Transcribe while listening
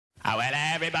Well,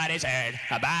 everybody's heard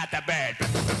about the bird.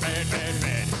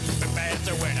 The bird's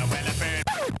a winner, well, a bird.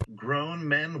 Grown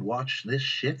men watch this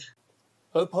shit?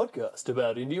 A podcast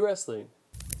about indie wrestling.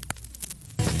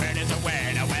 Bird is a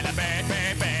winner, well, a bird.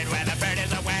 Well, a bird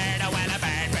is a winner, well, a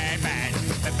bird.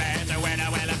 The bird's a winner,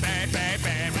 well, a bird.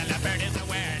 Well, a bird is a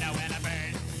winner, well, a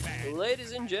bird.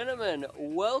 Ladies and gentlemen,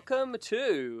 welcome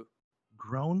to...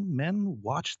 Grown men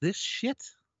watch this shit?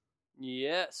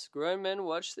 Yes, grown men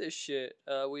watch this shit.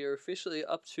 We are officially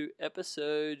up to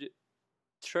episode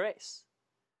 3.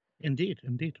 Indeed.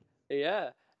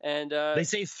 Yeah, and... They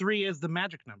say 3 is the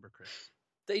magic number, Chris.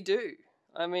 They do.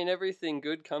 I mean, everything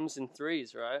good comes in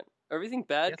 3s, right? Everything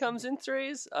bad comes in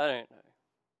 3s? I don't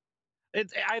know.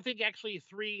 I think actually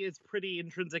 3 is pretty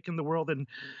intrinsic in the world, and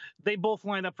they both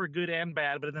line up for good and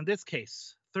bad. But in this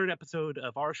case, 3rd episode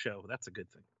of our show, that's a good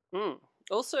thing.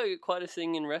 Also, quite a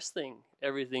thing in wrestling.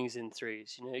 Everything's in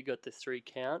 3s. You know, you got the 3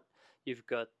 count. You've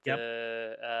got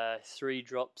the 3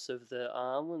 drops of the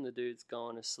arm when the dude's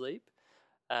going to sleep.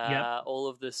 All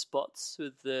of the spots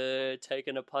with the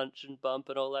taking a punch and bump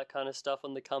and all that kind of stuff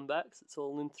on the comebacks. It's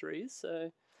all in 3s.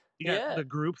 So the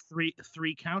group 3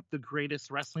 count, the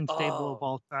greatest wrestling stable of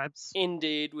all times.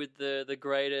 Indeed, with the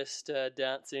greatest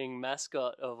dancing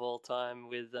mascot of all time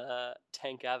with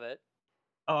Tank Abbott.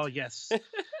 Oh yes.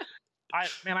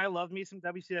 I loved me some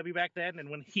WCW back then, and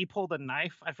when he pulled a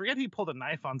knife, I forget he pulled a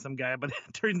knife on some guy, but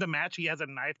during the match he has a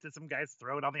knife to some guy's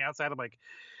throat on the outside. I'm like,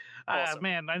 awesome.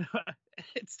 Man,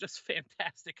 it's just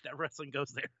fantastic that wrestling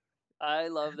goes there. I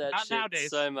love that Not shit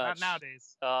nowadays. so much. Not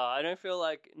nowadays. I don't feel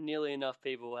like nearly enough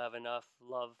people have enough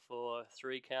love for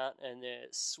 3 count and their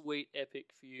sweet epic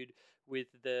feud with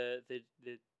the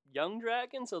Young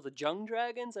Dragons or the Jung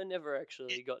Dragons. I never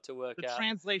actually got to work out. The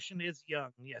translation is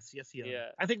young. Yes, young. Yeah.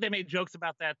 I think they made jokes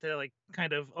about that to like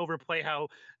kind of overplay how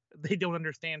they don't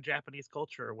understand Japanese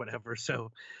culture or whatever.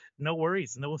 So no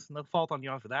worries. No fault on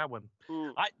y'all for that one.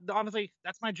 Honestly,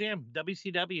 that's my jam.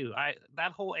 WCW.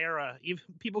 That whole era, even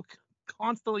people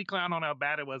constantly clown on how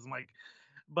bad it was. I'm like,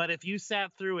 but if you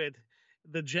sat through it,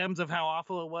 the gems of how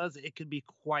awful it was, it could be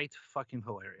quite fucking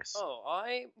hilarious. Oh,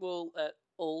 I will at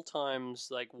all times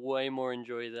like way more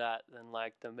enjoy that than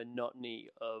like the monotony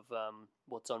of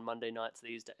what's on Monday nights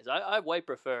these days. I way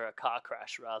prefer a car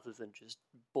crash rather than just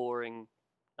boring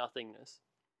nothingness.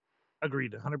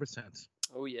 Agreed, 100%.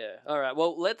 Oh yeah. All right.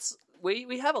 Well,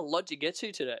 we have a lot to get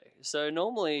to today. So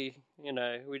normally, you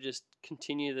know, we just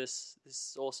continue this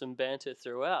awesome banter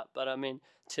throughout. But I mean,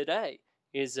 today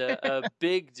is a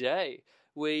big day.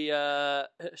 We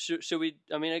should we?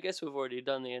 I mean, I guess we've already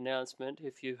done the announcement.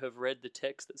 If you have read the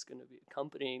text that's going to be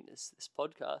accompanying this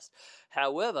podcast,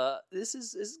 however, this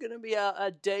is going to be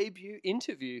our debut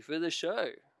interview for the show.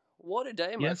 What a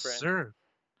day, my friend! Yes, sir.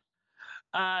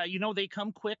 They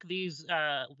come quick. These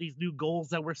new goals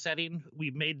that we're setting.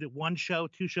 We've made 1 show,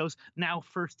 2 shows. Now,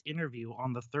 first interview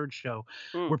on the 3rd show.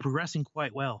 We're progressing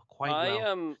quite well.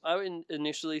 I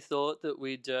initially thought that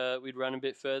we'd run a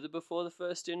bit further before the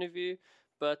first interview,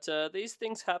 but these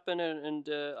things happen, and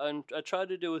I try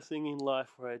to do a thing in life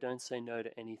where I don't say no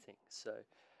to anything. So,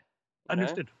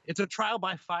 understood. It's a trial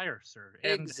by fire, sir.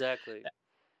 And exactly.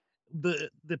 The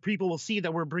people will see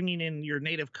that we're bringing in your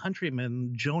native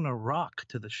countryman Jonah Rock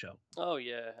to the show. Oh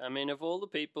yeah, I mean, of all the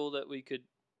people that we could,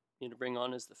 bring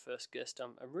on as the first guest,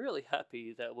 I'm really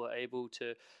happy that we're able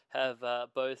to have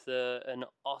both an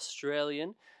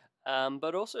Australian,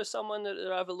 but also someone that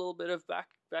I have a little bit of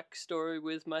backstory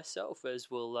with myself, as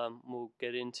we'll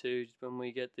get into when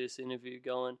we get this interview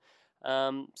going.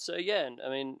 So yeah, I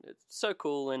mean, it's so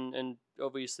cool, and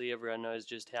obviously everyone knows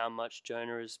just how much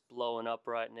Jonah is blowing up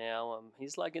right now.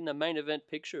 He's like in the main event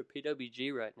picture of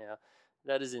PWG right now.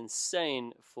 That is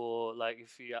insane for, like,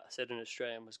 if you said an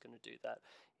Australian was going to do that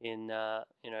in,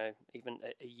 even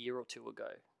a year or 2 ago.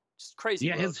 Just crazy.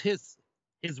 Yeah,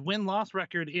 his win-loss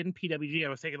record in PWG, I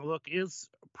was taking a look, is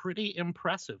pretty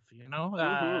impressive,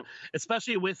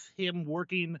 especially with him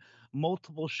working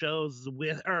multiple shows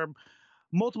with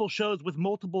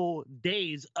multiple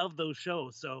days of those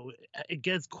shows. So it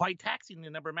gets quite taxing the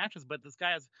number of matches, but this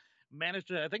guy has managed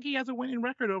to, I think he has a winning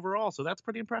record overall. So that's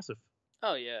pretty impressive.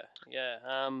 Oh yeah.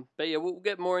 But yeah, we'll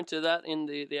get more into that in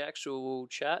the actual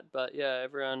chat, but yeah,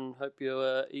 everyone, hope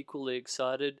you're equally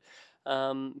excited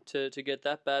to get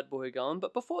that bad boy going.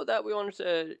 But before that, we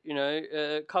wanted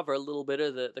to, cover a little bit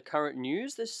of the current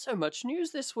news. There's so much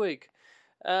news this week.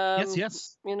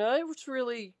 Yes. It's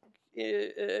really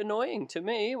annoying to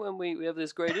me when we have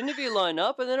this great interview line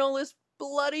up and then all this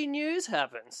bloody news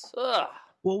happens. Ugh.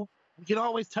 Well, we can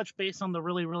always touch base on the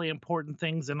really, really important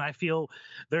things, and I feel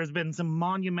there's been some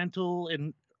monumental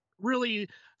and really,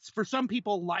 for some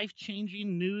people,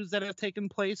 life-changing news that has taken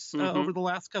place over the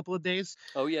last couple of days.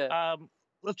 Oh, yeah.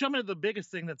 Let's jump into the biggest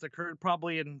thing that's occurred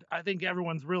probably, and I think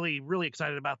everyone's really, really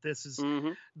excited about this, is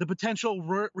the potential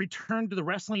return to the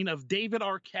wrestling of David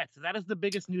Arquette. That is the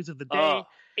biggest news of the day.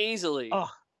 Easily.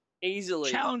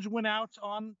 Easily. Challenge went out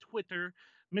on Twitter.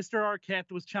 Mr.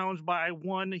 Arquette was challenged by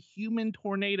one Human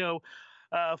Tornado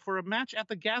for a match at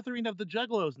the Gathering of the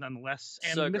Juggalos, nonetheless.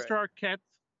 And So Mr. Arquette,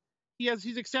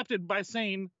 he's accepted by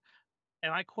saying,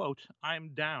 and I quote, "I'm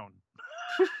down."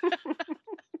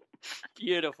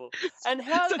 Beautiful. And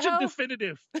how a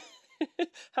definitive.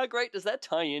 How great does that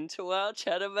tie into our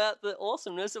chat about the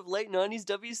awesomeness of late 90s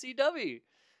WCW?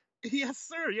 Yes,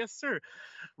 sir. Yes, sir.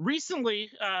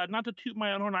 Recently, not to toot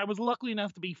my own horn, I was lucky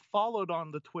enough to be followed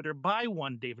on the Twitter by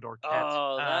one David Arquette.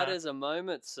 Oh, that is a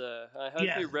moment, sir. I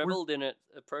hope you reveled in it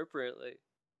appropriately.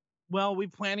 Well, we're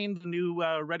planning the new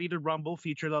Ready to Rumble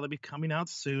feature that'll be coming out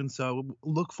soon, so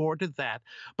look forward to that.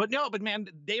 But man,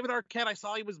 David Arquette, I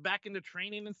saw he was back into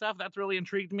training and stuff. That's really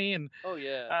intrigued me. And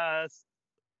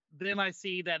then I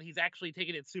see that he's actually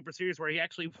taking it super serious, where he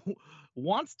actually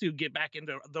wants to get back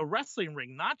into the wrestling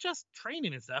ring, not just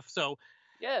training and stuff. So,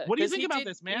 yeah, what do you think about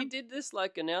this, man? He did this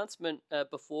announcement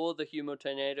before the Humo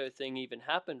Tornado thing even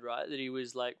happened, right? That he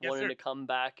was wanting to come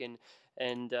back and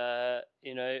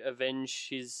avenge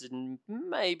his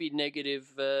maybe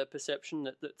negative perception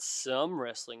that some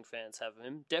wrestling fans have of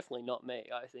him. Definitely not me.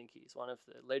 I think he's one of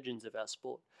the legends of our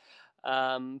sport.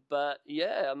 But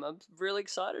yeah, I'm really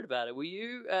excited about it. Were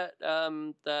you at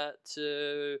that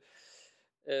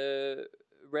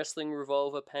Wrestling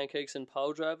Revolver Pancakes and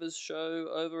Pile Drivers show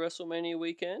over WrestleMania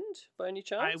weekend by any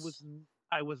chance?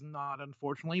 I was not,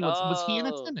 unfortunately. Was he in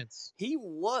attendance? He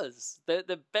was.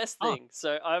 The best thing.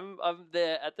 So I'm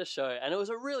there at the show, and it was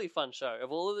a really fun show.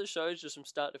 Of all of the shows, just from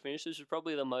start to finish, this was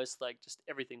probably the most just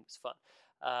everything was fun.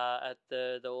 At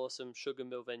the awesome Sugar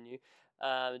Mill venue.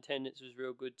 Attendance was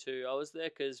real good too. I was there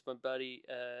because my buddy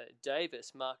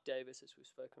Mark Davis, as we've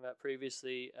spoken about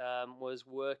previously, was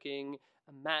working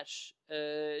a match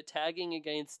tagging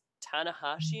against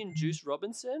Tanahashi and Juice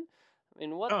Robinson. I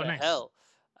mean, what the hell?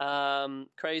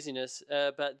 Craziness.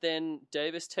 But then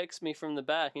Davis texts me from the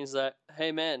back and he's like,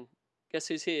 "Hey man, guess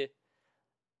who's here?"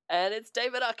 And it's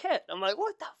David Arquette. I'm like,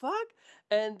 what the fuck?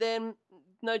 And then,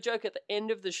 no joke, at the end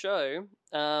of the show,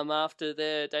 after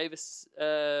Davis...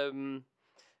 he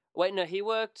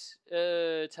worked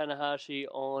Tanahashi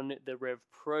on the Rev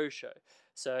Pro show.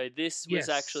 So this was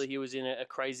actually, he was in a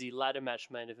crazy ladder match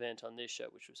main event on this show,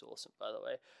 which was awesome, by the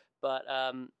way. But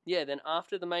then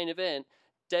after the main event,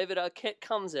 David Arquette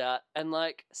comes out and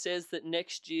says that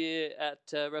next year at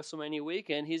WrestleMania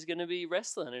weekend he's going to be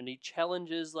wrestling, and he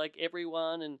challenges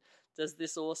everyone and does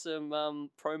this awesome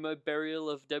promo burial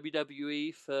of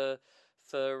WWE for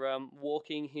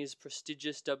walking his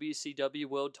prestigious WCW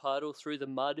world title through the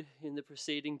mud in the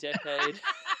preceding decade.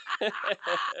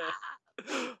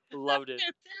 Loved it.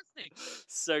 Fantastic.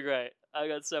 So great. I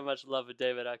got so much love for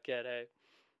David Arquette. Hey.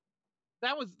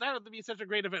 That would be such a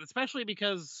great event, especially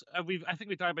because I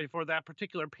think we talked about before, that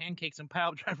particular Pancakes and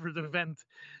Pile Drivers event,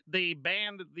 they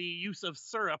banned the use of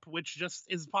syrup, which just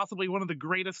is possibly one of the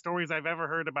greatest stories I've ever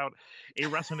heard about a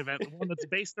wrestling event. One that's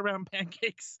based around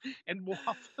pancakes and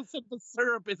waffles, and the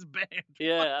syrup is banned.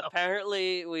 Yeah,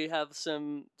 apparently we have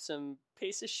some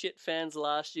piece of shit fans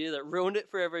last year that ruined it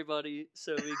for everybody.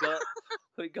 So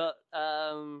we got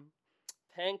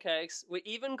pancakes. We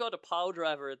even got a pile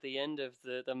driver at the end of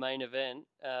the main event.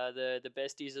 The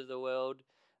besties of the world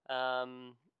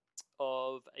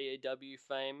of AEW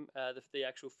fame. The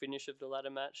actual finish of the ladder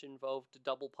match involved a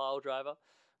double pile driver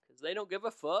because they don't give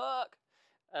a fuck.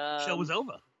 Show was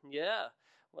over. Yeah,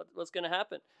 what's going to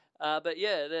happen? But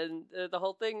yeah, then the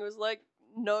whole thing was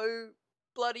no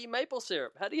bloody maple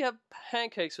syrup. How do you have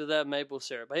pancakes without maple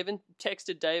syrup? I even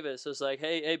texted Davis. I was like,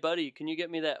 hey buddy, can you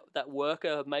get me that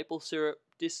worker maple syrup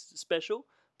special?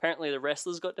 Apparently the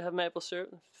wrestlers got to have maple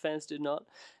syrup. Fans did not.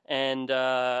 And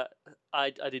I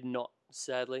did not,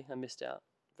 sadly. I missed out.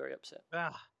 Very upset.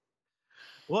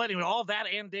 Well, anyway, all that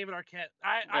and David Arquette.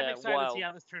 I'm excited to see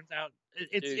how this turns out.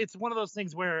 It's one of those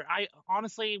things where I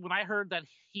honestly, when I heard that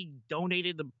he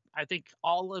donated I think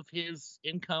all of his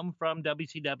income from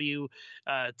WCW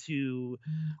to,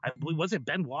 I believe, was it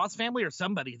Benoit's family or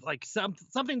somebody,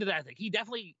 something to that effect. He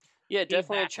definitely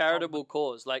definitely a charitable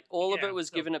cause. All of it was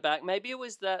given it back. Maybe it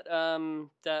was that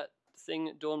thing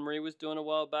that Dawn Marie was doing a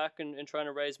while back and trying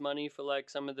to raise money for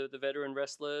some of the veteran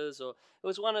wrestlers, or it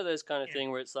was one of those kind of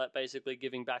thing where it's basically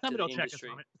giving back to the industry.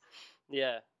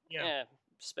 Yeah.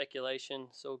 Speculation.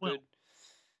 So good.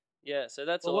 Yeah, so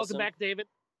that's awesome. Welcome back, David.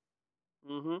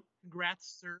 Mm-hmm.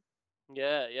 Congrats, sir.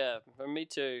 Yeah. For me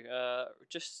too.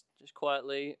 Just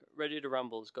quietly, Ready to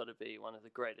Rumble's got to be one of the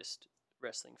greatest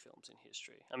wrestling films in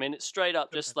history. I mean, it's straight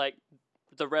up just like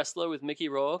The Wrestler with Mickey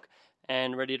Rourke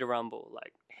and Ready to Rumble,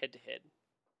 like head to head.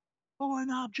 Foreign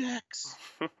objects.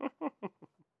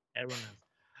 Everyone knows.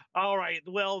 All right.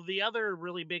 Well, the other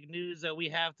really big news that we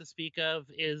have to speak of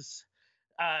is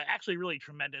actually really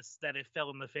tremendous that it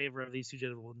fell in the favor of these two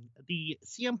gentlemen. The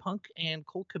CM Punk and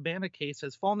Colt Cabana case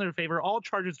has fallen in their favor. All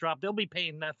charges dropped. They'll be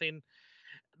paying nothing,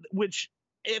 which,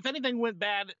 if anything went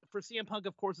bad for CM Punk,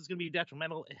 of course, it's going to be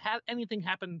detrimental. Had anything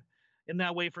happened in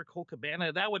that way for Colt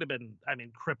Cabana, that would have been, I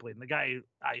mean, crippling. The guy,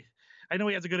 I know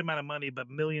he has a good amount of money, but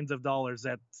millions of dollars,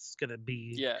 that's going to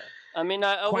be... Yeah. I mean,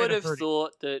 I would have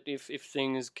thought that if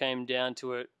things came down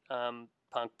to it,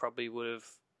 Punk probably would have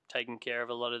taken care of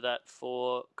a lot of that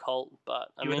for Colt. But,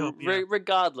 I mean,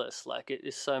 regardless, like, it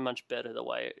is so much better the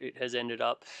way it has ended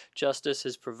up. Justice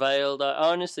has prevailed. I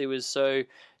honestly was so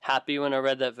happy when I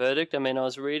read that verdict. I mean, I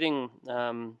was reading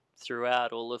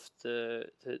throughout all of the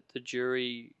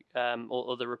jury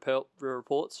or the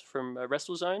reports from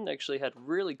WrestleZone. They actually had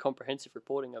really comprehensive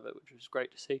reporting of it, which was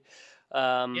great to see.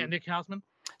 Nick Hausman?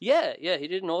 Yeah, he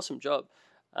did an awesome job.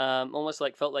 Almost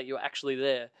like felt like you were actually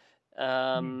there.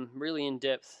 Really in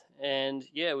depth. And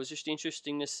yeah, it was just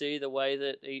interesting to see the way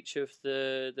that each of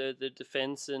the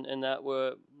defense and that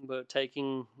were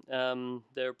taking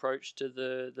their approach to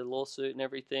the lawsuit and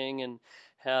everything, and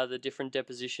how the different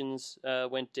depositions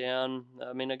went down.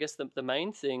 I mean, I guess the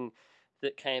main thing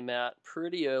that came out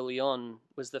pretty early on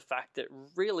was the fact that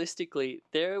realistically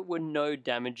there were no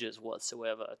damages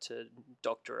whatsoever to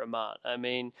Dr. Amat. I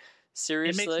mean,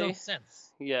 seriously, it makes no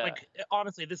sense. Yeah, like,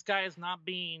 honestly, this guy is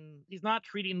he's not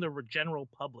treating the general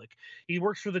public. He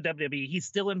works for the WWE. He's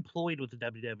still employed with the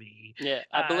WWE. Yeah,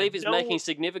 I believe he's making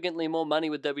significantly more money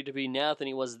with WWE now than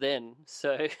he was then.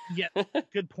 So yeah,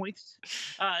 good points.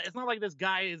 It's not like this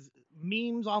guy is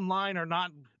memes online are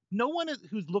not. No one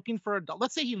who's looking for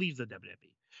let's say he leaves the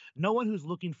WWE. No one who's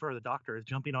looking for the doctor is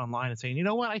jumping online and saying, you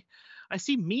know what, I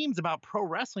see memes about pro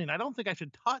wrestling. I don't think I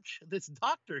should touch this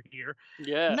doctor here.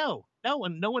 Yeah. No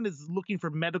one is looking for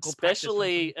medical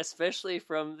especially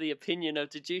from the opinion of,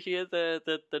 did you hear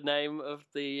the name of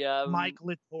the Mike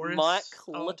Litoris? Mike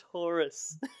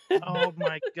Litoris. Oh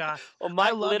my god. Or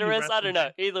Mike Litoris, I don't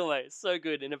know. Either way, it's so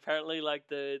good. And apparently like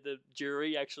the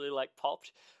jury actually like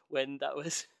popped when that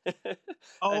was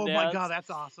oh announced. My god, that's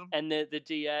awesome. And the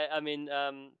DA, I mean,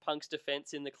 Punk's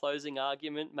defense in the closing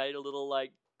argument made a little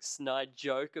like snide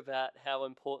joke about how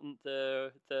important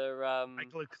the the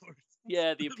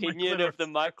opinion of the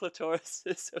Mike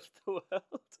Clitorises of the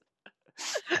world.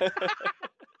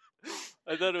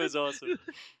 I thought it was awesome.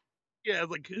 Yeah,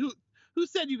 like who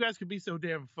said you guys could be so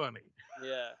damn funny?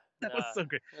 Yeah. That was so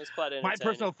great. It was quite entertaining. My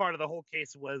personal part of the whole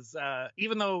case was,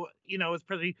 even though, it's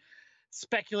pretty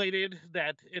speculated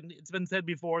that, and it's been said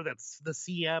before, that the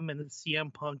CM and the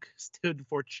CM Punk stood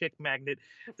for Chick Magnet,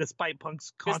 despite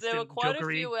Punk's constant jokery. Because there were quite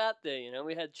jokery. A few out there,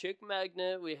 we had Chick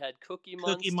Magnet, we had Cookie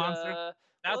Monster.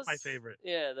 That was my favorite.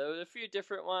 Yeah, there were a few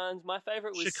different ones. My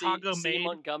favorite was Chicago C.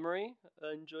 Montgomery.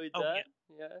 I enjoyed that.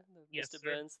 Yeah, the Mr.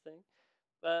 Burns thing.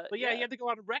 But yeah, you had to go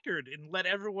on record and let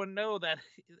everyone know that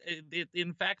it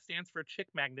in fact stands for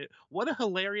Chick Magnet. What a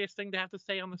hilarious thing to have to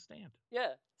say on the stand.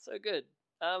 Yeah, so good.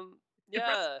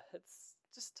 Yeah, it's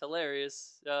just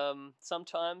hilarious.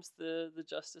 Sometimes the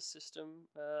justice system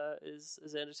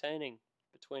is entertaining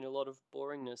between a lot of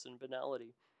boringness and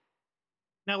banality.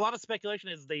 Now, a lot of speculation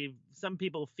is some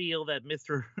people feel that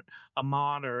Mr.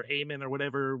 Amon or Eamon or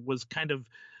whatever was kind of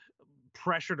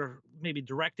pressured or maybe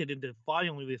directed into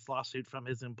filing this lawsuit from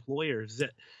his employers.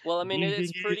 Well, I mean,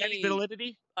 it's pretty... Any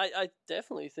validity? I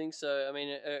definitely think so. I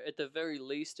mean, at the very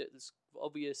least, it's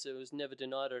obvious, it was never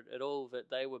denied at all that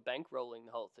they were bankrolling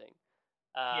the whole thing.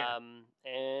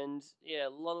 And, yeah, a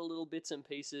lot of little bits and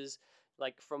pieces,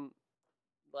 from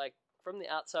the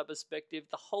outside perspective,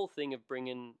 the whole thing of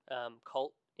bringing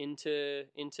Colt into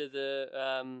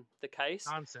the case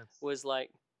nonsense was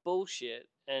bullshit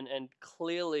and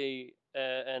clearly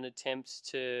an attempt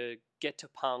to get to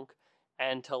Punk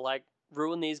and to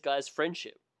ruin these guys'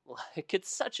 friendship.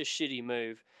 It's such a shitty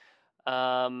move.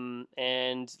 And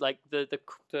the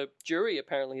jury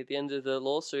apparently at the end of the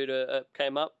lawsuit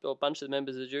came up, or a bunch of the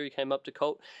members of the jury came up to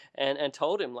Colt and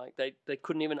told him they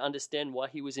couldn't even understand why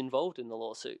he was involved in the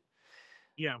lawsuit.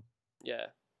 Yeah.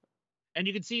 And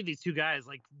you can see these two guys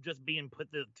just being put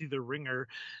through the ringer.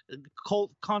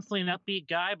 Colt, constantly an upbeat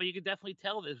guy, but you could definitely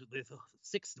tell this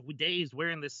 6 days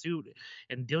wearing this suit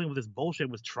and dealing with this bullshit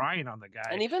was trying on the guy.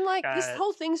 And even this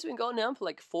whole thing's been going on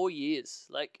for 4 years.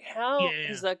 How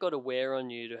has that got to wear on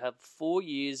you to have 4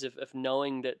 years of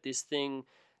knowing that this thing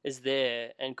is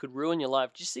there and could ruin your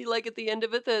life. Did you see, like, at the end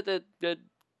of it, the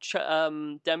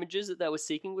damages that they were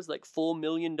seeking was like $4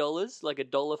 million, like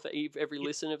 $1 for every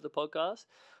listen of the podcast?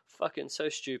 Fucking so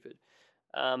stupid.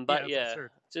 But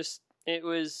just it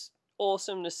was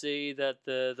awesome to see that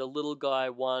the little guy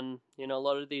won. You know, a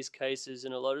lot of these cases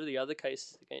and a lot of the other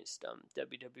cases against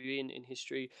WWE in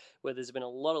history, where there's been a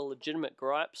lot of legitimate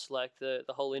gripes, like the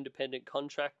whole independent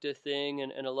contractor thing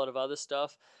and a lot of other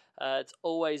stuff. It's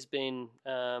always been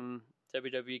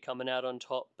WWE coming out on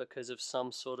top because of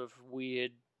some sort of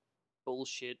weird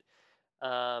bullshit.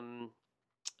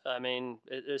 I mean,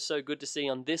 it's so good to see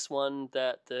on this one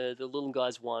that the little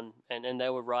guys won, and they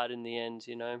were right in the end,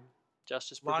 you know.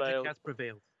 Justice prevailed. Logic has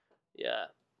prevailed. Yeah,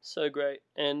 so great.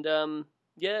 And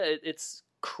it's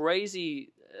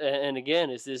crazy. And again,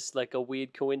 is this like a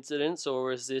weird coincidence,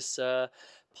 or is this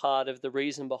part of the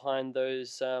reason behind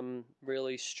those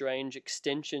really strange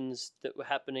extensions that were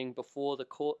happening before the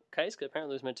court case? Because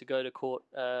apparently it was meant to go to court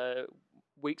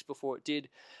weeks before it did,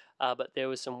 but there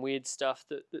was some weird stuff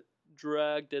that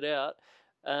dragged it out,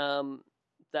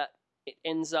 that it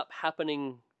ends up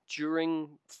happening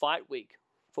during fight week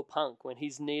for Punk, when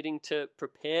he's needing to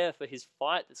prepare for his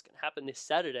fight that's going to happen this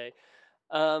Saturday.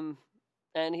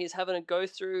 And he's having to go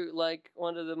through like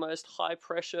one of the most high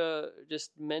pressure,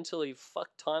 just mentally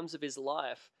fucked times of his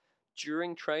life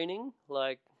during training.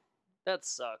 Like, that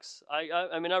sucks.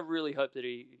 I mean, I really hope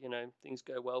that things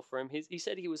go well for him. He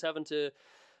said he was having to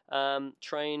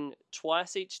train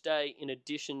twice each day in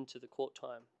addition to the court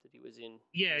time that he was in.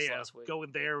 Last week.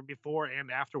 Going there before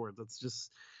and afterwards. It's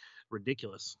just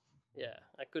ridiculous. Yeah,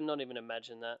 I could not even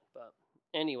imagine that. But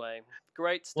anyway,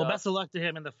 great stuff. Well, best of luck to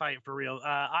him in the fight, for real.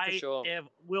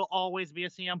 Will always be a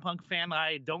CM Punk fan.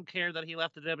 I don't care that he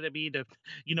left the WWE to,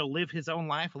 live his own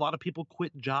life. A lot of people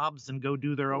quit jobs and go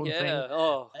do their own thing.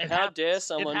 Yeah, how dare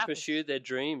someone pursue their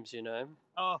dreams, you know?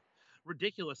 Oh,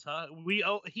 ridiculous, huh?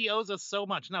 He owes us so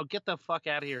much. No, get the fuck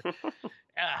out of here.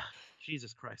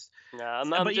 Jesus Christ. Nah,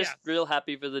 I'm just real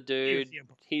happy for the dude.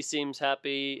 He seems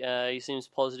happy. He seems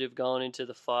positive going into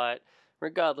the fight,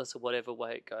 regardless of whatever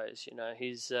way it goes. You know,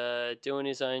 he's doing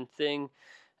his own thing,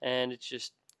 and it's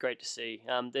just great to see.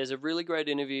 There's a really great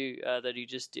interview that he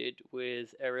just did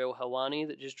with Ariel Helwani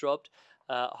that just dropped.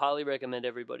 Highly recommend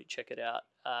everybody check it out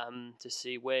to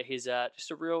see where he's at.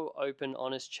 Just a real open,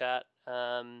 honest chat.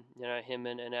 Him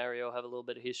and Ariel have a little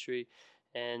bit of history,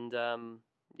 and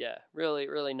really,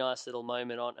 really nice little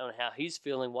moment on how he's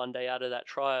feeling one day out of that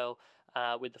trial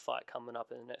with the fight coming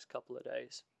up in the next couple of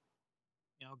days.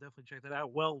 Yeah, I'll definitely check that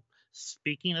out. Well,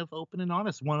 speaking of open and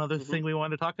honest, one other thing we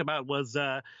wanted to talk about was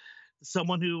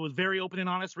someone who was very open and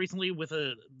honest recently with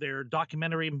their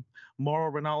documentary,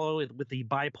 Mauro Ranallo, with the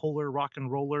bipolar rock and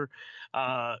roller.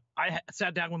 I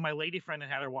sat down with my lady friend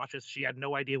and had her watch this. She had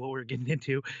no idea what we were getting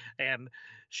into, and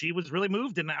she was really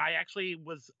moved, and I actually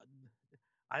was...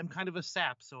 I'm kind of a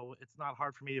sap, so it's not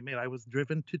hard for me to admit I was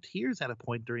driven to tears at a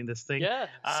point during this thing. Yeah,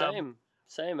 same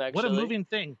actually. What a moving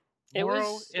thing. It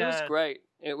was great.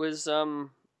 It was I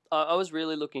was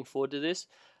really looking forward to this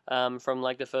from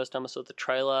like the first time I saw the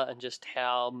trailer and just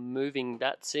how moving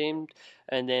that seemed,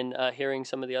 and then hearing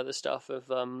some of the other stuff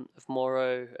of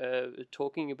Mauro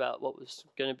talking about what was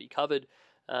going to be covered.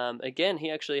 Again,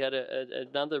 he actually had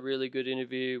another really good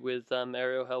interview with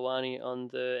Ariel Helwani on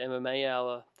the MMA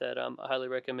Hour that I highly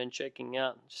recommend checking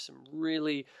out. Just some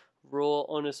really raw,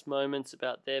 honest moments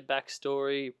about their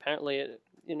backstory. Apparently,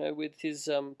 with his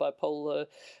bipolar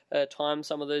time,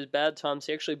 some of those bad times,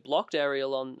 he actually blocked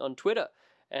Ariel on Twitter.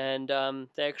 And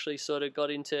they actually sort of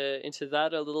got into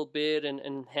that a little bit,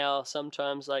 and how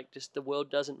sometimes like just the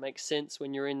world doesn't make sense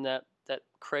when you're in that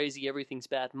crazy everything's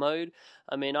bad mode.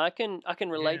 I mean, I can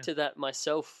relate to that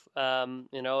myself.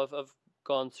 I've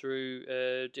gone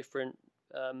through different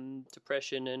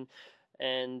depression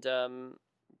and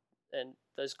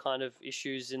those kind of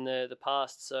issues in the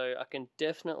past, so I can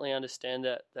definitely understand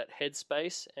that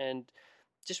headspace. And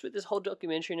just with this whole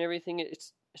documentary and everything,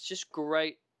 it's just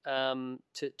great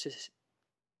to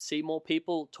see more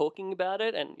people talking about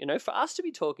it, and for us to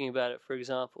be talking about it, for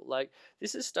example. Like,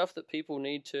 this is stuff that people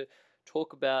need to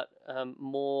talk about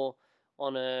more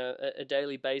on a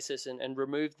daily basis, and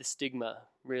remove the stigma,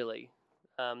 really,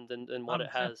 than what it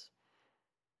has.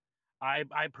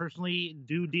 I personally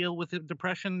do deal with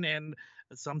depression and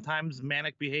sometimes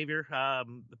manic behavior.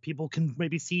 People can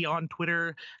maybe see on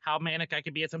Twitter how manic I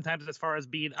can be at sometimes, as far as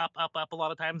being up a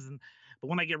lot of times, but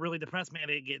when I get really depressed, man,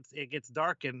 it gets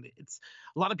dark, and it's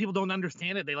a lot of people don't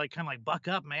understand it. They kind of buck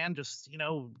up, man. Just,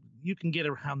 you can get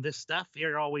around this stuff.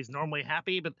 You're always normally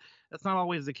happy, but that's not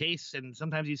always the case. And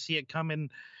sometimes you see it coming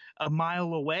a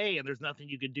mile away, and there's nothing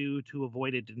you could do to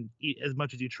avoid it, and as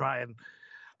much as you try. And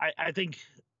I think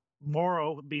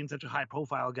Morrow, being such a high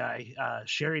profile guy,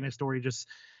 sharing his story just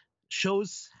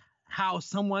shows how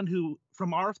someone who,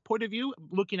 from our point of view,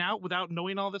 looking out without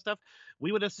knowing all this stuff,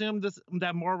 we would assume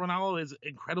that Mauro Ranallo is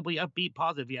incredibly upbeat,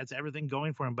 positive. He has everything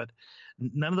going for him, but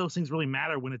none of those things really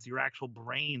matter when it's your actual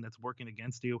brain that's working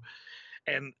against you.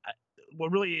 And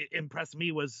what really impressed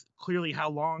me was clearly how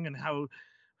long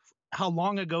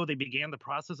ago they began the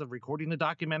process of recording the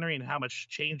documentary and how much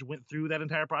change went through that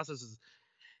entire process.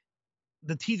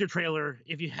 The teaser trailer,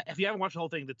 if you haven't watched the whole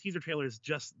thing, the teaser trailer is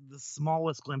just the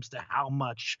smallest glimpse to how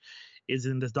much is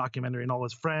in this documentary and all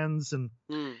his friends. And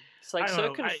it's like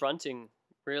so confronting,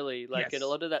 really. Like, yes, and a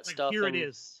lot of that like, stuff. Here it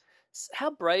is.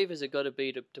 How brave has it got to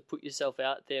be to put yourself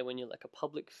out there when you're like a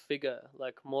public figure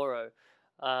like Mauro?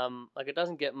 Like, it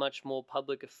doesn't get much more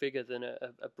public a figure than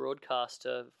a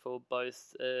broadcaster for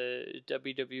both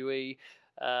WWE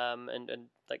and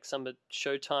like some of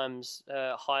Showtime's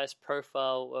highest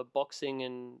profile boxing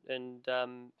and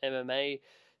MMA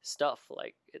stuff.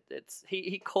 Like,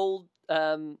 he called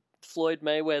Floyd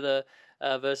Mayweather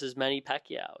versus Manny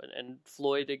Pacquiao and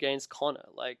Floyd against Conor.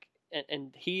 Like,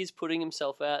 and he's putting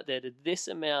himself out there to this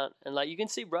amount, and like you can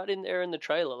see right in there in the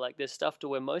trailer, like there's stuff to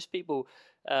where most people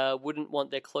wouldn't want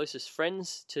their closest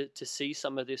friends to see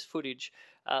some of this footage,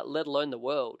 let alone the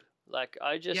world. Like,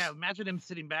 imagine him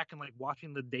sitting back and like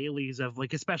watching the dailies of,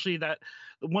 like, especially that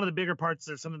one of the bigger parts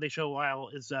or something they show a while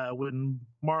is when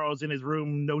Mauro's in his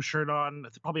room, no shirt on.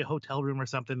 It's probably a hotel room or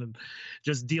something, and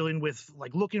just dealing with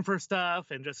like looking for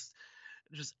stuff and just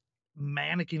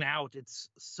mannequing out. It's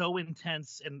so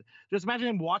intense. And just imagine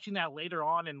him watching that later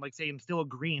on and like saying, still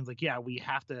agreeing, like, yeah, we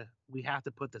have to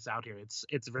put this out here. It's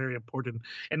very important.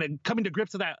 And then coming to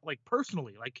grips with that, like,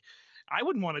 personally, like, I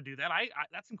wouldn't want to do that. I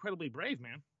that's incredibly brave,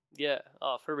 man. Yeah,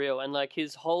 for real. And like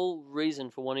his whole reason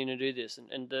for wanting to do this,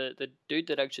 and the dude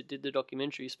that actually did the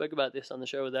documentary spoke about this on the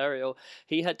show with Ariel.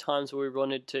 He had times where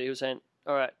he was saying,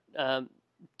 all right,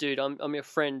 dude, I'm your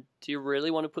friend. Do you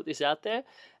really want to put this out there?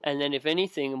 And then, if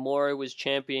anything, Mauro was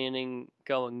championing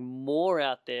going more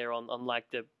out there on like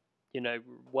the,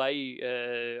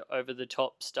 way over the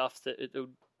top stuff that it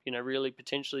would, really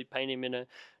potentially paint him in a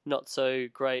not so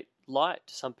great light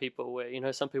to some people.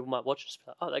 Where some people might watch and say,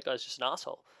 oh, that guy's just an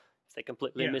asshole, if they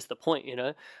completely miss the point.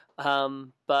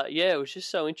 But yeah, it was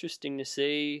just so interesting to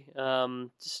see,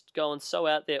 just going so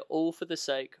out there, all for the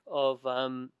sake of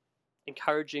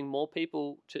encouraging more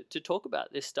people to talk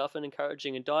about this stuff and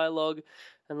encouraging a dialogue,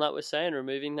 and like we're saying,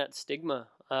 removing that stigma.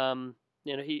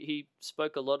 He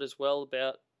spoke a lot as well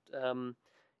about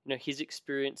his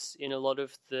experience in a lot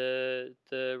of the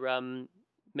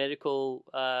medical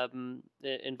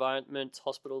environments,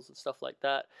 hospitals and stuff like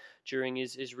that during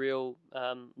his real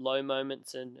low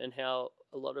moments, and how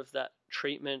a lot of that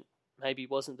treatment maybe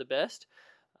wasn't the best.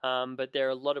 But there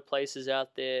are a lot of places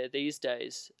out there these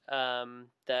days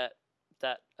that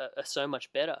are so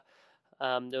much better.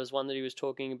 There was one that he was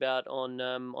talking about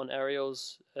on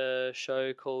Ariel's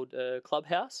show called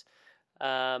Clubhouse,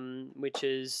 which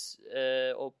is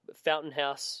or Fountain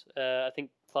House. I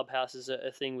think Clubhouse is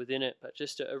a thing within it, but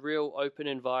just a real open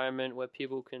environment where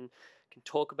people can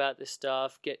talk about this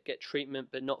stuff, get treatment,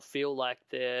 but not feel like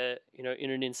they're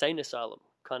in an insane asylum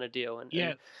kind of deal.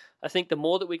 And I think the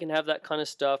more that we can have that kind of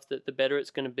stuff, the better it's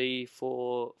going to be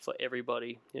for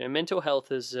everybody. Mental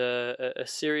health is a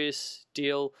serious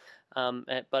deal,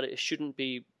 but it shouldn't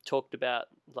be talked about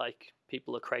like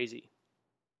people are crazy.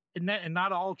 And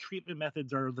not all treatment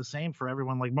methods are the same for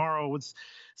everyone. Like Mauro was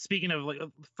speaking of, like,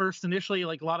 first initially,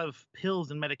 like a lot of pills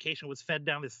and medication was fed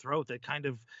down his throat that kind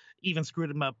of even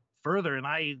screwed him up further. And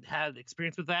I had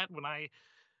experience with that when I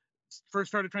first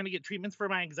started trying to get treatments for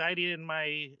my anxiety and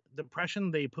my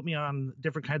depression. They put me on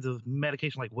different kinds of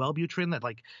medication like Wellbutrin that,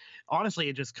 like, honestly,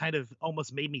 it just kind of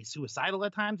almost made me suicidal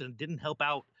at times and didn't help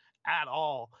out at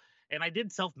all. And I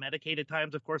did self-medicate at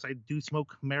times. Of course, I do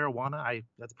smoke marijuana.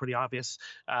 That's pretty obvious.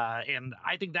 And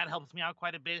I think that helps me out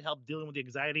quite a bit, help dealing with the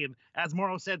anxiety. And as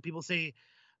Mauro said, people say,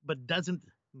 but doesn't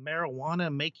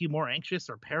marijuana make you more anxious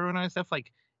or paranoid and stuff?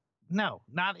 Like, no,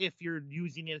 not if you're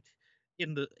using it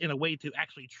in a way to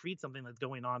actually treat something that's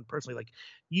going on personally. Like,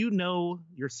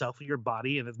 yourself and your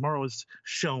body, and as Mauro has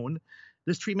shown,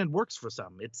 this treatment works for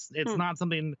some. It's not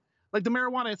something like the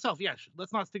marijuana itself. Yeah,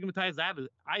 let's not stigmatize that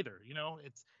either.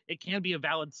 It can be a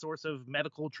valid source of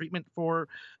medical treatment for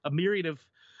a myriad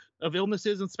of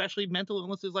illnesses, especially mental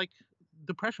illnesses like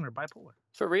depression or bipolar.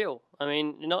 For real. I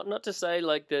mean, not to say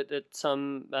like that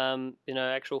some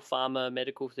actual pharma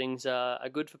medical things are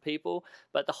good for people,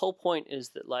 but the whole point is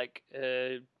that like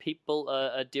people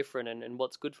are different, and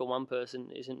what's good for one person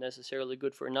isn't necessarily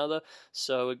good for another.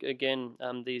 So again,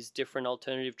 these different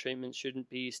alternative treatments shouldn't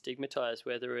be stigmatized.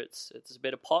 Whether it's a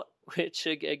bit of pot, which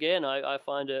again I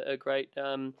find a great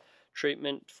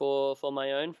treatment for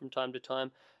my own from time to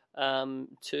time,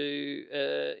 to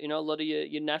a lot of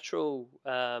your natural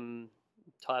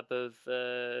type of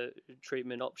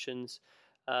treatment options.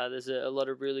 There's a lot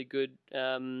of really good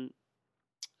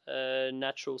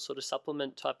natural sort of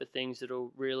supplement type of things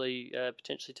that'll really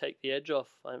potentially take the edge off.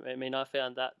 I mean, I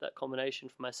found that combination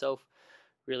for myself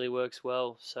really works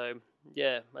well. So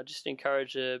yeah, I just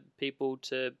encourage people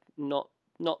to not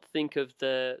think of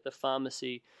the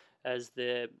pharmacy as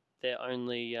their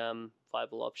only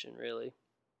viable option, really.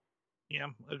 Yeah,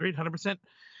 agreed, 100%.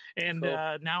 And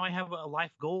Cool. now I have a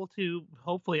life goal to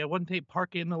hopefully one day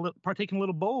partake in a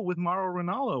little bowl with Mauro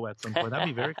Ranallo at some point. That'd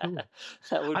be very cool.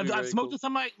 That would be I've very smoked cool. with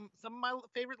some of my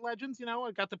favorite legends. You know,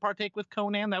 I got to partake with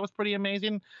Conan. That was pretty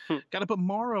amazing. Got to put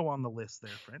Mauro on the list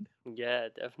there, friend. Yeah,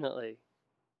 definitely.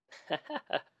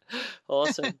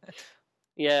 Awesome.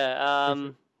 Yeah,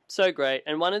 sure. so great.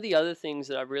 And one of the other things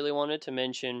that I really wanted to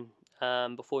mention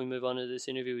before we move on to this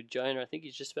interview with Jonah, I think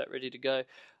he's just about ready to go,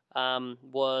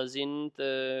 was in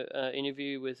the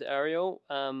interview with Ariel.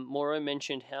 Mauro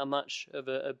mentioned how much of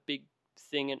a big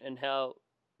thing and how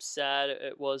sad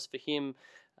it was for him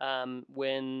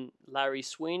when Larry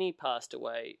Sweeney passed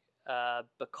away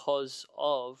because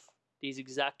of these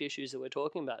exact issues that we're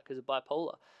talking about, because of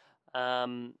bipolar.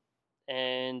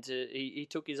 And he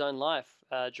took his own life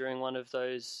during one of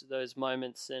those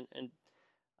moments. And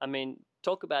I mean,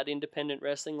 talk about independent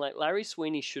wrestling. Like, Larry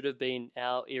Sweeney should have been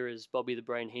our era's Bobby the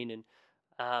Brain Heenan.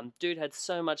 Dude had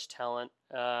so much talent,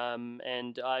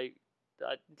 and I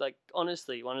like,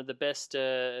 honestly, one of the best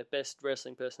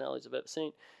wrestling personalities I've ever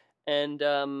seen. And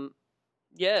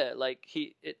yeah, like,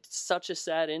 it's such a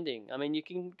sad ending. I mean, you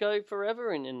can go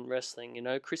forever in wrestling. You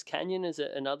know, Chris Kanyon is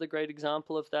another great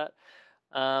example of that.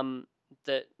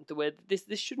 That where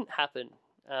this shouldn't happen.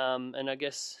 And I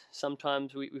guess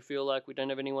sometimes we feel like we don't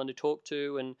have anyone to talk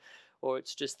to, or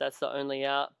it's just that's the only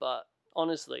out. But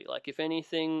honestly, like, if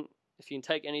you can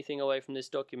take anything away from this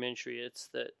documentary, it's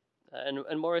that,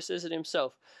 and Morris says it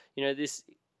himself, you know, this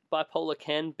bipolar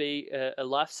can be a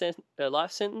life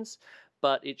sentence,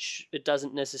 but it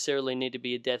doesn't necessarily need to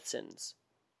be a death sentence.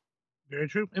 Very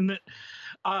true. And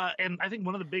I think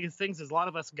one of the biggest things is a lot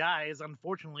of us guys,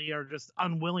 unfortunately, are just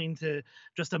unwilling to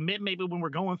just admit maybe when we're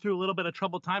going through a little bit of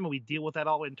troubled time, and we deal with that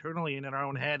all internally and in our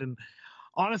own head. And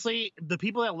honestly, the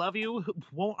people that love you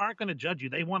aren't going to judge you.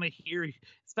 They want to hear,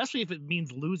 especially if it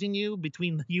means losing you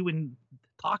between you and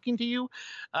talking to you.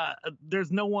 There's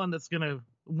no one that's going to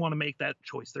want to make that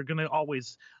choice. They're going to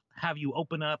always have you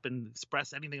open up and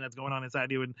express anything that's going on inside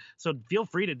you, and so feel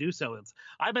free to do so.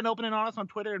 I've been open and honest on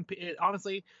Twitter, and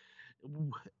honestly,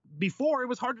 before it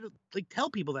was hard to like tell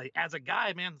people that as a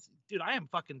guy, man, dude, I am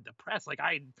fucking depressed. Like,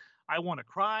 I want to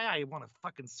cry, I want to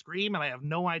fucking scream, and I have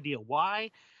no idea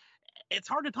why. It's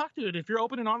hard to talk to it. If you're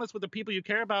open and honest with the people you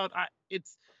care about,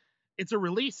 it's a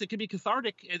release. It can be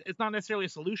cathartic. It's not necessarily a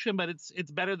solution, but it's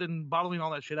better than bottling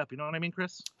all that shit up. You know what I mean,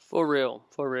 Chris? For real.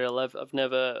 I've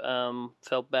never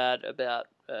felt bad about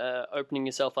opening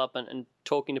yourself up and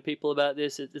talking to people about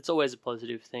this. It's always a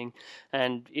positive thing.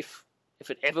 And if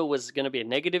it ever was going to be a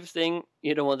negative thing,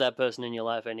 you don't want that person in your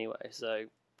life anyway. So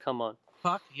come on.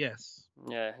 Fuck yes.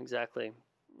 Yeah, exactly.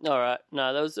 All right.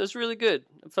 No, that was really good.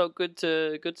 It felt good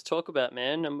to talk about,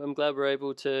 man. I'm glad we're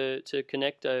able to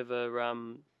connect over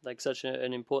like such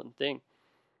an important thing.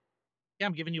 Yeah,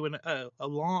 I'm giving you a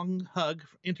long hug,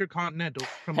 intercontinental,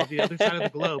 from the other side of the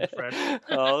globe, Fred.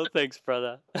 Oh, thanks,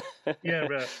 brother. Yeah,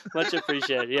 bro. Much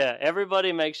appreciated. Yeah,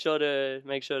 everybody make sure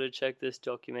to check this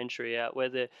documentary out,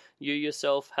 whether you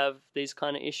yourself have these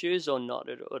kind of issues or not.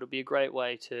 It'll be a great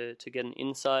way to get an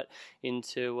insight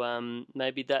into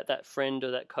maybe that friend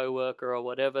or that coworker or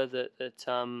whatever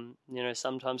that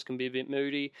sometimes can be a bit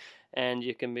moody, and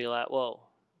you can be like, well,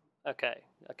 okay,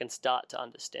 I can start to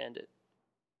understand it.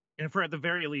 And for at the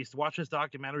very least, watch this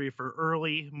documentary for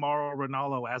early Mauro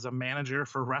Ranallo as a manager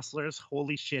for wrestlers.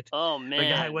 Holy shit. Oh, man. The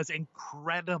guy was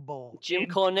incredible. Jim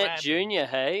Cornette Jr.,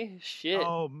 hey? Shit.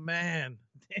 Oh, man.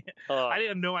 Oh. I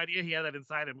had no idea he had that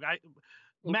inside him.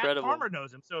 Incredible. Matt Farmer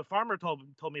knows him, so Farmer told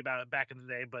me about it back in the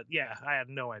day, but yeah, I had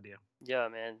no idea. Yeah,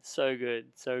 man. So good.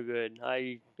 So good.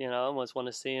 I almost want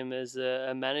to see him as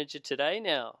a manager today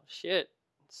now. Shit.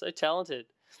 So talented.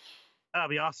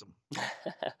 That'd be awesome.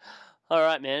 All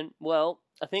right, man. Well,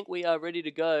 I think we are ready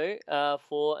to go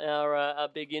for our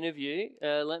big interview.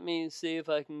 Let me see if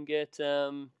I can get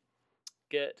our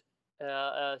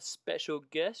special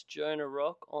guest, Jonah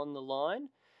Rock, on the line.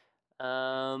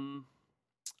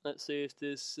 Let's see if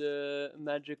this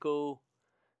magical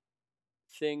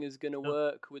thing is going to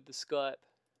work with the Skype.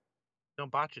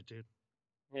 Don't botch it, dude.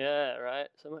 Yeah, right.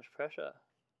 So much pressure.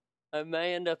 I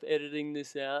may end up editing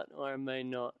this out, or I may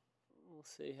not. We'll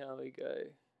see how we go.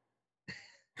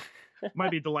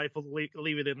 Might be delightful to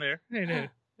leave it in there.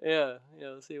 Yeah,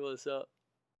 we'll see what's up.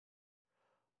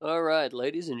 All right,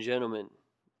 ladies and gentlemen,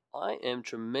 I am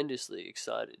tremendously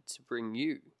excited to bring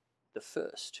you the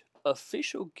first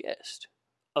official guest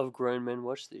of Grown Men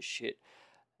Watch This Shit.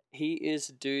 He is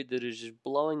a dude that is just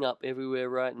blowing up everywhere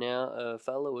right now, a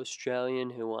fellow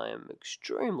Australian who I am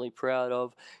extremely proud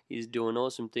of. He's doing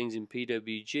awesome things in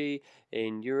PWG,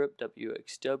 in Europe,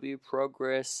 WXW,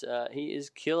 Progress. He is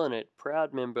killing it.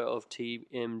 Proud member of Team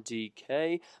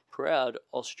MDK, proud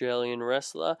Australian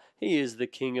wrestler. He is the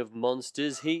king of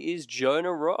monsters. He is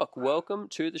Jonah Rock. Welcome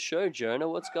to the show, Jonah.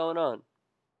 What's going on?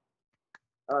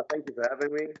 Thank you for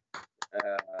having me.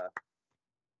 I'm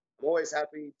always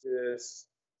happy to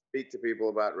speak to people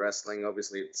about wrestling.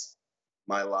 Obviously, it's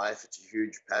my life. It's a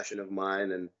huge passion of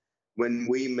mine. And when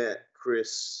we met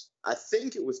Chris, I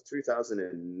think it was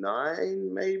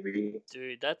 2009, maybe.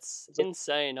 Dude, that's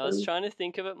insane. I was trying to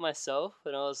think of it myself,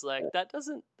 and I was like, that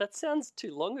sounds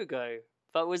too long ago.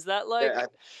 But was that like... Yeah,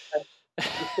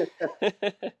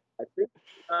 I think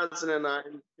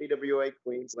 2009, PWA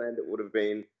Queensland, it would have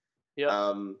been.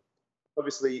 Yeah.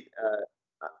 Obviously,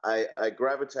 I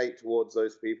gravitate towards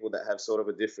those people that have sort of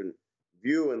a different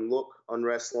view and look on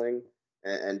wrestling,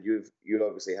 and you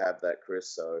obviously have that, Chris.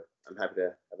 So I'm happy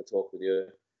to have a talk with you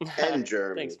and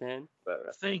Jeremy. Thanks, man.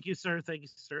 Thank you, sir.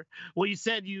 Well, you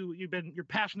said you're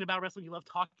passionate about wrestling. You love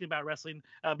talking about wrestling.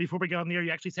 Before we got on the air,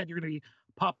 you actually said you're going to be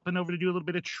popping over to do a little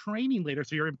bit of training later,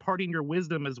 so you're imparting your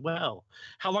wisdom as well.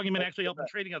 How long have you been actually helping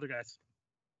training other guys?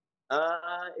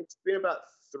 It's been about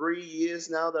 3 years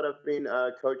now that I've been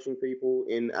coaching people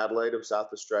in Adelaide of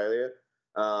South Australia.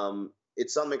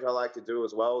 It's something I like to do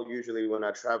as well. Usually when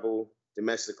I travel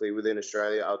domestically within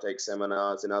Australia, I'll take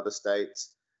seminars in other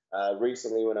states.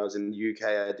 Recently when I was in the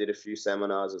UK, I did a few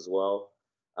seminars as well.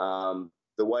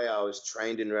 The way I was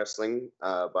trained in wrestling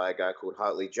by a guy called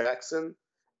Hartley Jackson,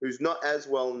 who's not as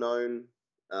well known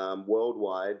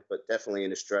worldwide, but definitely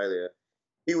in Australia.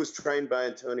 He was trained by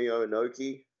Antonio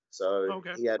Inoki. So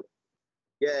he had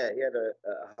a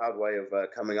hard way of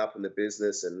coming up in the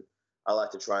business, and I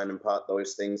like to try and impart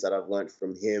those things that I've learned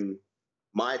from him,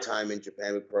 my time in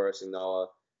Japan with Pro Wrestling Noah,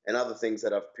 and other things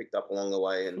that I've picked up along the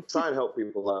way, and try and help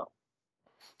people out.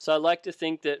 So I like to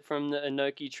think that from the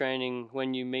Inoki training,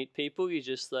 when you meet people, you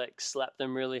just like slap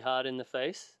them really hard in the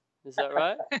face. Is that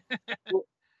right? Well,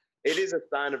 it is a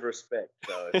sign of respect.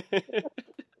 So.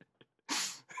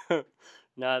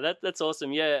 No, that's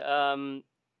awesome. Yeah.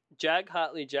 Jag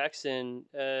Hartley Jackson,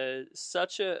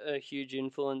 such a huge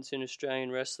influence in Australian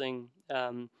wrestling.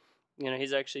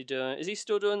 He's actually is he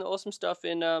still doing the awesome stuff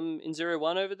in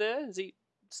 01 over there? Is he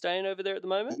staying over there at the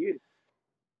moment? He is.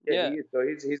 Yeah. He is. So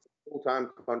he's full-time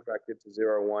contracted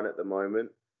to 01 at the moment.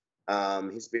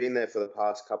 He's been there for the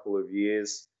past couple of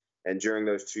years. And during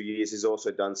those 2 years, he's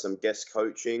also done some guest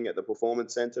coaching at the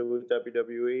Performance Center with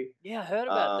WWE. Yeah, I heard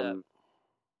about that.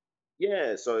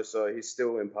 Yeah, so he's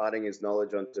still imparting his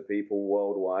knowledge onto people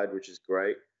worldwide, which is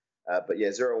great. But yeah,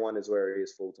 01 is where he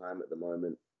is full-time at the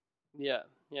moment. Yeah,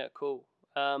 cool.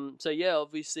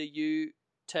 Obviously you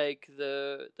take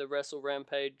the Wrestle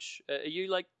Rampage. Are you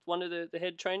like one of the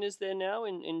head trainers there now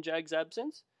in Jag's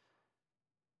absence?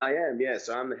 I am, yeah.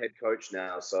 So I'm the head coach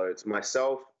now. So it's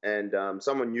myself and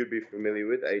someone you'd be familiar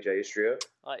with, AJ Istria.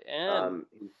 I am.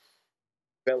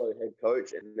 Fellow head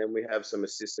coach, and then we have some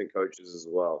assistant coaches as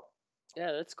well.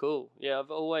 Yeah, that's cool. Yeah,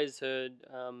 I've always heard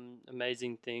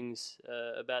amazing things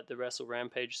about the Wrestle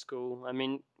Rampage school. I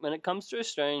mean, when it comes to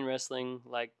Australian wrestling,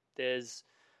 like there's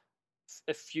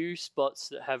a few spots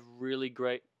that have really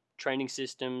great training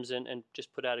systems and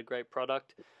just put out a great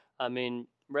product. I mean,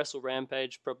 Wrestle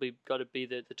Rampage probably got to be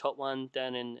the top one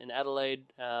down in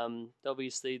Adelaide.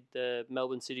 Obviously, the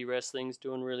Melbourne City Wrestling's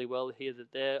doing really well here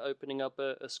that they're opening up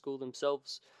a school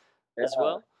themselves as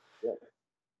well. Yeah.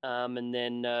 And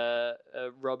then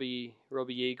Robbie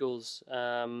Eagles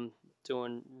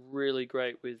doing really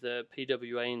great with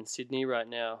PWA in Sydney right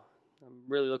now. I'm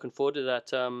really looking forward to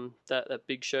that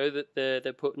big show that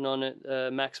they're putting on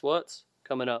at Max Watts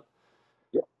coming up.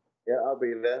 Yeah, I'll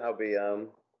be there. I'll be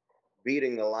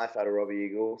beating the life out of Robbie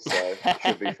Eagles, so it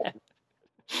should be fun.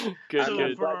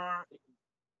 Good.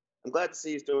 I'm glad to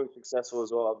see he's doing successful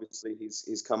as well. Obviously,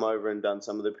 he's come over and done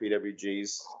some of the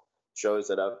PWG's shows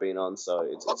that I've been on, so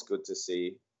it's good to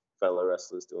see fellow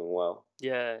wrestlers doing well.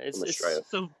 Yeah, from Australia.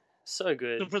 So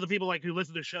good. So for the people like who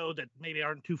listen to the show that maybe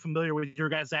aren't too familiar with your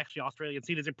guys' actually Australian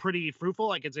scene, is it pretty fruitful?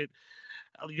 Like, is it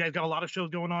you guys got a lot of shows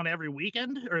going on every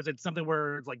weekend, or is it something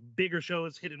where it's like bigger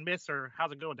shows hit and miss, or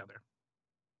how's it going down there?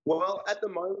 Well, at the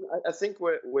moment, I think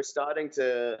we're starting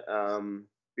to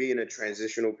be in a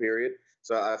transitional period.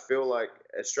 So I feel like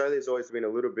Australia's always been a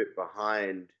little bit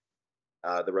behind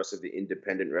the rest of the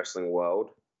independent wrestling world,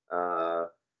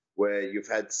 where you've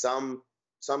had some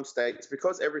states,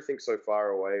 because everything's so far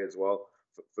away as well.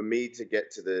 For me to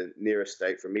get to the nearest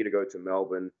state, for me to go to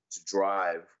Melbourne to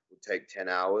drive would take 10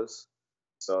 hours.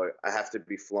 So I have to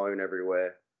be flown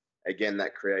everywhere. Again,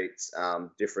 that creates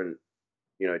different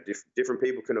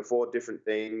people can afford different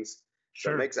things.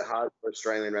 Sure. So it makes it hard for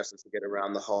Australian wrestlers to get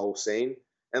around the whole scene,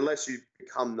 unless you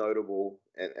become notable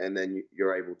and then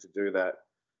you're able to do that.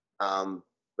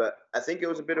 But I think it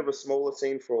was a bit of a smaller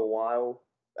scene for a while.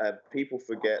 People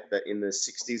forget that in the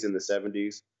 60s and the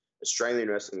 70s, Australian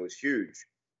wrestling was huge.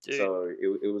 Dude. So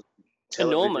it was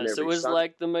enormous. It was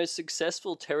like the most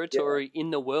successical territory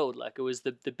in the world. Like it was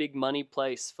the big money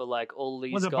place for like all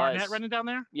these guys. Was it Barnett running down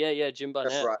there? Yeah, Jim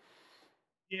Barnett. That's right.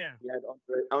 Yeah. You had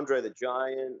Andre the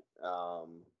Giant,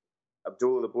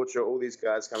 Abdullah the Butcher, all these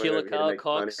guys coming Killer over here to make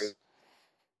Cox. money.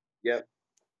 Yep.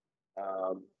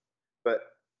 But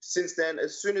since then,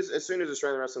 as soon as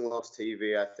Australian wrestling lost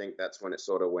TV, I think that's when it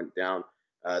sort of went down.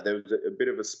 There was a bit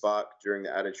of a spark during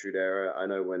the Attitude Era. I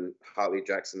know when Hartley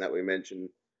Jackson, that we mentioned,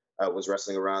 was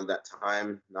wrestling around that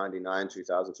time, 99,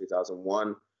 2000,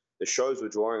 2001. The shows were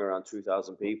drawing around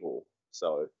 2,000 people.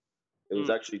 So it was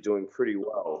actually doing pretty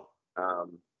well.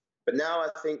 But now I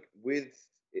think with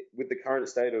the current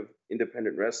state of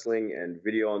independent wrestling and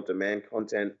video on demand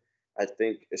content, I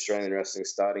think Australian wrestling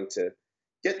is starting to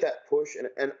get that push.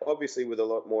 And obviously with a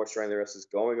lot more Australian wrestlers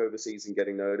going overseas and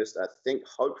getting noticed, I think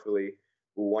hopefully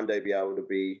we'll one day be able to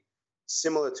be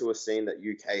similar to a scene that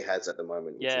UK has at the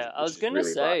moment. I was going to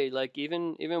say, like,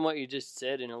 even what you just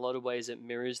said, in a lot of ways it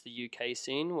mirrors the UK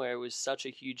scene, where it was such a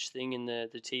huge thing in the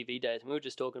TV days. And we were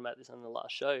just talking about this on the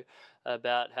last show,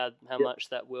 about how much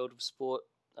that World of Sport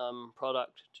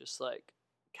product just, like,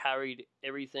 carried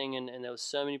everything, and there was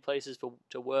so many places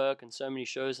to work and so many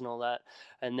shows and all that.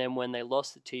 And then when they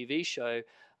lost the TV show,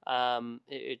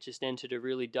 it just entered a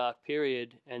really dark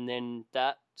period, and then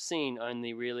that scene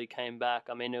only really came back.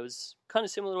 I mean, it was kind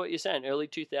of similar to what you're saying. Early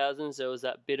 2000s, there was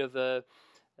that bit of a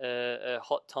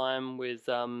hot time with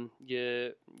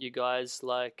your guys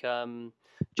like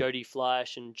Jody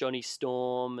Fleisch and Johnny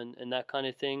Storm and that kind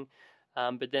of thing.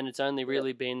 But then it's only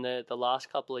really been the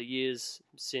last couple of years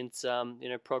since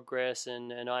Progress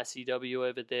and ICW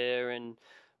over there and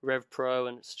Rev Pro,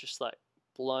 and it's just like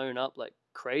blown up like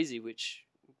crazy, which,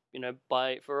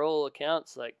 for all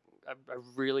accounts, like I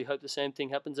really hope the same thing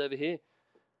happens over here.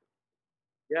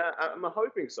 Yeah, I'm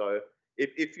hoping so.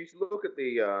 If you look at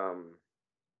the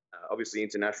obviously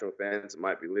international fans that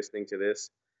might be listening to this,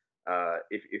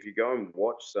 if you go and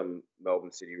watch some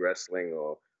Melbourne City Wrestling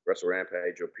or Wrestle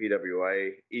Rampage or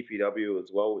PWA, EPW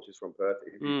as well, which is from Perth,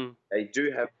 they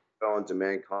do have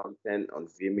on-demand content on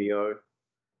Vimeo.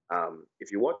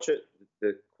 If you watch it,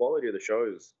 the quality of the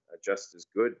shows are just as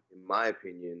good, in my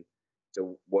opinion,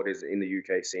 to what is in the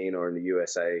UK scene or in the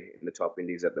USA in the top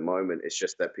indies at the moment. It's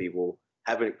just that people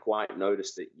haven't quite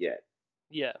noticed it yet.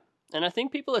 Yeah, and I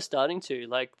think people are starting to,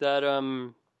 like that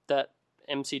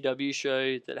MCW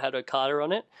show that had Okada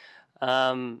on it.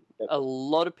 A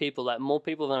lot of people, like more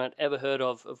people than I'd ever heard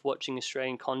of watching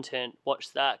Australian content,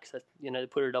 watched that because they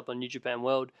put it up on New Japan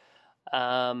World.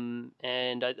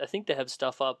 And I think they have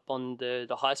stuff up on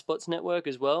the High Spots network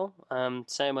as well.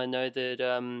 Same, I know that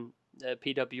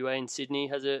PWA in Sydney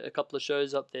has a couple of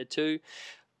shows up there too.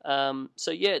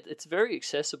 So yeah, it's very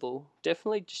accessible.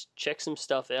 Definitely just check some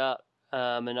stuff out,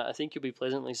 and I think you'll be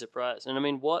pleasantly surprised. And I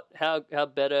mean, how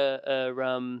better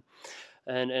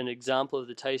an example of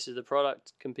the taste of the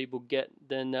product can people get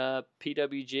than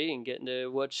PWG, and getting to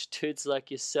watch dudes like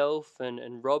yourself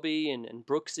and Robbie and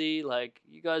Brooksy. Like,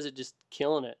 you guys are just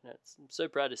killing it. I'm so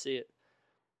proud to see it.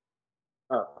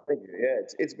 Oh, thank you. Yeah,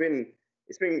 it's been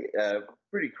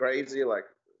pretty crazy. Like,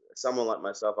 someone like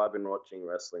myself, I've been watching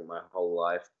wrestling my whole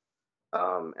life,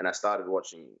 and I started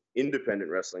watching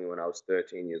independent wrestling when I was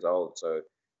 13 years old. So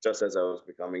just as I was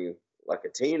becoming like a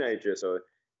teenager, so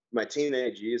my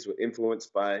teenage years were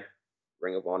influenced by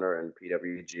Ring of Honor and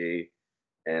PWG,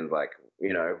 and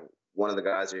one of the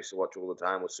guys I used to watch all the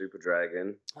time was Super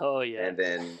Dragon. Oh yeah. And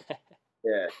then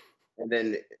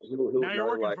he'll now you're know,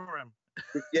 working like, for him.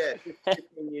 yeah,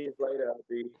 15 years later, I'll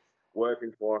be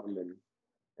working for him and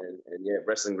yeah,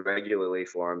 wrestling regularly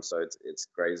for him. So it's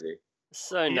crazy.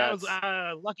 So Yeah, I nuts.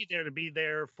 was lucky there to be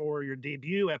there for your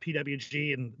debut at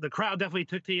PWG, and the crowd definitely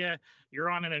took to you. You're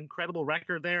on an incredible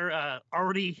record there,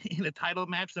 already in a title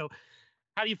match. So,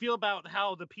 how do you feel about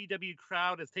how the PWG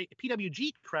crowd has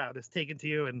taken to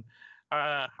you, and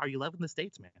are you loving the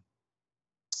States, man?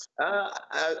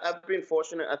 I've been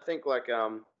fortunate. I think like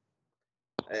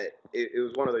it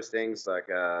was one of those things like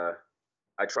I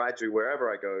try to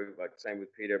wherever I go, like same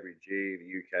with PWG,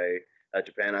 the UK,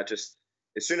 Japan. I just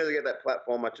as soon as I get that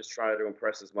platform, I just try to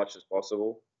impress as much as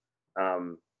possible.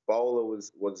 Bowler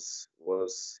was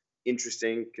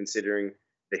interesting considering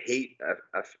the heat.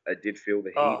 I did feel the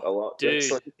heat a lot. Dude.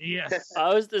 Yes.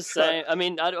 I was the same. I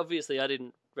mean, I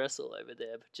didn't wrestle over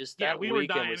there, but just that we were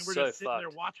weekend dying. was We're so just sitting fucked. there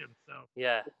watching. So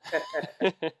Yeah.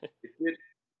 It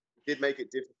did make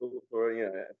it difficult for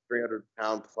a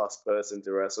 300-pound plus person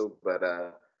to wrestle, but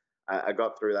I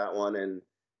got through that one, and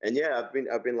yeah, I've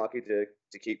been lucky to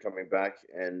keep coming back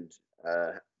and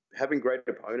having great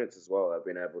opponents as well. I've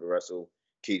been able to wrestle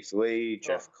Keith Lee,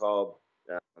 Jeff Cobb,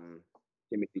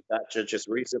 Timothy Thatcher just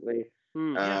recently,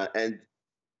 and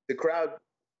the crowd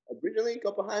originally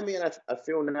got behind me, and I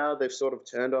feel now they've sort of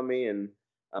turned on me, and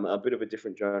I'm a bit of a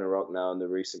different Jonah Rock now in the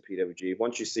recent PWG.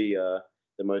 Once you see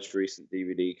the most recent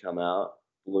DVD come out,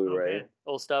 Blu-ray, Okay.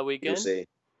 All-Star Weekend. you'll see.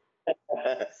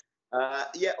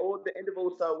 Or the end of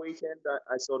All-Star Weekend,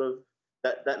 I sort of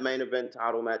that main event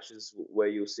title match is where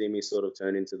you'll see me sort of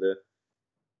turn into the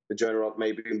Jonah Rock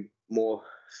maybe more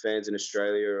fans in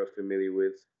Australia are familiar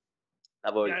with.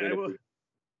 I've always been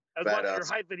I was watching your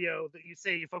hype video that you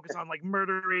say you focus on like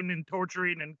murdering and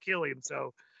torturing and killing.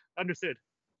 So understood.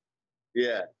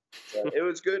 Yeah, so it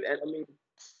was good, and I mean,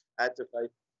 I had to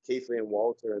face Keith Lee and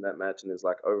Walter in that match, and there's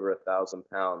like over 1,000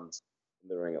 pounds in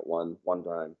the ring at one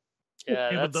time.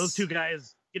 Yeah, with those two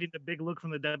guys getting the big look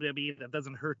from the WWE, that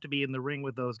doesn't hurt to be in the ring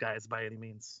with those guys by any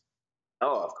means.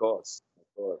 Oh, of course,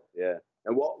 yeah.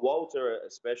 And Walter,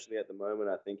 especially at the moment,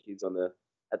 I think he's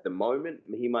at the moment,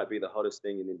 he might be the hottest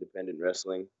thing in independent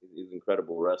wrestling. He's an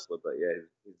incredible wrestler, but yeah,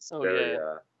 he's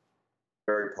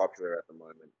very popular at the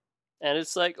moment. And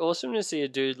it's like awesome to see a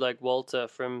dude like Walter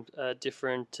from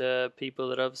different people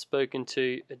that I've spoken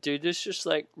to. A dude that's just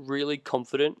like really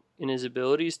confident in his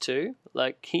abilities too.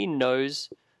 Like he knows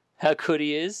how good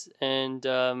he is, and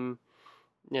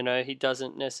he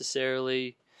doesn't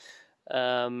necessarily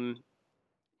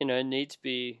need to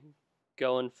be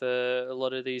going for a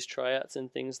lot of these tryouts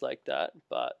and things like that,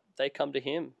 but they come to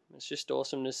him. It's just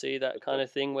awesome to see that kind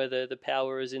of thing where the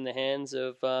power is in the hands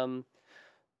of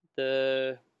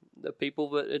the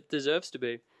people that it deserves to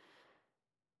be.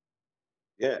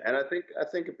 Yeah, and I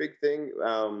think a big thing,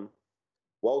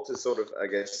 Walter's sort of, I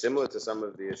guess, similar to some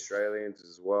of the Australians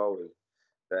as well, is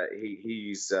that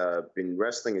he's been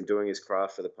wrestling and doing his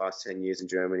craft for the past 10 years in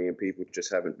Germany, and people just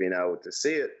haven't been able to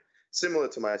see it, similar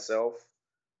to myself.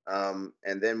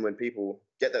 And then when people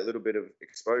get that little bit of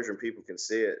exposure and people can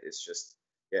see it, it's just,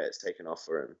 it's taken off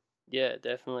for him. Yeah,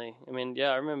 definitely. I mean,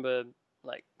 I remember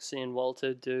like seeing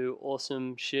Walter do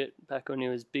awesome shit back when he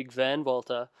was Big Van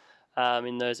Walter,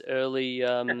 in those early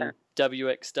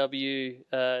WXW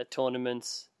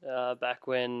tournaments back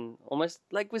when almost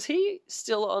like, was he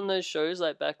still on those shows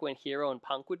like back when Hero and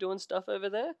Punk were doing stuff over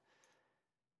there?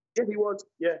 Yeah, he was.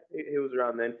 Yeah, he was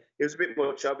around then. He was a bit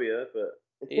more chubbier, but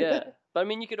yeah. But I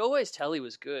mean, you could always tell he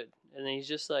was good, and then he's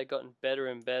just like gotten better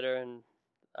and better. And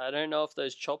I don't know if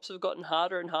those chops have gotten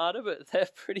harder and harder, but they're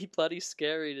pretty bloody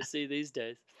scary to see these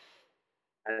days.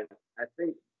 And I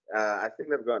think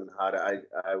they've gotten harder.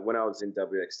 I when I was in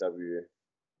WXW,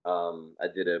 I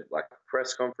did a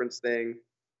press conference thing,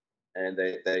 and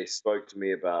they spoke to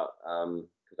me about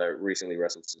because I recently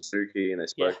wrestled Suzuki, and they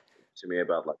spoke to me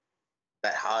about like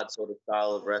that hard sort of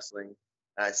style of wrestling.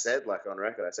 And I said, on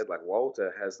record,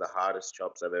 Walter has the hardest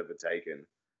chops I've ever taken.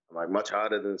 I'm like, much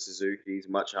harder than Suzuki's,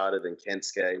 much harder than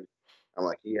Kensuke. I'm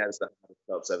like, he has the hardest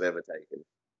chops I've ever taken.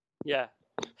 Yeah.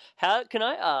 How can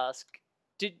I ask?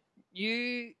 Did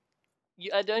you?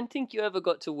 I don't think you ever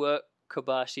got to work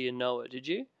Kobashi and Noah, did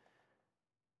you?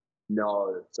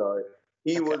 No. So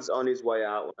he was on his way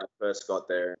out when I first got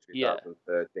there in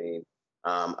 2013.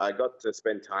 I got to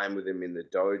spend time with him in the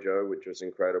dojo, which was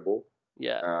incredible.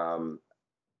 Yeah.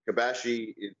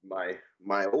 Kobashi is my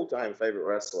all-time favorite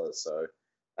wrestler. So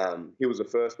he was the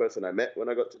first person I met when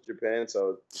I got to Japan.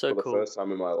 So for the first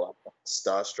time in my life,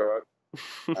 starstruck.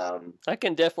 I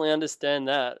can definitely understand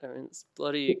that. I mean, it's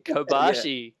bloody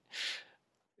Kobashi.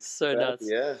 So nuts.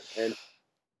 Yeah,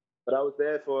 but I was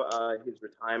there for his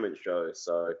retirement show,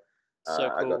 so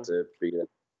cool. I got to be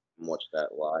and watch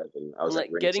that live, and I was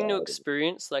Like at getting to ringside.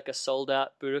 experience like a sold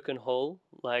out Budokan Hall,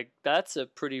 like that's a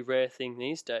pretty rare thing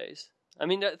these days. I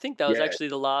mean, I think that was Yeah. actually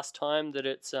the last time that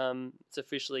it's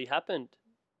officially happened,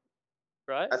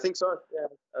 right? I think so. Yeah,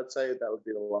 I'd say that would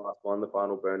be the last one, the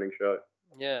final Burning show.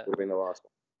 Yeah. Would have been the last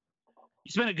one.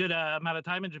 You spent a good amount of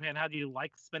time in Japan. How do you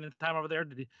like spending time over there?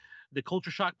 Did the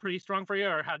culture shock pretty strong for you,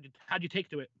 or how'd you take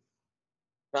to it?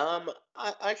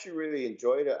 I actually really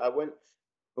enjoyed it. I went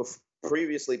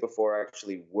previously before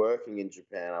actually working in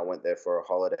Japan. I went there for a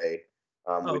holiday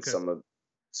with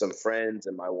some friends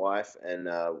and my wife, and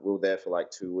we were there for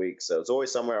like 2 weeks. So it was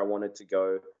always somewhere I wanted to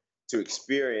go to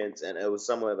experience, and it was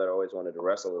somewhere that I always wanted to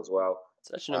wrestle as well.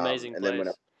 Such an amazing and place.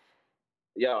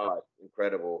 then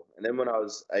incredible. And then when I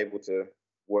was able to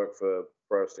work for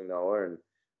Pro Wrestling Noah, and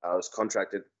I was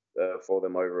contracted for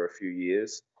them over a few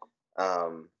years. I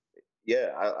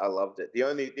loved it. The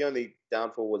only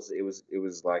downfall was it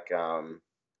was like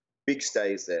big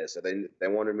stays there. So they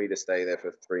wanted me to stay there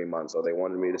for 3 months, or they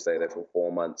wanted me to stay there for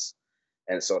 4 months,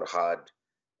 and it's sort of hard,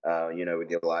 with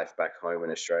your life back home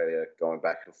in Australia, going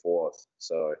back and forth.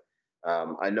 So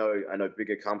I know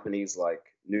bigger companies like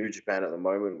New Japan at the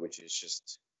moment, which is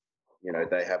just,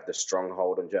 they have the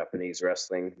stronghold on Japanese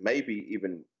wrestling, maybe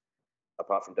even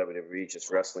apart from WWE,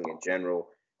 just wrestling in general.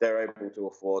 They're able to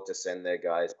afford to send their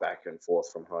guys back and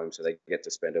forth from home, so they get to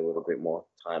spend a little bit more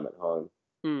time at home.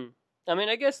 I mean,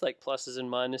 I guess like pluses and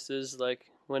minuses, like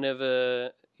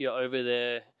whenever you're over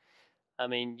there, I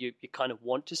mean, you kind of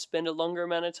want to spend a longer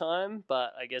amount of time,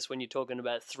 but I guess when you're talking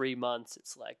about 3 months,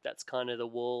 it's like that's kind of the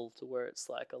wall to where it's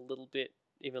like a little bit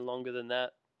even longer than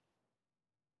that.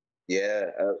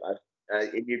 Yeah,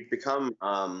 you become,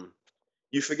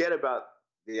 you forget about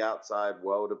the outside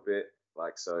world a bit,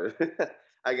 like, so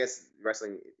I guess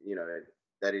wrestling,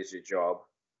 that is your job.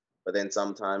 But then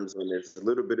sometimes when there's a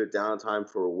little bit of downtime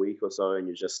for a week or so and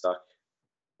you're just stuck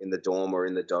in the dorm or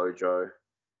in the dojo,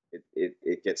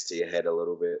 it gets to your head a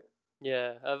little bit.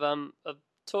 Yeah, I've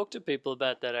talked to people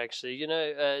about that actually.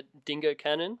 Dingo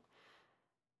Cannon?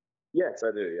 Yes,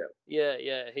 I do, yeah.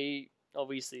 Yeah, he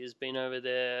obviously has been over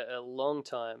there a long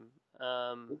time.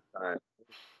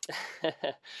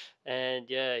 And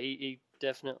yeah, he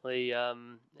definitely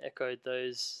echoed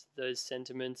those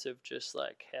sentiments of just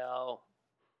like how,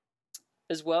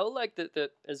 as well, like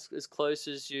that as close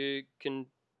as you can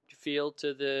feel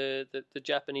to the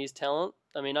Japanese talent.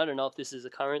 I mean, I don't know if this is a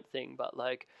current thing, but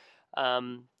like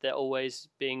there always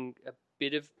being a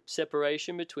bit of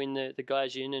separation between the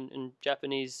gaijin and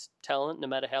Japanese talent, no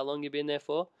matter how long you've been there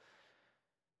for.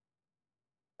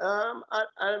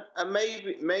 I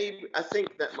maybe I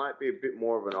think that might be a bit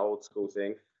more of an old school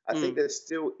thing. I think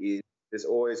there's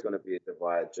always going to be a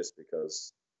divide, just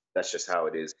because that's just how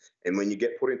it is. And when you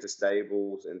get put into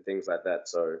stables and things like that,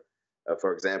 so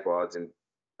for example,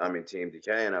 I'm in Team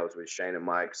Decay and I was with Shane and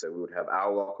Mike, so we would have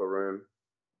our locker room,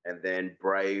 and then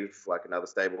Brave, like another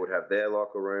stable, would have their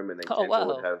locker room, and then Kenta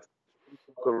would have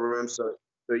locker room. So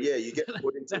yeah, you get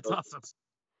put into That's awesome.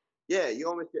 Yeah, you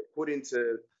almost get put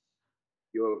into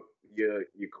your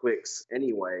cliques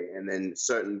anyway, and then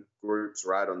certain groups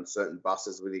ride on certain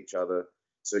buses with each other,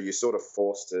 so you're sort of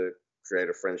forced to create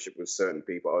a friendship with certain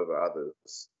people over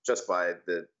others just by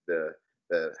the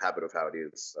habit of how it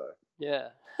is. So yeah,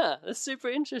 that's super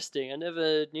interesting. I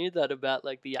never knew that about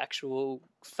like the actual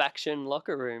faction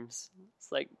locker rooms.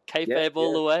 It's like kayfabe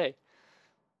all the way.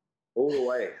 All the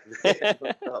way.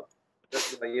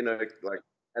 Just like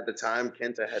at the time,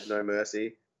 Kenta had No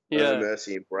Mercy. No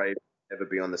Mercy and Brave never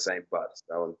be on the same bus.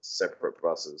 They're on separate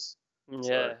buses. Yeah,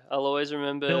 so. I'll always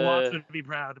remember. Bill Watts would be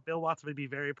proud. Bill Watts would be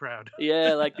very proud.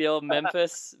 Yeah, like the old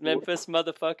Memphis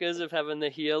motherfuckers of having the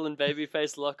heel and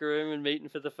babyface locker room and meeting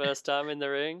for the first time in the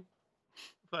ring.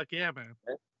 Fuck yeah, man.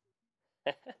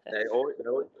 They always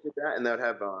did that, and they'd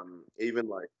have even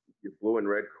like your blue and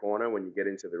red corner when you get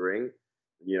into the ring.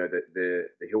 The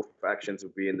heel factions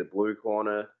would be in the blue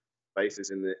corner,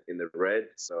 faces in the red.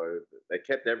 So they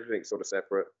kept everything sort of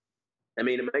separate. I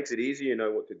mean, it makes it easier, you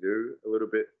know what to do a little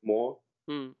bit more.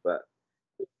 But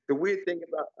the weird thing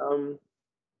about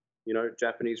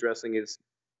Japanese wrestling is,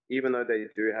 even though they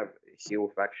do have heel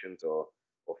factions or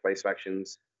face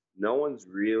factions, no one's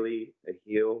really a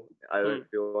heel. I don't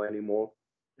feel anymore.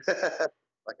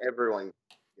 Like everyone.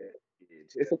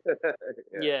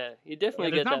 Yeah, you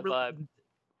definitely get that vibe.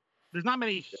 There's not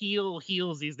many heels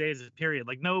these days, period.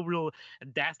 Like, no real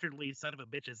dastardly son of a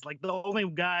bitches. Like, the only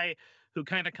guy who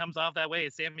kind of comes off that way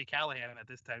is Sami Callihan at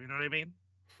this time. You know what I mean?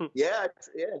 Yeah,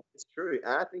 it's true.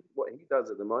 And I think what he does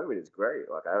at the moment is great.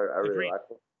 Like, I really like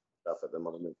stuff at the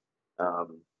moment.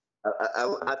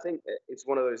 I think it's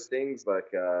one of those things,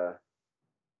 like,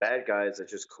 bad guys are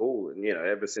just cool. And,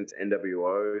 ever since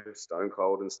NWO, Stone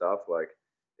Cold and stuff, like,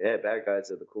 yeah, bad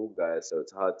guys are the cool guys. So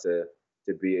it's hard to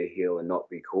be a heel and not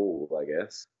be cool, I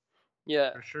guess.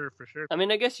 Yeah. For sure. I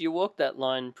mean, I guess you walk that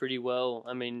line pretty well.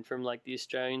 I mean, from like the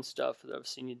Australian stuff that I've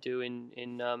seen you do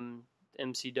in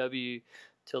MCW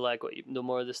to like the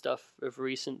more of the stuff of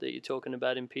recent that you're talking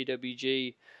about in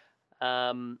PWG,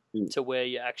 to where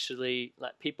you actually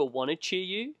like people want to cheer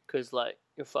you because like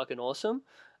you're fucking awesome,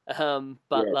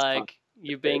 but Yeah, like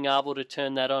you being able to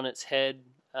turn that on its head,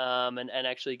 and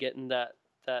actually getting that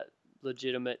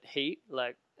legitimate heat,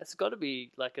 like it's got to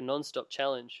be like a non-stop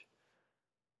challenge.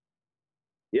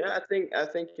 Yeah, I think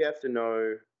you have to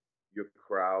know your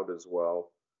crowd as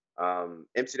well.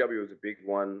 MCW was a big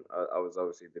one. I was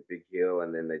obviously the big heel,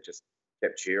 and then they just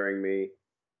kept cheering me,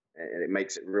 and it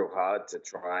makes it real hard to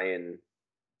try and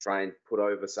put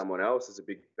over someone else as a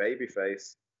big baby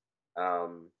face.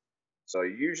 So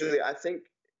usually, I think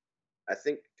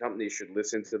companies should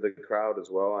listen to the crowd as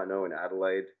well. I know in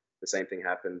Adelaide the same thing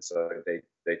happened, so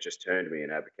they just turned me,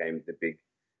 and I became the big.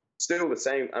 Still the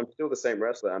same. I'm still the same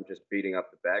wrestler. I'm just beating up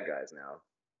the bad guys now.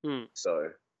 So,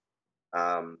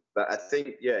 but I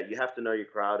think you have to know your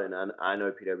crowd, and I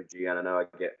know PWG, and I know I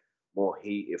get more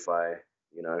heat if I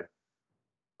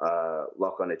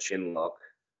lock on a chin lock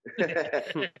in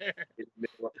the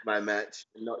middle of my match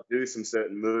and not do some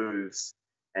certain moves,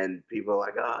 and people are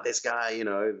like, oh, this guy,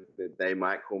 they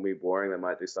might call me boring, they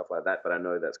might do stuff like that, but I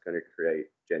know that's going to create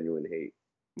genuine heat.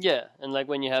 Yeah, and like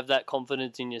when you have that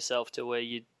confidence in yourself to where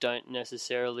you don't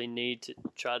necessarily need to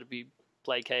try to be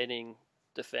placating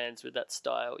the fans with that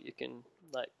style, you can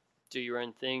like do your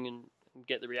own thing and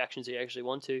get the reactions you actually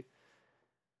want to.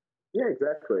 Yeah,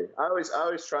 exactly. I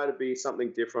always try to be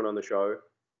something different on the show,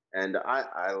 and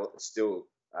I love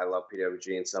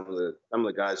PWG and some of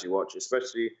the guys you watch,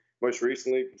 especially most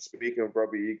recently. Speaking of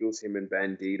Robbie Eagles, him and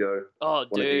Bandito. Oh,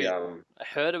 dude, I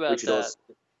heard about that.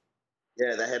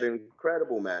 Yeah, they had an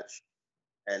incredible match,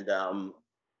 and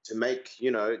to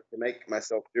make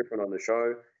myself different on the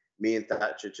show, me and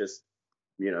Thatcher just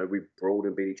we brawled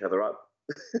and beat each other up.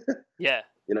 Yeah,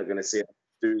 you're not going to see us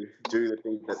do the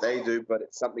things that they do, but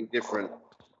it's something different.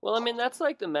 Well, I mean that's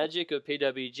like the magic of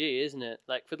PWG, isn't it?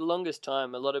 Like for the longest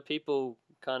time, a lot of people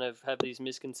kind of have these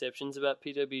misconceptions about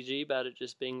PWG, about it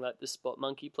just being like the spot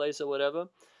monkey place or whatever.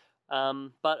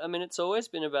 But I mean, it's always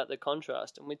been about the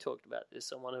contrast, and we talked about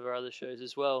this on one of our other shows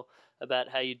as well, about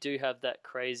how you do have that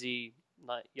crazy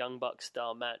like Young Bucks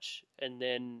style match, and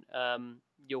then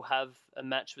you'll have a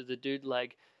match with a dude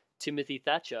like Timothy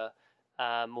Thatcher,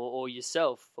 or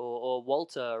yourself, or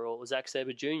Walter, or Zack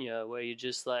Sabre Jr., where you're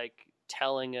just like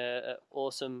telling a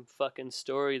awesome fucking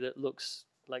story that looks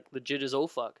like legit as all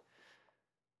fuck.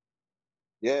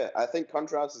 Yeah, I think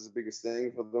contrast is the biggest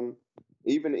thing for them.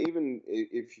 Even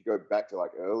if you go back to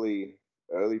like early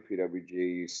PWG,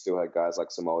 you still had guys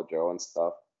like Samoa Joe and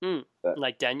stuff.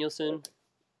 Like Danielson.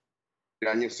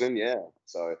 Danielson, yeah.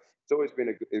 So it's always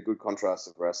been a good contrast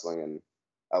of wrestling, and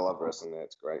I love wrestling there.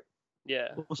 It's great. Yeah.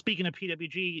 Well, speaking of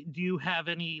PWG, do you have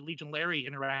any Legion Larry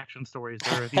interaction stories,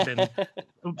 or have you been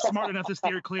smart enough to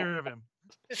steer clear of him?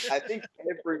 I think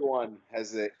everyone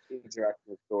has an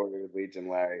interaction story with Legion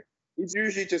Larry. He's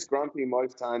usually just grumpy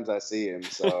most times I see him,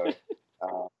 so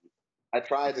I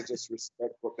try to just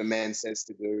respect what the man says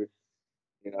to do.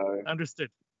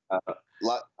 Understood.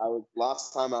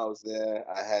 Last time I was there,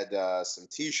 I had some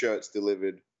T-shirts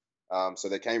delivered. So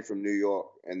they came from New York,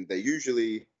 and they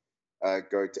usually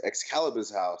go to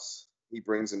Excalibur's house. He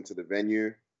brings them to the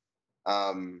venue,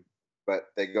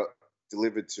 but they got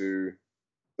delivered to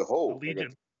the hall. The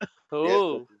Legion.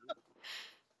 Oh.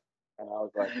 And I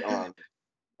was like,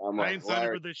 I ain't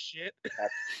signed for this shit.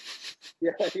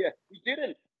 Yeah. He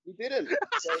didn't.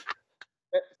 So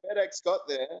FedEx got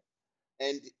there,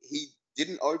 and he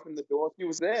didn't open the door. He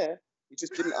was there. He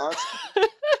just didn't answer.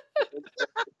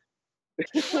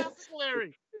 Classic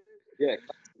Larry. Yeah.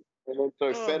 And then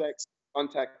so FedEx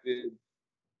contacted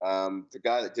the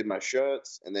guy that did my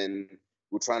shirts, and then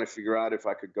we're trying to figure out if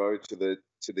I could go to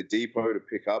the depot to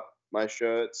pick up my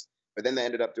shirts. But then they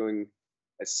ended up doing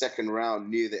a second round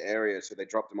near the area, so they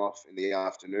dropped him off in the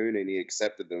afternoon, and he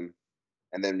accepted them.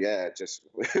 And then just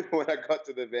when I got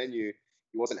to the venue,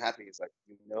 he wasn't happy. He's like,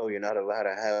 you're not allowed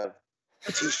to have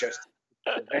T-shirts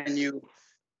at the venue.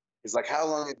 He's like, how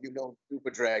long have you known Super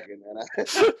Dragon? And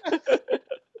 2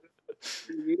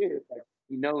 years. Like,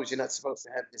 he knows you're not supposed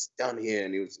to have this done here,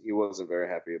 and he wasn't very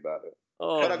happy about it.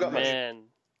 Oh, but I got man.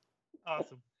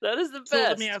 Awesome. That is the best. So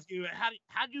let me ask you,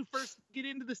 how did you first get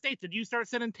into the States? Did you start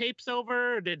sending tapes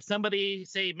over? Or did somebody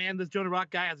say, man, this Jonah Rock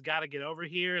guy has got to get over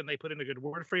here, and they put in a good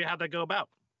word for you? How'd that go about?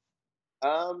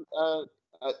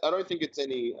 I don't think it's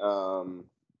any.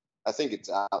 I think it's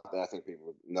out there. I think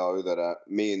people know that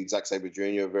me and Zack Sabre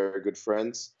Jr. are very good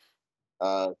friends.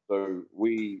 So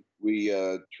we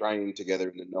trained together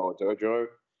in the Noah Dojo.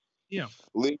 Yeah.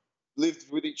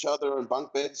 Lived with each other on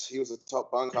bunk beds. He was the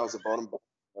top bunk, I was the bottom bunk.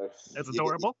 That's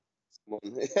adorable.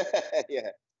 Yeah,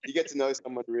 you get to know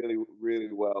someone really,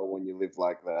 really well when you live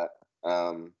like that.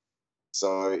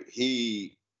 So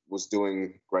he was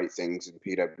doing great things in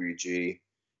PWG,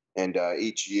 and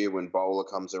each year when Bowler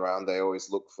comes around, they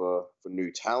always look for new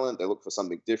talent. They look for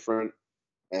something different,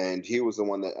 and he was the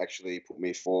one that actually put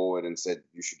me forward and said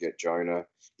you should get Jonah.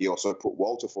 He also put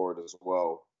Walter forward as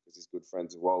well because he's good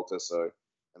friends with Walter.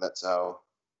 And that's how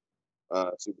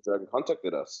Super Dragon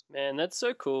contacted us. Man, that's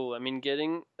so cool. I mean,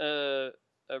 getting a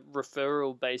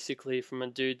referral basically from a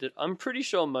dude that I'm pretty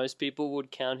sure most people would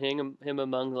count him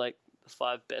among like the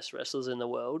 5 best wrestlers in the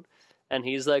world, and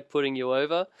he's like putting you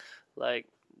over, like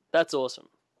that's awesome.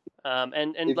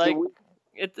 And like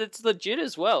it's legit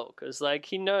as well because like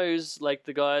he knows like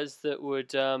the guys that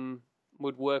would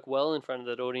work well in front of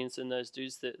that audience and those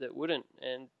dudes that wouldn't,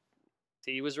 and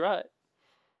he was right.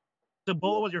 So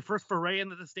Bowler was your first foray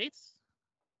into the States?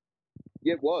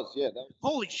 Yeah, it was. Yeah.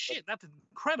 Holy shit, that's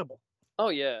incredible. Oh,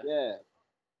 yeah. Yeah.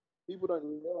 People don't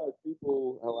realize.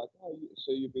 People are like, oh,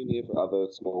 so you've been here for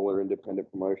other smaller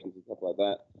independent promotions and stuff like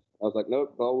that. I was like,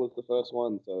 nope, Bowl was the first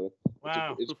one. So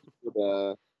wow. It's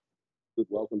good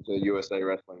welcome to USA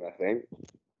Wrestling, I think.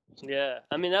 Yeah.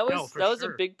 I mean, that was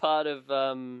sure. a big part of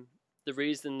the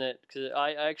reason that, because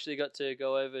I actually got to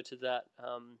go over to that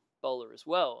Bowler as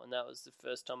well, and that was the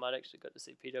first time I'd actually got to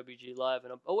see PWG live,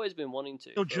 and I've always been wanting to.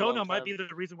 So Jonah might be the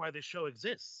reason why this show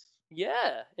exists.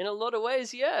 Yeah, in a lot of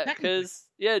ways, yeah. Because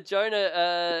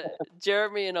Jonah,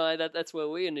 Jeremy and I, that's where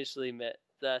we initially met.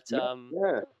 That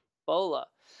Bowler.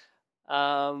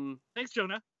 Thanks,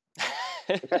 Jonah.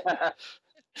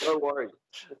 Don't worry.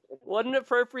 What an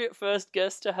appropriate first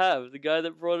guest to have, the guy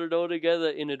that brought it all together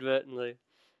inadvertently.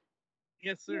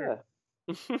 Yes, sir.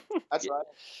 Yeah. That's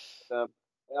right.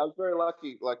 I was very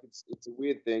lucky. Like it's a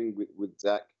weird thing with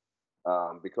Zach,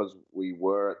 because we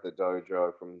were at the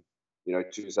dojo from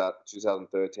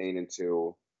 2013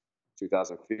 until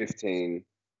 2015.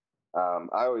 I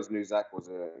always knew Zach was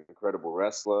an incredible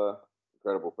wrestler,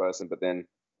 incredible person, but then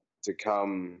to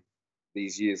come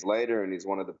these years later and he's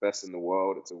one of the best in the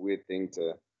world, it's a weird thing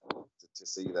to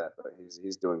see that, but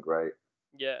he's doing great.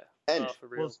 Yeah, and for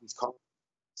real. He's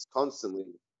constantly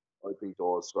opening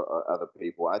doors for other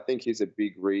people. I think he's a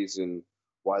big reason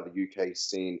why the UK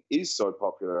scene is so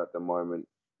popular at the moment.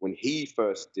 When he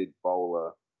first did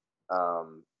Bowler,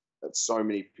 that so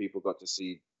many people got to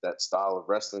see that style of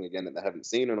wrestling again that they haven't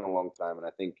seen in a long time, and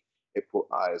I think it put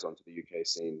eyes onto the UK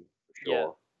scene for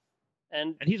sure. Yeah.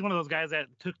 And he's one of those guys that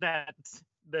took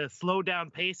the slow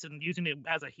down pace and using it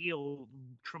as a heel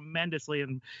tremendously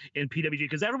in PWG,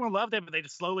 because everyone loved him, but they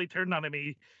just slowly turned on him.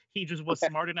 He just was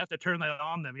smart enough to turn that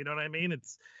on them. You know what I mean?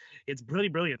 It's really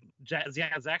brilliant.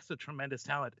 Zach's a tremendous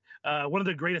talent. One of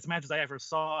the greatest matches I ever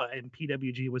saw in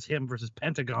PWG was him versus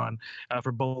Pentagon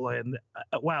for Bola. And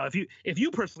wow, if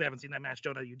you personally haven't seen that match,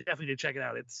 Jonah, you definitely need to check it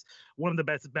out. It's one of the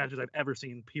best matches I've ever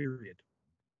seen. Period.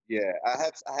 Yeah, I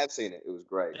have seen it. It was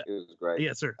great. Yeah. It was great.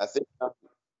 Yes, sir. I think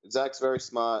Zach's very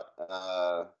smart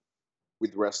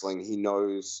with wrestling. He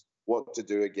knows what to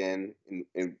do again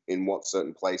in what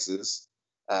certain places,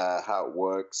 how it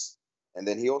works. And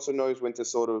then he also knows when to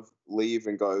sort of leave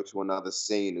and go to another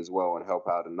scene as well and help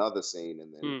out another scene.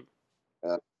 And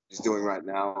then he's doing right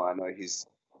now, I know he's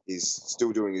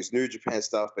still doing his New Japan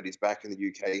stuff, but he's back in the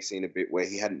UK scene a bit where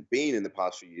he hadn't been in the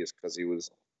past few years because he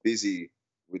was busy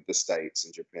with the States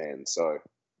and Japan. So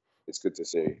it's good to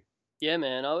see. Yeah,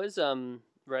 man. I was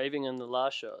raving on the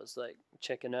last show. I was like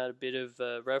checking out a bit of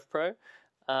RevPro.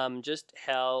 Just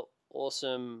how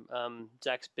awesome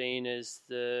Zach's been as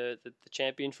the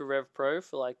champion for RevPro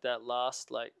for like that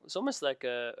last, like it was almost like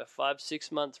a 5-6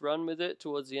 month run with it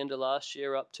towards the end of last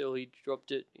year up till he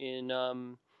dropped it in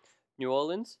New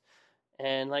Orleans.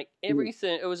 And like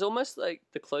everything, it was almost like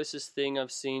the closest thing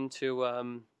I've seen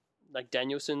to like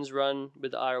Danielson's run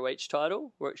with the ROH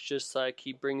title, where it's just like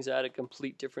he brings out a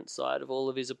complete different side of all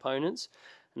of his opponents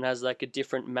and has like a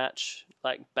different match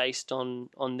like based on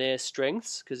their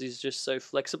strengths, because he's just so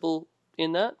flexible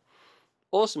in that.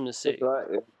 Awesome to see. That's right,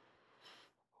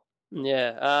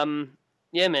 yeah.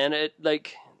 Yeah, man, it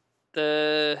like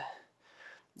the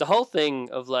whole thing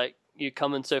of like you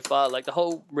coming so far, like the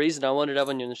whole reason I wanted to have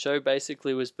on you on the show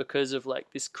basically was because of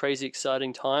like this crazy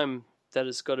exciting time that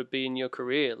has got to be in your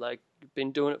career. Like you've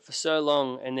been doing it for so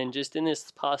long, and then just in this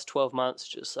past 12 months,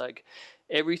 just like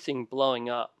everything blowing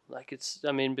up. Like it's,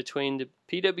 I mean, between the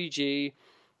PWG,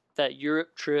 that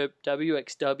Europe trip,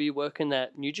 WXW, working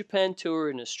that New Japan tour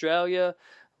in Australia.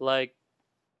 Like,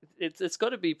 it's got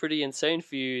to be pretty insane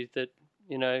for you that,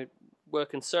 you know,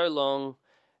 working so long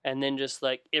and then just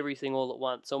like everything all at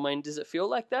once. I mean, does it feel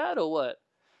like that or what?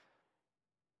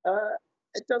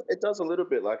 It does a little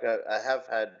bit. Like I have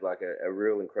had like a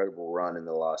real incredible run in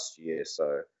the last year,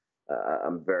 so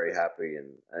I'm very happy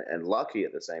and lucky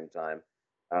at the same time.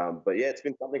 But yeah, it's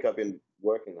been something I've been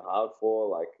working hard for.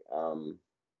 Like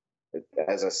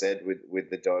as I said, with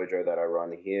the dojo that I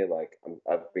run here, like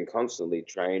I've been constantly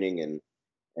training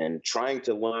and trying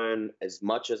to learn as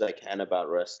much as I can about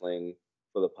wrestling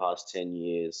for the past 10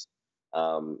 years.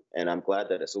 And I'm glad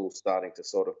that it's all starting to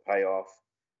sort of pay off.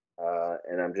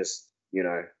 And I'm just, you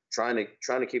know, trying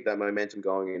to keep that momentum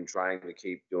going and trying to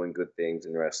keep doing good things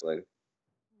in wrestling.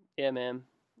 Yeah, man.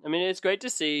 I mean, it's great to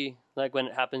see, like, when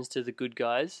it happens to the good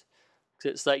guys.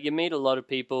 'Cause it's like you meet a lot of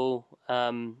people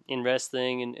in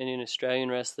wrestling and in Australian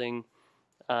wrestling.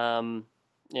 You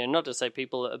know, not to say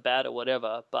people are bad or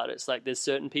whatever, but it's like there's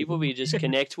certain people we just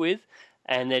connect with,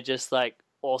 and they're just like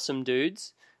awesome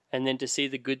dudes. And then to see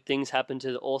the good things happen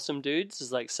to the awesome dudes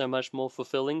is like so much more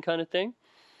fulfilling, kind of thing.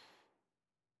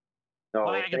 No,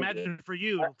 Well, I can imagine for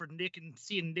you, for Nick and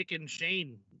seeing Nick and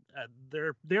Shane,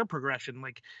 their progression,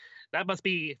 like that must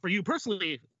be for you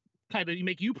personally, kind of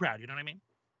make you proud. You know what I mean?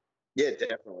 Yeah,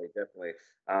 definitely.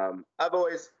 I've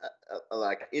always,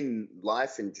 like in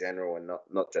life in general, and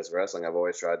not just wrestling, I've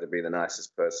always tried to be the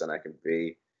nicest person I can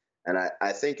be, and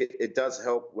I think it does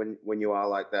help when you are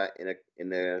like that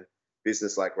in a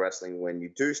business like wrestling. When you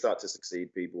do start to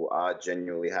succeed, people are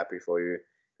genuinely happy for you,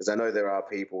 because I know there are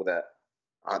people that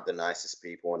aren't the nicest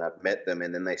people, and I've met them,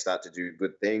 and then they start to do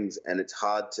good things, and it's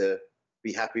hard to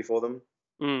be happy for them.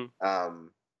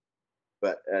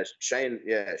 But Shane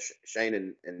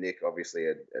and Nick obviously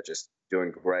are just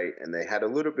doing great, and they had a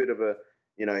little bit of a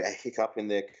hiccup in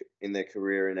their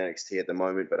career in NXT at the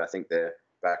moment, but I think they're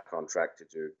back on track to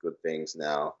do good things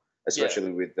now,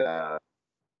 especially with the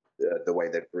way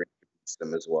they've introduced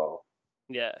them as well.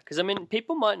 Yeah, because I mean,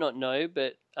 people might not know,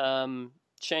 but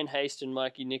Shane Haste and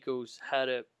Mikey Nichols had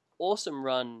an awesome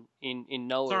run in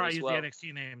Noah Sorry, as I well. used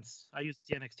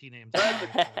the NXT names.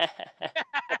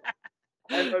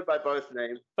 I know by both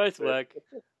names. Both work.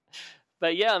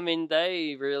 But yeah, I mean,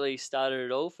 they really started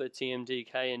it all for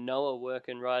TMDK, and Noah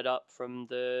working right up from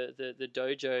the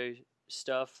dojo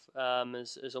stuff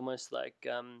as almost like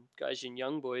Gaijin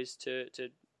Young Boys to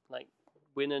like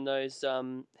winning those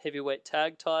heavyweight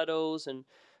tag titles and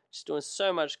just doing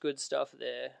so much good stuff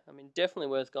there. I mean, definitely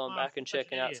worth going back and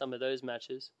checking out some of those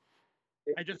matches.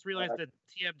 I just realized that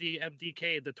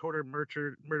TMD, the Torture,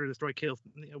 Murder, Destroy, Kill.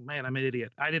 Oh, man, I'm an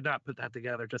idiot. I did not put that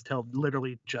together just till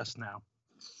literally just now.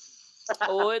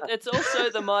 Oh, it's also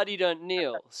the Mighty Don't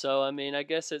Kneel. So, I mean, I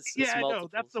guess it's yeah, I know.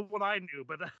 multiples. That's the one I knew,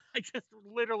 but I just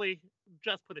literally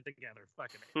just put it together.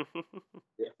 Fucking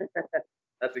yeah.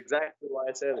 That's exactly why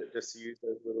I said it, just to use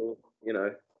those little,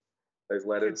 those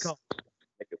letters.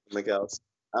 Make it something else.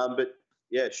 But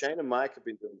yeah, Shane and Mike have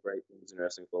been doing great things in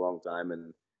wrestling for a long time,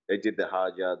 and they did the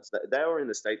hard yards. They were in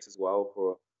the States as well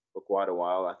for quite a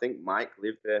while. I think Mike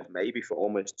lived there maybe for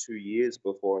almost 2 years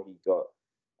before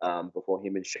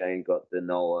him and Shane got the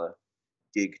NOAH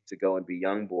gig to go and be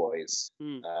Young Boys.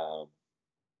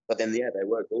 But then, yeah, they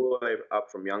worked all the way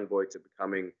up from Young Boy to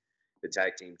becoming the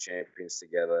tag team champions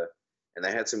together. And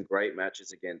they had some great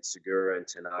matches against Segura and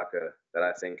Tanaka that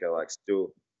I think are like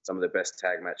still some of the best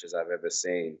tag matches I've ever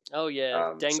seen. Oh,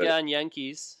 yeah. Dengan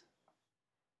Yankees.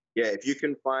 Yeah, if you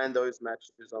can find those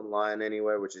matches online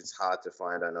anywhere, which is hard to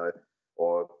find, I know,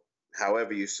 or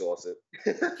however you source it,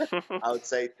 I would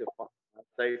say to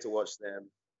watch them.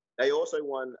 They also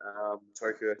won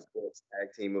Tokyo Sports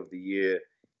Tag Team of the Year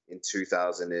in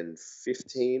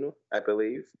 2015, I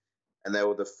believe. And they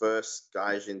were the first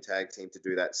Gaijin tag team to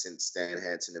do that since Stan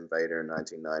Hansen and Vader in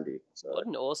 1990. So, what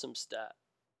an awesome stat.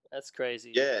 That's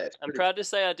crazy. Yeah. I'm proud to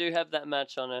say I do have that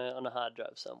match on a hard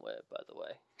drive somewhere, by the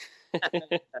way.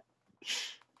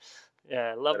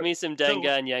 Yeah, love me some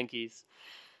Dangan Yankees.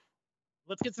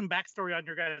 Let's get some backstory on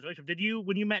your guys' relationship.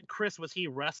 When you met Chris, was he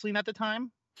wrestling at the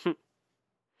time?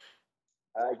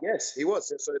 Yes, he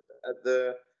was. So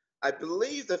I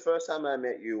believe the first time I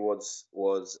met you was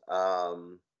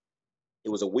it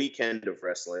was a weekend of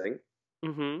wrestling.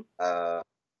 Mm-hmm.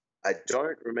 I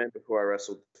don't remember who I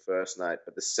wrestled the first night,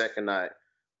 but the second night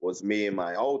was me and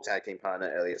my old tag team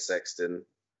partner, Elliot Sexton,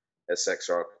 at Sex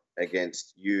Rock,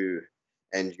 against you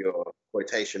and your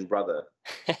quotation brother.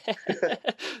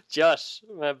 Josh,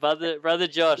 my brother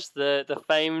Josh, the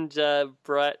famed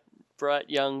bright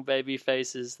young baby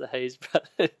faces, the Hayes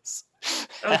brothers.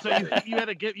 Oh, so you had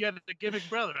a gimmick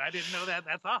brother. I didn't know that.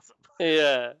 That's awesome.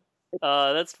 Yeah.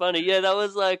 That's funny. Yeah, that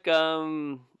was like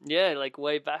like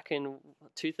way back in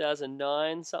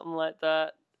 2009, something like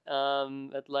that.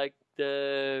 At like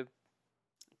the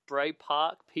Bray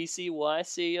Park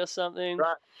PCYC or something.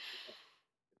 Right.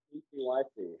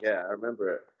 PCYC. Yeah, I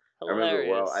remember it. Hilarious. I remember it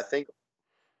well. I think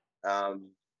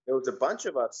there was a bunch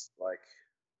of us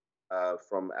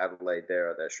from Adelaide there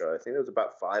at that show. I think there was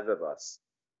about 5 of us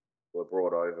were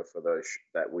brought over for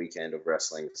that weekend of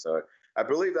wrestling. So I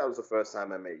believe that was the first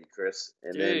time I met you, Chris.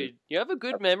 And Dude, you have a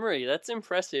good memory. That's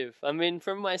impressive. I mean,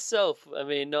 from myself,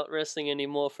 not wrestling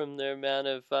anymore from the amount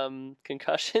of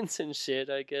concussions and shit,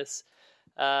 I guess.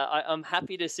 I'm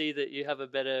happy to see that you have a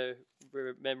better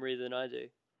memory than I do.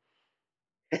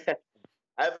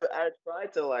 I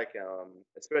tried to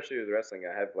especially with wrestling,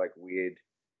 I have weird,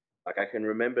 I can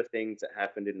remember things that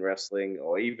happened in wrestling,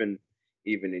 or even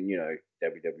in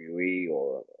WWE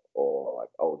or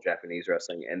old Japanese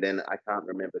wrestling, and then I can't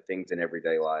remember things in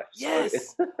everyday life.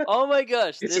 Yes. Oh my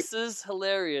gosh, this is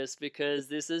hilarious because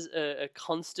this is a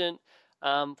constant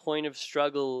point of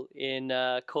struggle in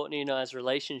Courtney and I's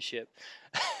relationship.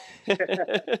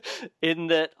 In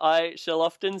that I shall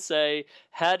often say,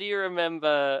 how do you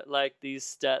remember these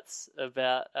stats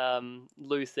about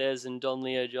Luthez and Don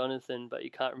Leo Jonathan, but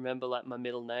you can't remember my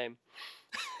middle name?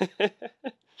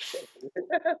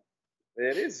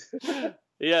 It is.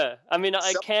 Yeah, I mean,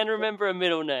 I can remember a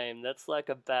middle name. That's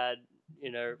a bad,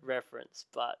 reference.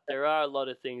 But there are a lot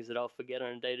of things that I'll forget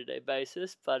on a day-to-day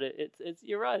basis. But it's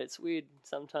you're right. It's weird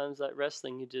sometimes.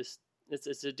 Wrestling,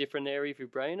 it's a different area of your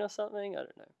brain or something. I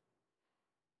don't know.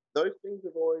 Those things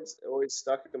have always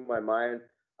stuck in my mind.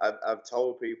 I've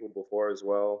told people before as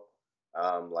well.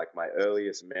 My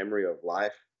earliest memory of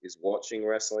life is watching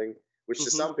wrestling, which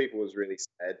to some people is really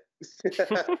sad.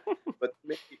 But to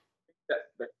me,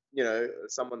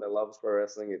 someone that loves pro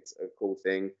wrestling, it's a cool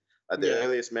thing. The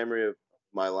earliest memory of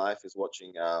my life is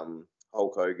watching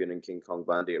Hulk Hogan and King Kong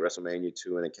Bundy at WrestleMania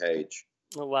 2 in a cage.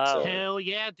 Oh, wow. Hell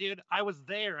yeah, dude. I was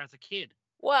there as a kid.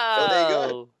 Wow. Oh, there you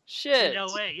go. Shit. No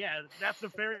way. Yeah, that's the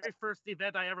very first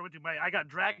event I ever went to. I got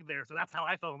dragged there, so that's how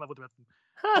I fell in love with wrestling.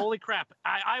 Huh. Holy crap.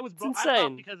 I was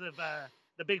insane. because of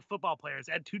the big football players.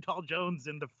 I had Too Tall Jones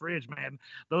in the fridge, man.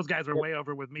 Those guys were way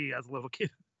over with me as a little kid.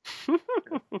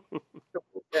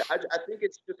 Yeah, I think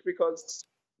it's just because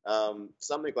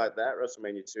something like that,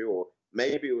 WrestleMania 2, or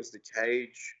maybe it was the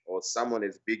cage, or someone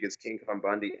as big as King Kong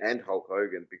Bundy and Hulk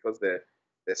Hogan, because they're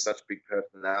such big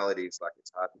personalities.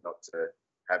 It's hard not to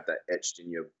have that etched in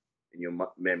your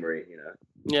memory,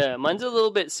 Yeah, mine's a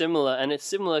little bit similar, and it's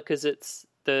similar because it's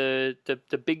the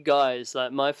big guys.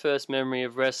 My first memory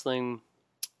of wrestling,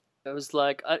 it was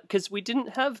because we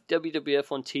didn't have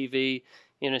WWF on TV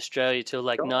in Australia till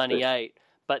 98.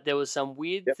 But there was some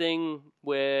weird thing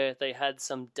where they had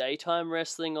some daytime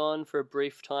wrestling on for a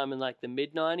brief time in the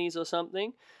mid-90s or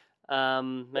something.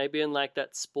 Maybe in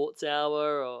that Sports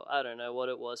Hour, or I don't know what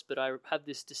it was. But I have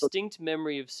this distinct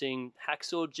memory of seeing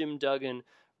Hacksaw Jim Duggan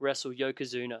wrestle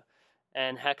Yokozuna.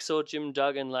 And Hacksaw Jim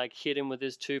Duggan hit him with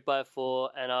his 2x4,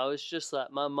 and I was just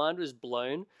my mind was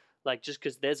blown. Just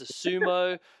because there's a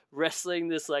sumo wrestling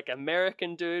this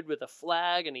American dude with a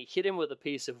flag, and he hit him with a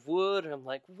piece of wood, and I'm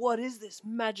like, what is this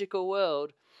magical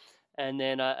world? And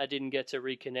then I didn't get to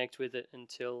reconnect with it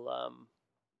until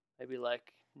maybe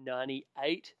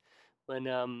 98, when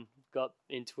got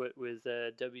into it with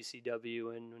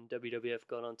WCW and when WWF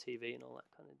got on TV and all that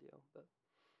kind of deal. But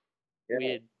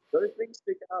weird. Those things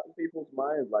stick out in people's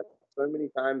minds. So many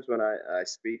times when I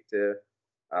speak to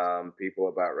people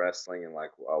about wrestling and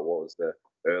what was the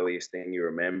earliest thing you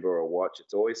remember or watch,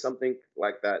 it's always something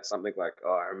like that. Something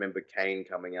I remember Kane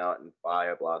coming out and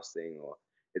fire blasting, or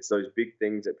it's those big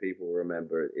things that people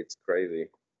remember. It's crazy.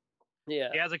 Yeah.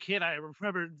 As a kid, I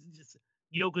remember just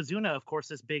Yokozuna, of course,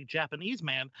 this big Japanese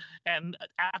man, and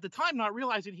at the time not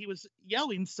realizing he was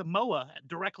yelling Samoa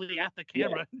directly at the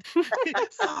camera. Yeah.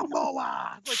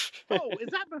 Samoa! What is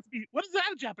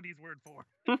that a Japanese word for?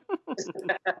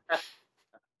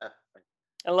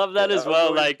 I love that as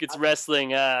well. It's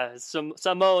wrestling.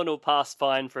 Samoan will pass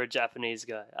fine for a Japanese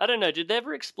guy. I don't know. Did they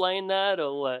ever explain that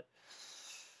or what?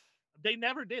 They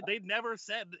never did. They never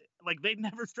said, they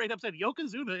never straight up said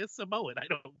Yokozuna is Samoan. I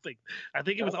don't think. I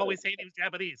think it was always saying he was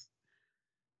Japanese.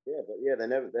 Yeah, they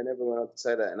never went on to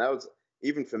say that. And that was,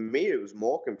 even for me, it was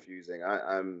more confusing.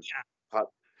 I'm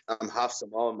half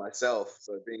Samoan myself,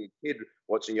 so being a kid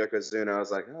watching Yokozuna, I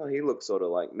was like, oh, he looks sort of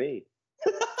like me.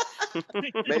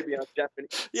 Maybe I'm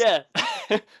Japanese. Yeah.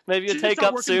 Maybe you'll take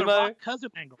up sumo. The Rock cousin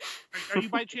angle. Are you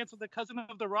by chance the cousin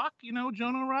of The Rock?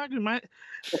 Jonah Rock?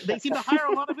 They seem to hire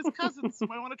a lot of his cousins, so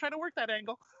I want to try to work that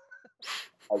angle.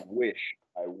 I wish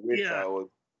Yeah. I was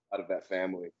part of that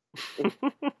family.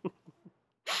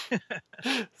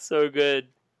 So good.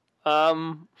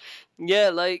 Yeah,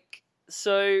 like,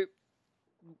 so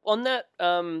on that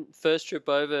first trip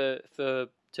over to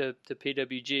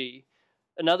PWG,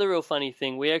 another real funny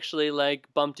thing, we actually like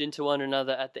bumped into one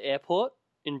another at the airport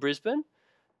in Brisbane.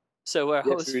 So where I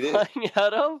Yes, was we did. flying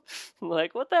out of, I'm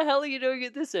like, what the hell are you doing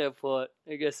at this airport?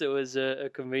 I guess it was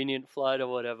a convenient flight or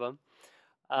whatever.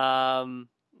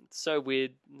 So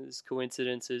weird, there's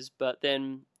coincidences. But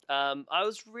then I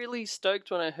was really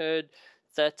stoked when I heard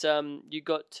that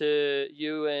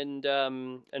you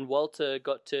and Walter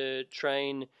got to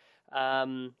train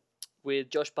with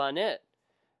Josh Barnett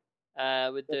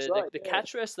with That's the, right, the yeah.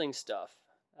 catch wrestling stuff.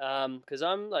 Because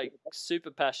I'm like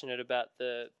super passionate about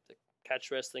the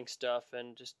catch wrestling stuff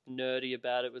and just nerdy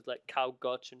about it with like Carl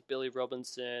Gotch and Billy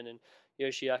Robinson and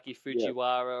Yoshiaki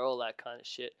Fujiwara, all that kind of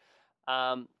shit.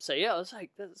 So yeah, I was like,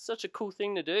 that's such a cool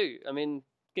thing to do. I mean,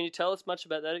 can you tell us much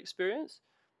about that experience?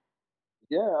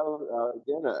 Yeah,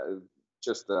 again,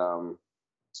 just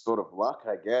sort of luck,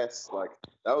 I guess. Like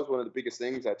that was one of the biggest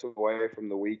things I took away from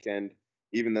the weekend.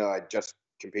 Even though I just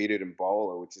competed in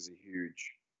bowler, which is a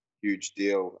huge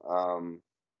deal.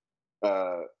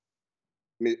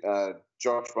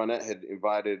 Josh Barnett had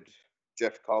invited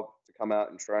Jeff Cobb to come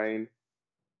out and train,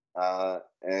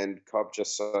 and Cobb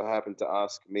just so happened to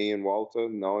ask me and Walter,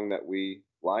 knowing that we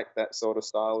like that sort of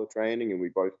style of training, and we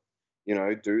both,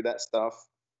 do that stuff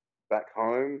back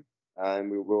home,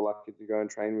 and we were lucky to go and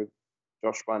train with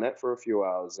Josh Barnett for a few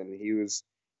hours, and he's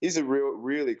a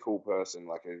really cool person,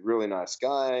 like a really nice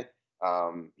guy.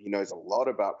 He knows a lot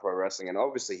about pro wrestling, and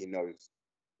obviously he knows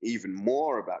even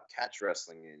more about catch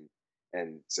wrestling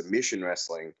and submission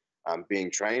wrestling,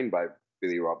 being trained by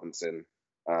Billy Robinson.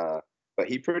 But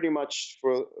he pretty much,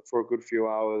 for a good few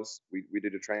hours, we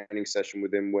did a training session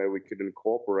with him where we could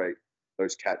incorporate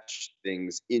those catch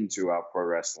things into our pro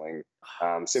wrestling.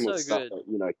 Similar So stuff good.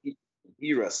 that,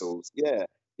 he wrestles. Yeah.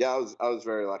 I was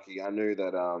very lucky. I knew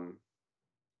that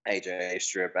AJ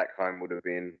Astria back home would have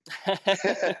been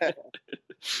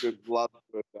would love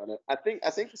to have done it. I think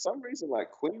for some reason, like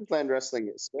Queensland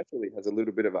wrestling especially has a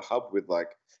little bit of a hub with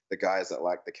like the guys that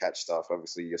like the catch stuff.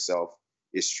 Obviously yourself,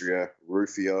 Istria,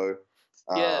 Rufio,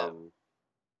 Yeah.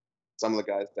 some of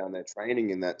the guys down there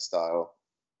training in that style.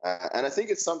 And I think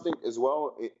it's something as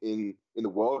well in the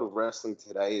world of wrestling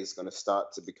today is going to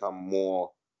start to become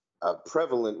more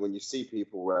prevalent when you see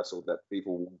people wrestle, that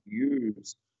people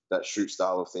use that shoot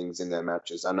style of things in their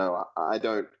matches. I know I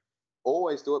don't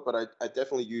always do it, but I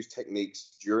definitely use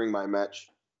techniques during my match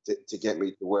to get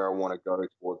me to where I want to go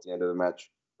towards the end of the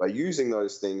match by using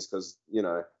those things, because,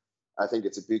 I think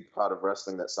it's a big part of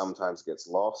wrestling that sometimes gets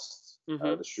lost.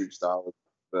 Mhm. The shoot style,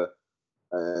 an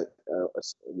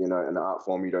art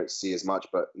form you don't see as much.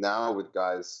 But now with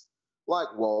guys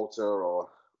like Walter or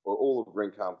all of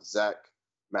Ringkampf, Zach,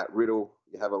 Matt Riddle,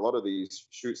 you have a lot of these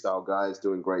shoot style guys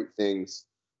doing great things.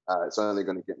 It's only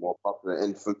going to get more popular.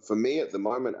 And for me at the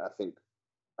moment, I think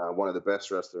one of the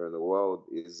best wrestlers in the world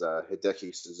is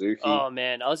Hideki Suzuki. Oh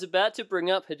man, I was about to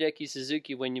bring up Hideki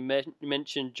Suzuki when you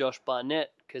mentioned Josh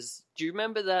Barnett, because do you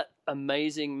remember that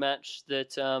amazing match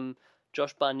that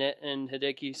Josh Barnett and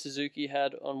Hideki Suzuki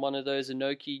had on one of those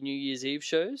Inoki New Year's Eve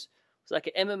shows? It was like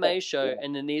an MMA show,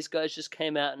 and then these guys just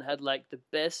came out and had like the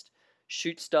best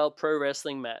shoot style pro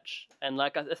wrestling match, and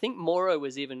like I think Moro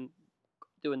was even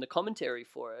doing the commentary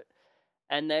for it,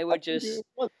 and they were just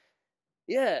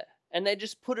and they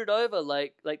just put it over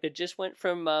like they just went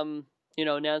from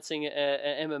announcing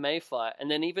an MMA fight, and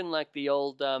then even like the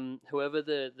old whoever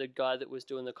the guy that was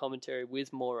doing the commentary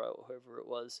with Moro, or whoever it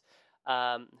was,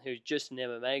 who's just an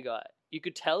MMA guy, you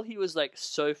could tell he was like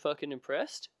so fucking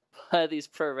impressed by these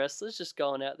pro wrestlers just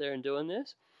going out there and doing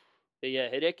this. But yeah,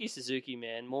 Hideki Suzuki,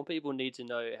 man, more people need to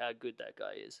know how good that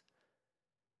guy is.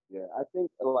 Yeah, I think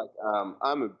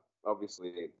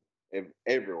obviously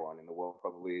everyone in the world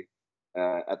probably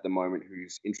at the moment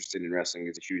who's interested in wrestling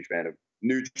is a huge fan of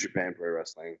New Japan Pro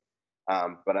Wrestling.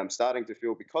 But I'm starting to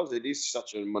feel, because it is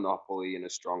such a monopoly and a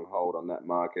stronghold on that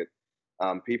market,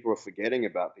 people are forgetting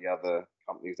about the other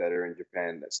companies that are in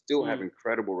Japan that still have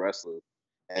incredible wrestlers.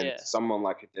 And someone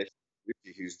like Hideki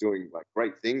Suzuki, who's doing like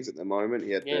great things at the moment.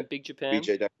 He had Big Japan.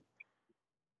 BJW.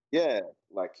 Yeah,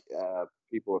 like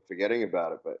people are forgetting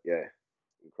about it, but yeah,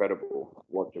 incredible.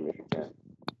 Watch him if you can.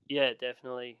 Yeah,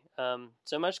 definitely.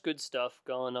 So much good stuff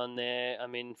going on there. I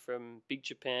mean, from Big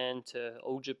Japan to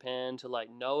All Japan to like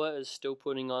Noah is still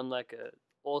putting on like a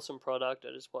awesome product.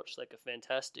 I just watched like a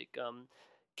fantastic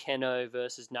Keno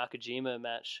versus Nakajima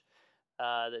match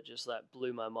that just like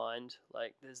blew my mind.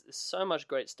 Like there's so much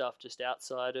great stuff just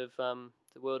outside of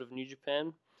the world of New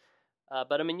Japan.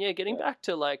 But I mean, yeah, getting back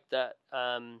to like that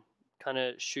kind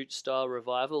of shoot style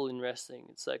revival in wrestling,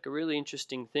 it's like a really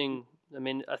interesting thing. I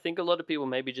mean, I think a lot of people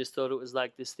maybe just thought it was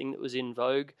like this thing that was in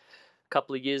vogue a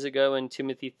couple of years ago when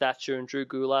Timothy Thatcher and Drew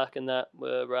Gulak and that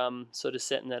were sort of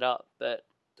setting that up. But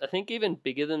I think even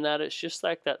bigger than that, it's just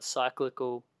like that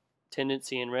cyclical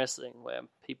tendency in wrestling where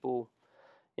people,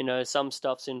 you know, some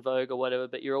stuff's in vogue or whatever,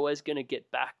 but you're always going to get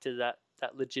back to that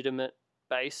legitimate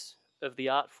base of the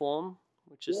art form,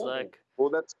 which is like... Well,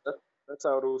 that's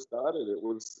how it all started.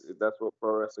 That's what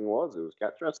pro wrestling was. It was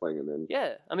catch wrestling, and then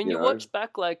I mean, you watch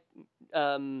back like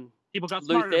people got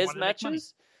Luther's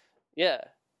matches. Yeah.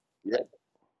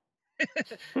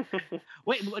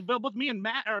 Wait, but me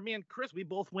and Chris, we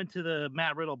both went to the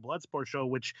Matt Riddle Bloodsport show,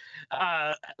 which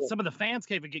some of the fans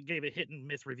gave it hit and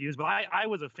miss reviews, but I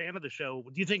was a fan of the show.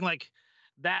 Do you think like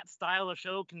that style of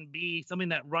show can be something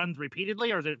that runs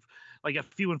repeatedly, or is it like a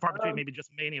few and far between, maybe just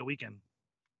Mania weekend?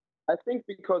 I think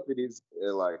because it is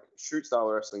like shoot style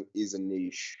wrestling is a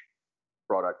niche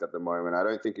product at the moment. I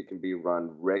don't think it can be run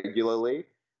regularly.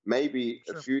 Maybe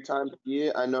a few times a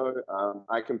year. I know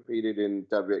I competed in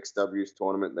WXW's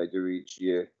tournament they do each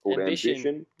year called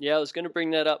Ambition. Yeah, I was going to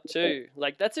bring that up too.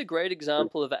 Like that's a great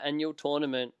example of an annual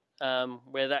tournament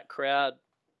where that crowd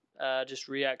just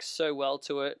reacts so well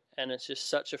to it, and it's just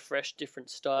such a fresh, different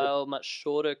style, much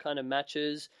shorter kind of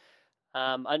matches.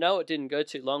 I know it didn't go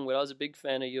too long, but I was a big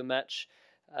fan of your match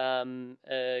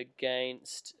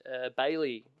against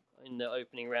Bailey in the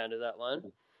opening round of that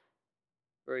one.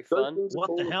 Very fun.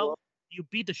 What the hell? You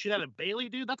beat the shit out of Bailey,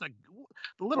 dude? That's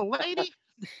the little lady?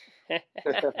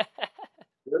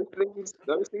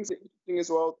 Those things are interesting as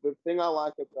well. The thing I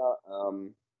like about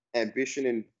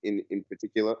Ambition in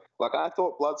particular, like I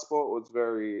thought Bloodsport was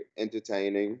very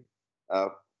entertaining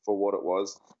for what it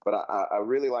was, but I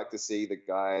really like to see the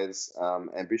guys.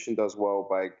 Ambition does well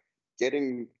by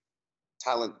getting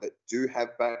talent that do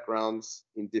have backgrounds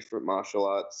in different martial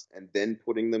arts and then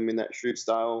putting them in that shoot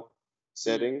style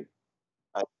setting.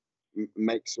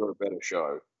 Makes for a better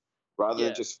show rather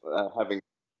than just having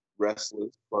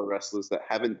pro wrestlers that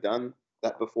haven't done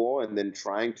that before and then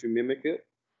trying to mimic it.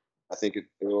 I think it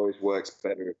always works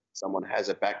better if someone has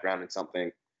a background in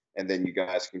something and then you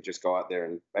guys can just go out there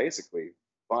and basically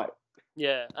fight.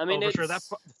 Yeah, I mean, for sure.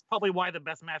 That's probably why the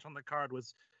best match on the card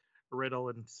was Riddle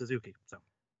and Suzuki. So.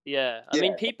 Yeah, I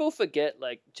mean, people forget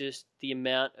like just the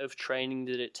amount of training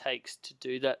that it takes to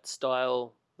do that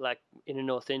style, like in an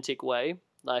authentic way.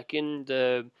 Like in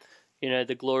the,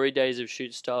 the glory days of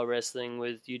shoot style wrestling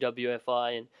with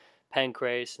UWFI and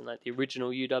Pancrase and like the original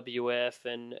UWF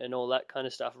and all that kind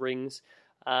of stuff, rings.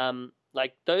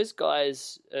 Like those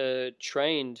guys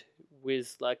trained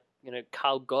with like,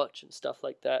 Karl Gotch and stuff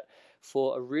like that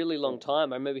for a really long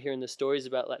time. I remember hearing the stories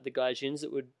about like the gaijins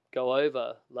that would go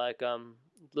over, like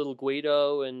Little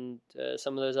Guido and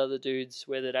some of those other dudes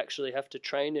where they'd actually have to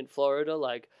train in Florida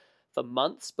like for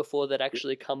months before they'd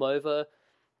actually come over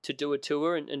to do a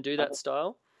tour and do that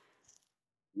style.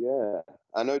 Yeah,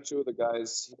 I know two of the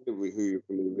guys who you're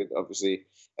familiar with, obviously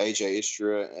AJ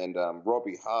Istria and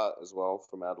Robbie Hart as well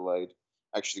from Adelaide.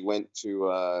 Actually went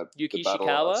to Yuki the Battle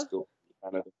Ishikawa? Art School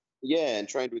in Canada. Yeah, and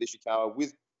trained with Ishikawa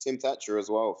with Tim Thatcher as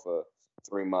well for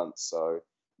 3 months. So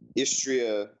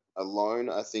Istria alone,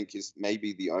 I think, is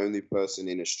maybe the only person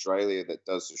in Australia that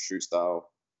does the shoot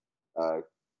style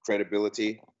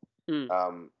credibility. You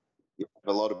have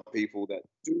a lot of people that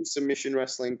do submission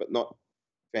wrestling, but not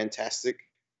fantastic.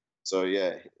 So,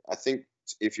 yeah, I think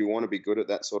if you want to be good at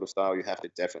that sort of style, you have to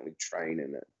definitely train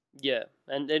in it. Yeah,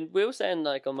 and we were saying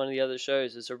like on one of the other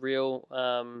shows, there's a real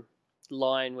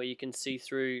line where you can see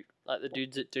through like the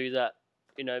dudes that do that,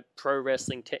 pro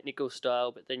wrestling technical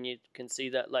style, but then you can see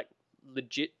that like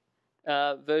legit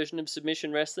version of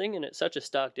submission wrestling, and it's such a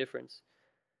stark difference.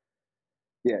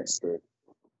 Yeah, it's true.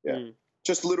 Yeah,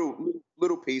 just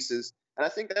little pieces, and I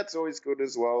think that's always good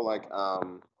as well. Like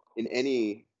in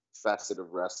any facet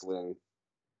of wrestling,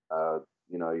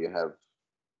 you have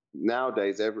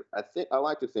nowadays. I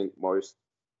like to think most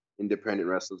independent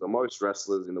wrestlers or most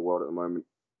wrestlers in the world at the moment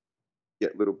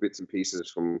get little bits and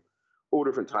pieces from all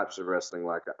different types of wrestling.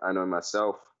 Like I know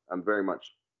myself, I'm very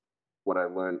much what I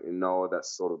learned in Noah.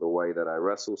 That's sort of the way that I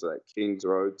wrestle, so that King's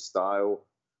Road style.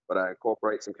 But I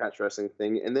incorporate some catch wrestling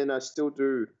thing, and then I still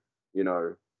do,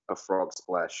 a frog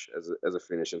splash as a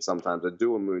finish, and sometimes I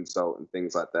do a moonsault and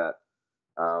things like that.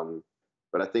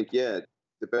 But I think, the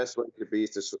best way to be is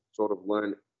to sort of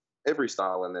learn every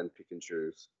style and then pick and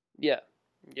choose. Yeah.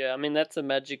 I mean, that's the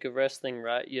magic of wrestling,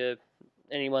 right?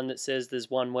 anyone that says there's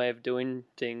one way of doing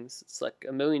things. It's like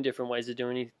a million different ways of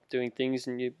doing things,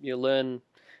 and you learn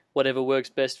whatever works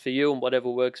best for you and whatever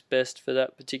works best for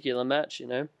that particular match,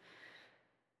 Yeah,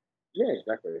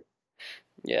 exactly.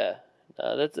 Yeah,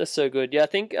 that's so good. Yeah, I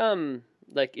think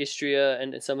like Istria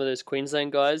and some of those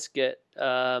Queensland guys get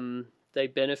they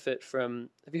benefit from.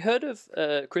 Have you heard of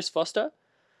Chris Foster?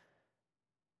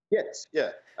 Yes,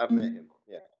 yeah, I've met him.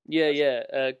 Yeah.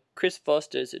 Yeah. Chris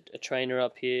Foster is a trainer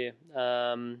up here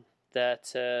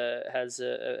that has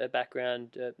a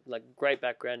background, like great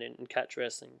background in catch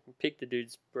wrestling. Picked the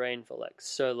dude's brain for like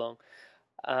so long.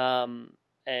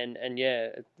 And yeah,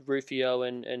 Rufio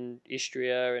and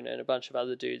Istria and a bunch of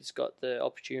other dudes got the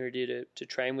opportunity to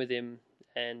train with him.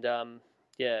 And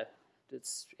yeah,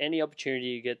 it's any opportunity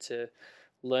you get to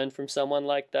learn from someone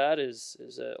like that is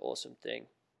an awesome thing.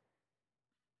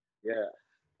 Yeah,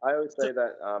 I always say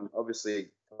that obviously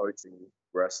coaching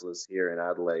wrestlers here in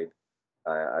Adelaide,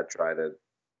 I try to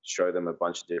show them a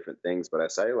bunch of different things, but I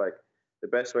say like the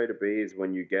best way to be is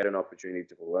when you get an opportunity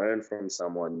to learn from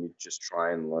someone, you just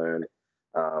try and learn.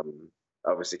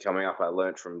 Obviously coming up, I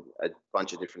learned from a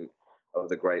bunch of different of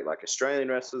the great like Australian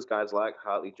wrestlers, guys like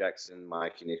Hartley Jackson,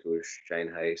 Mikey Nichols,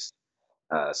 Shane Hayes,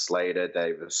 Slater,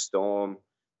 David Storm.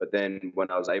 But then when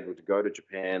I was able to go to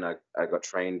Japan, I got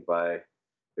trained by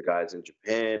the guys in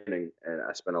Japan, and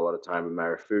I spent a lot of time with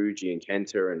Marufuji and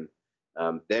Kenta, and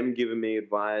them giving me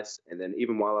advice. And then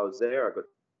even while I was there, I got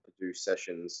to do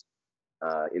sessions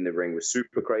in the ring with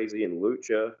Super Crazy and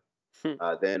Lucha.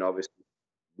 Then obviously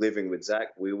living with Zach,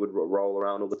 we would roll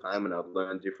around all the time, and I'd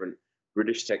learn different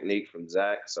British technique from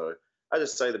Zach. So I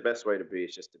just say the best way to be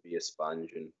is just to be a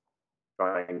sponge and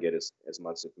try and get as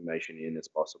much information in as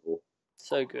possible.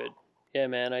 So good. Yeah,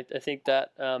 man, I think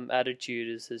that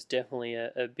attitude is definitely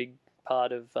a big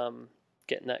part of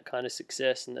getting that kind of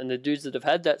success. And the dudes that have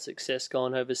had that success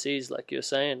going overseas, like you're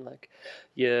saying, like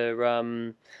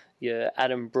your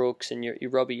Adam Brooks and your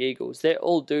Robbie Eagles, they're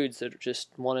all dudes that just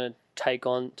want to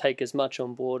take as much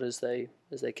on board as they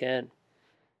can.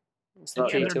 They're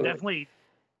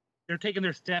taking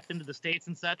their step into the States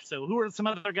and such. So who are some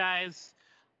other guys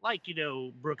like,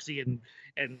 Brooksy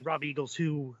and Rob Eagles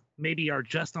who maybe are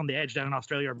just on the edge down in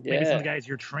Australia, or maybe some guys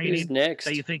you're training who's next?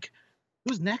 That you think,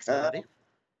 who's next, buddy?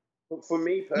 For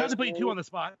me personally, not to put you two on the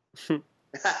spot.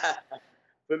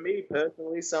 For me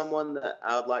personally, someone that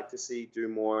I would like to see do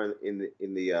more in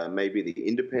the maybe the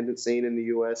independent scene in the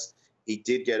US. He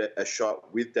did get a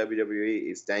shot with WWE.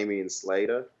 Is Damian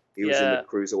Slater. He was in the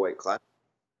Cruiserweight Class.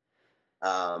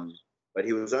 But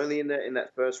he was only in that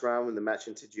first round in the match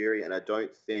in Tajiri, and I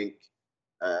don't think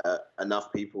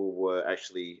enough people were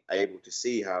actually able to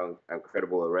see how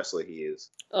incredible a wrestler he is.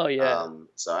 Oh, yeah.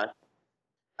 So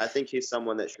I think he's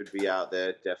someone that should be out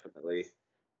there, definitely.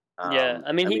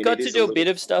 I mean, he got to do a bit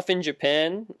of stuff in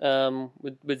Japan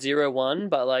with 0-1,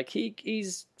 but like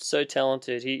he's so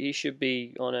talented. He should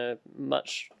be on a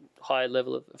much higher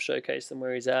level of showcase than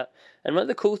where he's at. And one of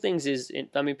the cool things is,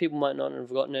 people might not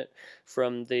have gotten it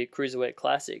from the Cruiserweight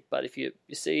Classic, but if you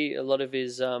see a lot of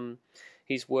his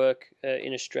work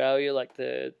in Australia, like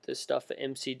the stuff for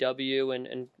MCW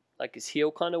and like his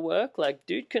heel kind of work, like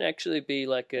dude can actually be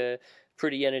like a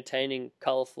pretty entertaining,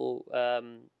 colorful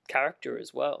character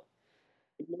as well.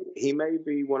 He may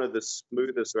be one of the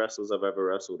smoothest wrestlers I've ever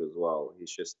wrestled as well.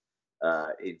 He's just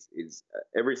he's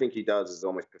everything he does is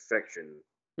almost perfection,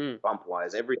 bump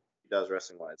wise. Everything he does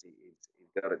wrestling wise,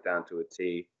 he's got it down to a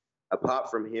T. Apart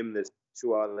from him, there's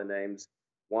two other names.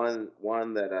 One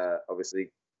that obviously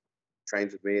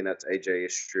trains with me, and that's AJ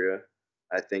Istria.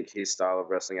 I think his style of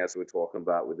wrestling, as we were talking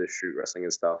about with the shoot wrestling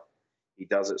and stuff, he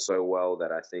does it so well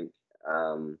that I think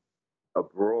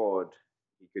abroad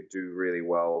he could do really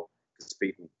well because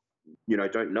people,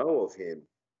 don't know of him.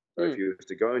 So if you was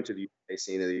to go into the UK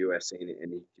scene or the US scene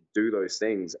and he could do those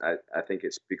things, I think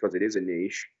it's because it is a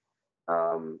niche,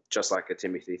 just like a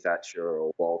Timothy Thatcher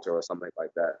or Walter or something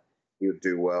like that. He would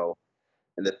do well.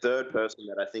 And the third person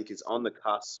that I think is on the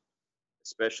cusp,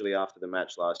 especially after the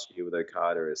match last year with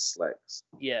Okada, is Slex.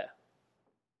 Yeah,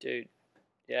 dude.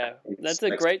 Yeah, that's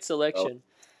a great selection.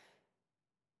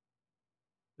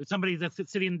 There's somebody that's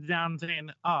sitting down saying,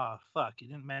 fuck, you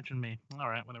didn't mention me. All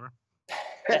right, whatever.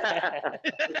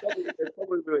 There's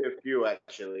probably a few,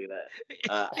 actually, that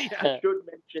I should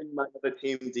mention my other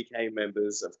Team DK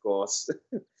members, of course.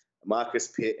 Marcus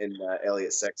Pitt and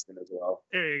Elliot Sexton as well.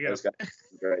 There you go. Those guys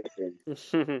are great things.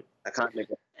 I can't make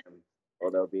them, or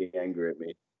they'll be angry at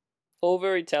me. All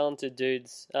very talented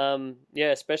dudes.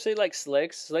 Especially like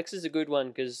Slex. Slex is a good one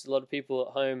because a lot of people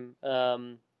at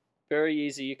home, very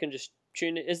easy. You can just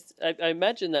tune it. I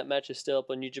imagine that match is still up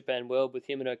on New Japan World with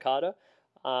him and Okada.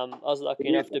 I was lucky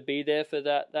enough to be there for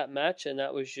that match, and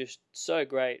that was just so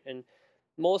great. And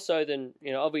more so than,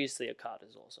 obviously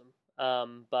Okada's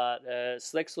awesome. But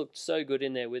Slex looked so good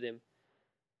in there with him.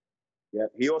 Yeah,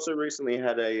 he also recently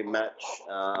had a match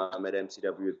at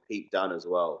MCW with Pete Dunne as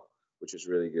well, which was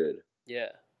really good. Yeah,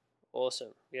 awesome.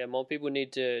 Yeah, more people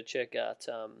need to check out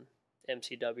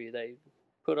MCW. They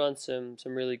put on some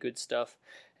really good stuff.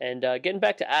 And getting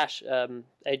back to Ash,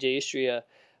 AJ Istria,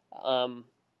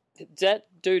 that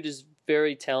dude is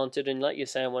very talented, and like you're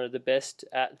saying, one of the best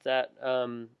at that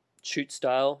shoot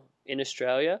style in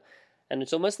Australia. And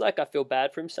it's almost like I feel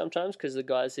bad for him sometimes because the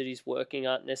guys that he's working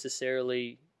aren't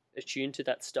necessarily attuned to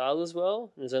that style as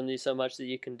well. There's only so much that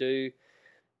you can do,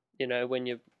 when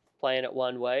you're playing it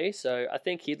one way. So I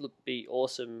think he'd be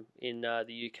awesome in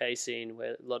the UK scene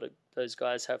where a lot of those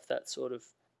guys have that sort of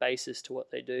basis to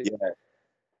what they do. Yeah.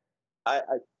 I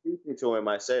speaking to him,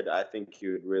 I said I think he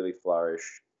would really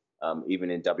flourish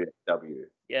even in WXW.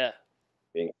 Yeah.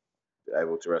 Being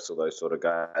able to wrestle those sort of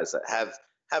guys that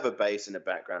have a base and a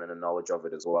background and a knowledge of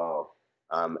it as well.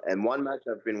 And one match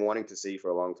I've been wanting to see for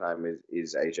a long time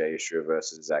is AJ Istria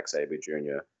versus Zack Sabre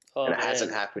Jr. And it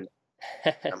hasn't happened.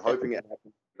 I'm hoping it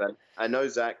happens. But I know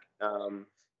Zack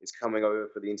is coming over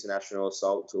for the International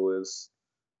Assault Tours,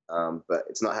 but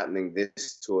it's not happening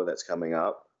this tour that's coming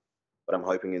up. But I'm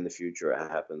hoping in the future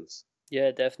it happens.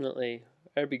 Yeah, definitely.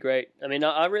 That'd be great. I mean,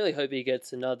 I really hope he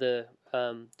gets another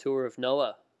tour of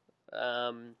Noah.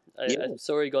 I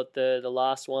saw he got the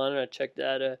last one. I checked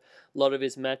out a lot of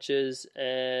his matches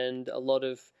and a lot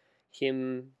of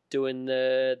him doing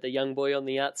the young boy on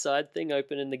the outside thing,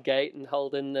 opening the gate and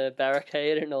holding the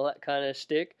barricade and all that kind of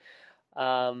shtick.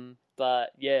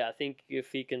 But yeah, I think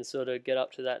if he can sort of get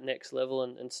up to that next level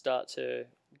and start to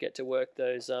get to work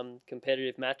those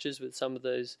competitive matches with some of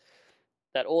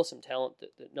that awesome talent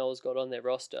that Noah's got on their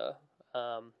roster,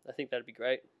 I think that'd be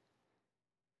great.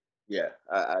 Yeah,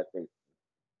 I think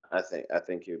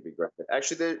it would be great.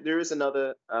 Actually, there is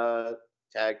another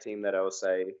tag team that I will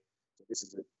say this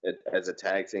is as a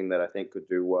tag team that I think could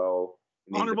do well.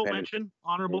 Honorable mention.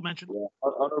 Yeah,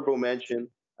 honorable mention.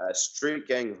 Street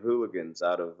Gang Hooligans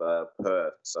out of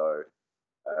Perth. So,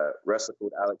 wrestler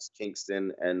called Alex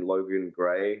Kingston and Logan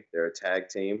Gray. They're a tag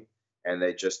team, and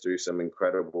they just do some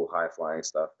incredible high flying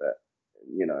stuff that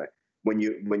when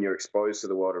you're exposed to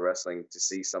the world of wrestling, to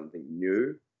see something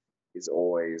new is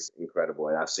always incredible.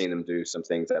 And I've seen them do some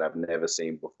things that I've never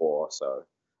seen before. So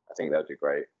I think that'd be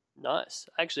great. Nice.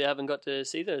 Actually, I haven't got to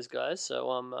see those guys, so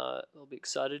I'll be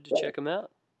excited to check them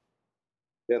out.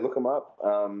 Yeah, look them up.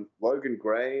 Logan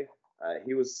Gray,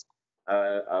 he was.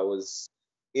 I was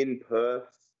in Perth,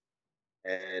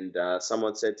 and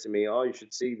someone said to me, "Oh, you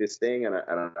should see this thing," and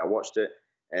I watched it.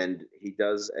 And he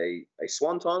does a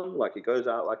swanton, like he goes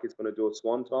out like he's going to do a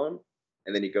swanton,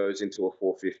 and then he goes into a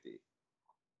 450.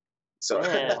 So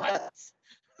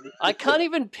I can't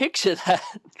even picture that.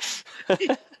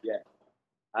 Yeah,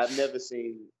 I've never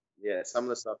seen some of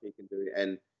the stuff he can do.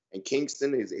 And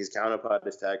Kingston, his counterpart,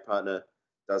 his tag partner,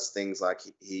 does things like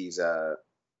he's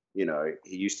he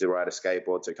used to ride a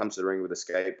skateboard, so he comes to the ring with a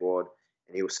skateboard,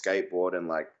 and he'll skateboard and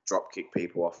like drop kick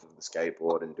people off of the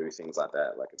skateboard and do things like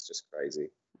that. Like, it's just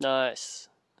crazy. Nice,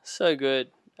 so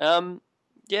good.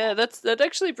 Yeah, that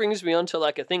actually brings me on to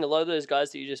like a thing. A lot of those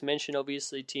guys that you just mentioned,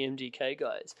 obviously TMDK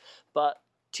guys, but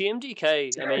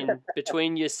TMDK, I mean,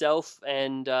 between yourself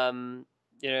and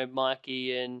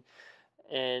Mikey and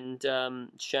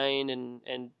Shane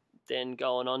and then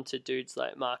going on to dudes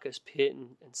like Marcus Pitt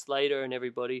and Slater and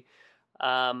everybody.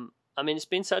 I mean, it's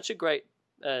been such a great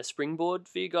springboard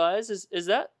for you guys. Is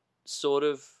that sort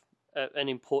of an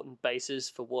important basis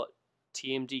for what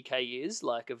TMDK is,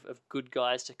 like of good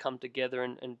guys to come together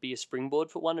and be a springboard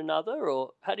for one another,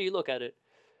 or how do you look at it?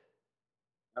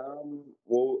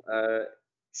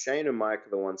 Shane and Mike are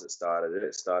the ones that started it.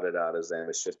 It started out as them.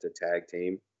 It's just a tag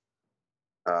team.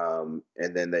 And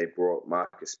then they brought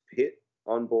Marcus Pitt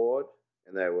on board,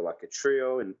 and they were like a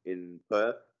trio in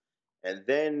Perth. And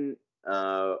then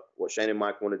what Shane and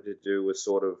Mike wanted to do was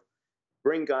sort of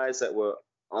bring guys that were,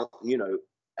 at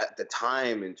the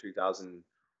time in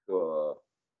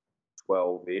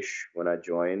 2012-ish when I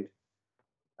joined.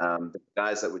 The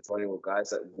guys that were joining were guys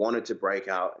that wanted to break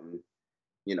out and,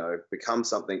 become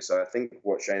something. So I think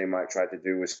what Shane and Mike tried to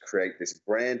do was create this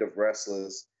brand of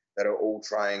wrestlers that are all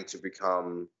trying to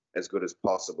become as good as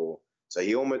possible. So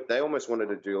they almost wanted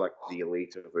to do like the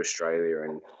elite of Australia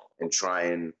and try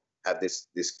and have this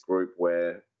group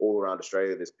where all around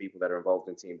Australia there's people that are involved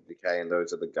in TMDK, and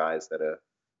those are the guys that are,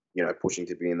 pushing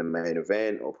to be in the main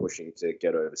event or pushing to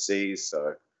get overseas.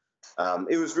 So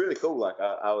it was really cool. Like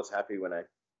I was happy when I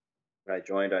I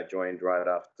joined right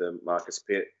after Marcus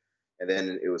Pitt, and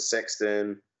then it was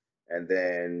Sexton, and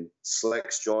then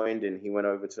Slex joined, and he went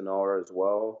over to Noah as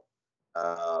well.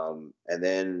 And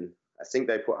then I think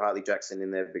they put Hartley Jackson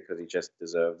in there because he just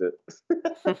deserved it.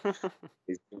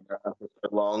 He's been around for so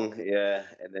long, yeah.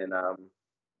 And then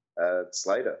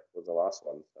Slater was the last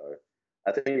one. So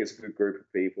I think it's a good group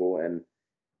of people, and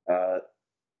a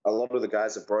lot of the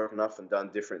guys have broken off and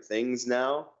done different things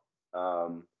now.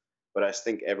 But I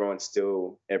think everyone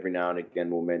still, every now and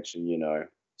again, will mention,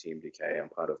 Team DK, I'm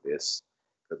part of this,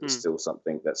 because there's still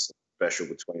something that's special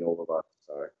between all of us.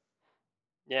 So.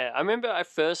 Yeah, I remember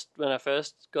when I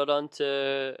first got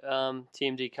onto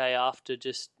Team DK after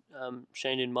just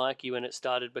Shane and Mikey, when it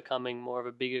started becoming more of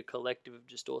a bigger collective of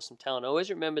just awesome talent. I always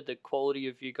remembered the quality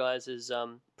of you guys'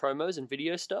 promos and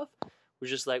video stuff was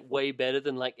just like way better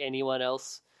than like anyone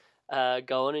else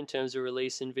going in terms of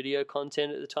releasing video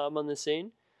content at the time on the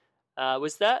scene.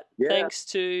 Was that thanks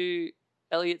to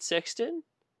Elliot Sexton?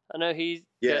 I know he's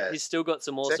still got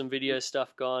some awesome video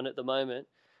stuff going at the moment.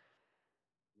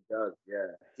 He does,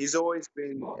 yeah. He's always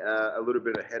been a little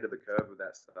bit ahead of the curve with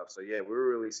that stuff. So, yeah, we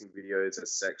were releasing videos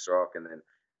as Sex Rock and then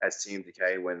as Team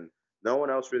Decay when no one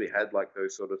else really had, like,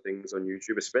 those sort of things on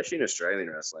YouTube, especially in Australian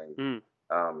wrestling.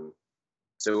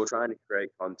 So we were trying to create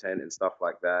content and stuff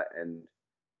like that, and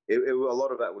a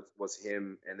lot of that was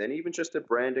him. And then even just the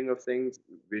branding of things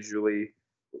visually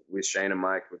with Shane and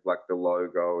Mike with, like, the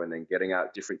logo, and then getting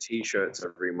out different T-shirts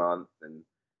every month and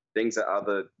things that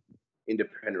other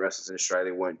independent wrestlers in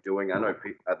Australia weren't doing. I know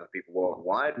other people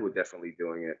worldwide were definitely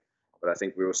doing it, but I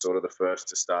think we were sort of the first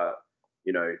to start,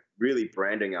 really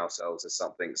branding ourselves as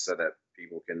something so that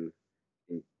people can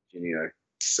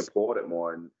support it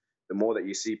more. And the more that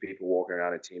you see people walking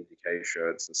around in Team DK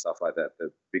shirts and stuff like that,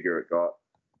 the bigger it got.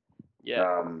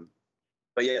 Yeah.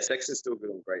 But yeah, Sexton's still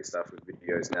doing great stuff with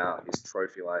videos now. His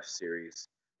Trophy Life series,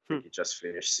 I think he just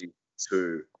finished season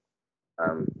 2.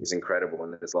 Is incredible,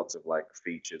 and there's lots of like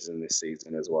features in this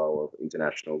season as well of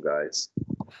international guys.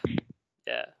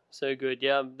 Yeah, so good.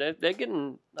 Yeah, they're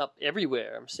getting up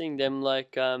everywhere. I'm seeing them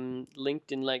like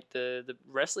linked in like the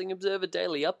Wrestling Observer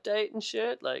Daily Update and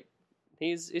shit. Like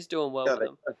he's doing well with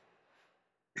them.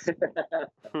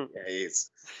 Yeah, he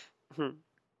is.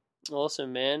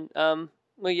 Awesome, man.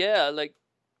 Well, yeah, like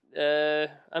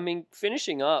I mean,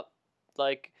 finishing up,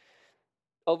 like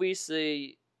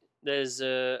obviously. There's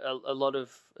a lot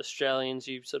of Australians,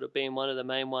 you've sort of been one of the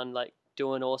main one, like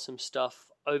doing awesome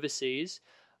stuff overseas.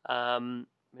 My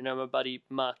buddy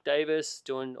Mark Davis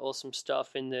doing awesome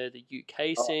stuff in the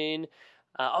UK scene.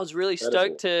 I was really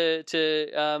stoked to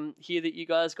hear that you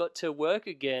guys got to work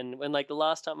again. When like the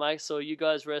last time I saw you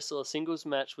guys wrestle a singles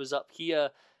match was up here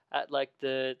at like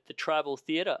the Tribal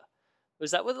Theatre.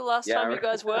 Was that where the last time you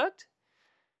guys worked?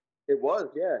 It was,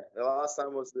 yeah. The last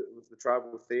time was the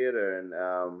Tribal Theatre,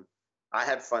 and I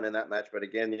had fun in that match. But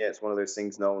again, yeah, it's one of those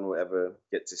things no one will ever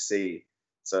get to see.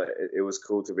 So it was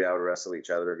cool to be able to wrestle each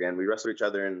other again. We wrestled each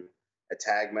other in a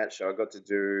tag match, so I got to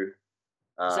do.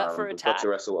 Is that for a tag? Got to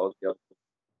wrestle Ozzy.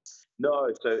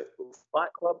 No, so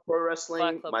Fight Club Pro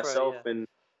Wrestling. Myself and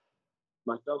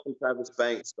Travis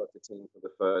Banks got the team for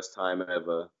the first time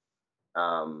ever.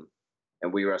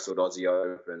 And we wrestled Aussie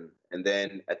Open, and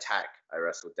then Attack. I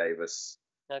wrestled Davis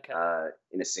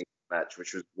in a single match,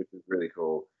 which was really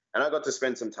cool. And I got to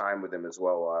spend some time with him as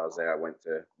well while I was there. I went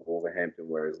to Wolverhampton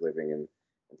where he's living and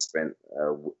spent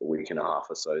a week and a half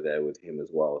or so there with him as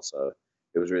well. So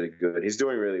it was really good. He's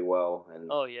doing really well,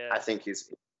 and I think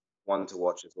he's one to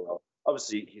watch as well.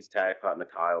 Obviously, his tag partner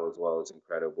Kyle as well is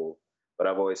incredible. But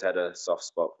I've always had a soft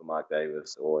spot for Mark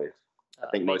Davis. Always, I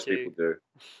think most people do.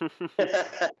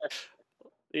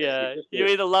 Yeah, you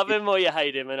either love him or you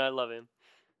hate him, and I love him.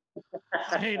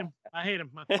 I hate him.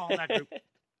 I fall in that group.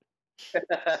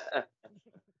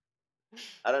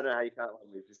 I don't know how you can't love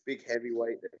him. He's this big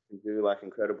heavyweight that can do like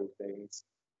incredible things.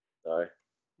 So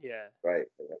yeah, right.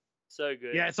 So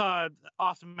good. Yeah, I saw an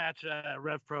awesome match.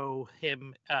 Rev Pro,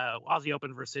 him, Aussie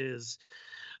Open versus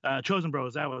Chosen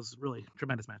Bros. That was really a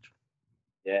tremendous match.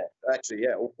 Yeah, actually,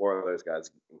 yeah, all 4 of those guys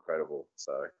incredible.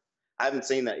 So I haven't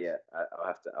seen that yet.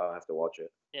 I'll have to watch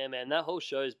it. Yeah, man, that whole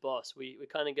show's boss. We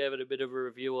kind of gave it a bit of a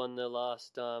review on the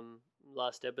last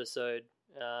episode.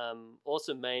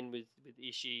 Awesome main with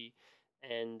Ishii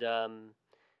and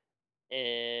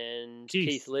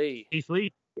Keith Lee. Keith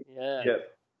Lee. Yeah.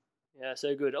 Yeah,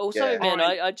 so good. Also, man,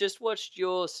 I just watched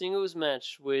your singles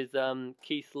match with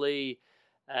Keith Lee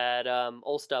at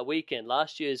All-Star Weekend,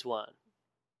 last year's one.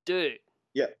 Dude.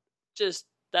 Yeah. Just,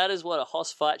 that is what a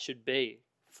Hoss fight should be.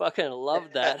 Fucking love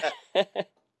that.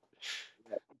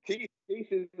 Keith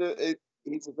is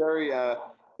he's a very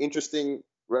interesting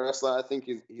wrestler. I think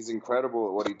he's incredible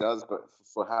at what he does, but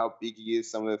for how big he is,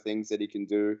 some of the things that he can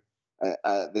do,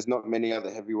 there's not many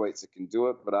other heavyweights that can do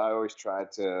it. But I always try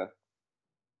to,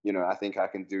 I think I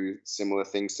can do similar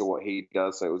things to what he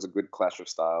does. So it was a good clash of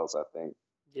styles, I think.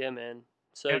 Yeah, man.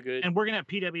 So good. And working at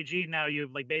PWG now,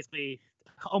 you've like basically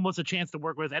almost a chance to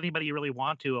work with anybody you really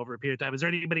want to over a period of time. Is there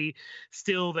anybody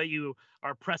still that you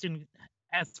are pressing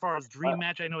as far as dream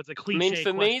match? I know it's a cliche. I mean,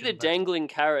 for me, question, the but dangling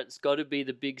carrot's got to be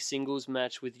the big singles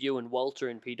match with you and Walter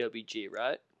in PWG,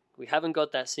 right? We haven't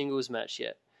got that singles match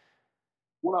yet.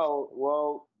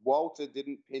 Well, Walter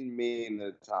didn't pin me in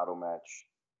the title match,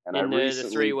 and In I the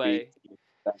recently three-way. beat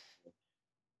him.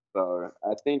 So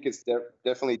I think it's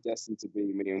definitely destined to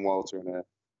be me and Walter in a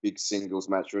big singles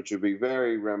match, which would be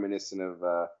very reminiscent of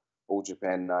All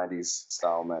Japan '90s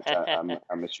style match.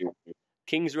 I'm assuming.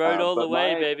 Kings Road all the but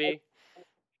way, baby.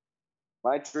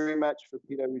 My dream match for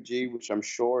PWG, which I'm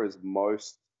sure is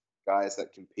most guys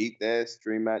that compete there's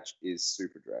dream match, is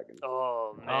Super Dragon.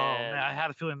 Oh, man. oh man, I had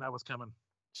a feeling that was coming.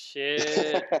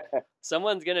 Shit.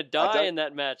 Someone's going to die in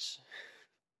that match.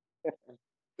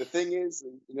 The thing is,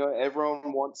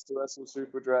 everyone wants to wrestle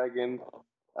Super Dragon,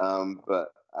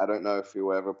 but I don't know if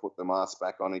he'll ever put the mask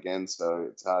back on again, so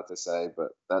it's hard to say.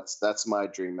 But that's my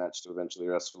dream match to eventually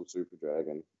wrestle Super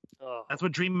Dragon. Oh, That's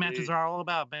what dream matches dude. are all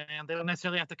about, man. They don't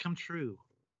necessarily have to come true.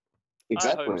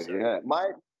 Exactly, so. yeah.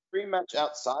 My dream match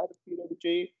outside of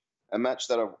PWG, a match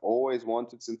that I've always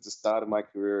wanted since the start of my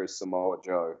career, is Samoa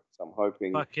Joe. So I'm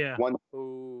hoping Fuck yeah.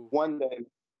 Ooh. one day.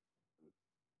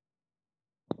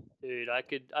 Dude, I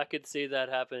could see that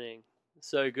happening.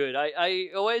 So good. I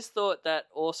always thought that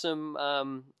awesome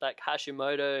like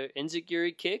Hashimoto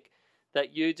Enziguri kick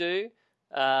that you do.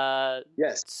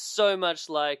 Yes. So much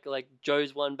like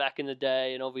Joe's one back in the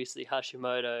day, and obviously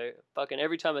Hashimoto. Fucking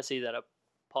every time I see that, I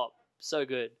pop. So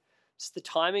good. Just the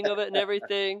timing of it and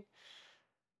everything.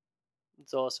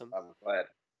 It's awesome. I'm glad.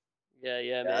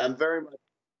 Yeah, man.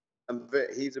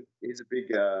 He's a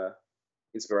big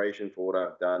inspiration for what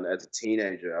I've done as a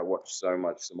teenager. I watched so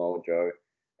much Samoa Joe,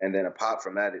 and then apart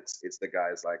from that, it's the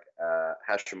guys like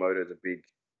Hashimoto is a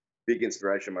big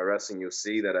inspiration in my wrestling. You'll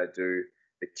see that I do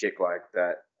the kick like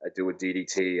that. I do a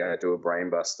DDT. I do a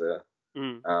brainbuster.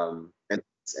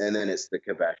 And then it's the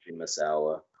Kabashi,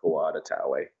 Masawa, Kawada,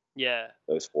 Taue. Yeah.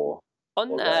 Those four.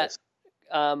 On that,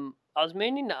 guys. I was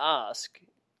meaning to ask,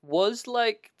 was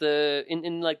like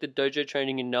in like the dojo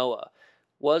training in Noah,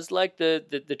 was like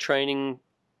the training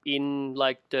in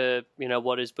like the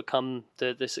what has become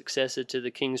the successor to the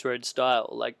Kings Road style,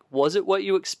 like was it what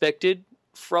you expected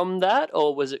from that,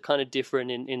 or was it kind of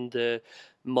different in the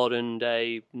modern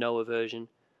day Noah version?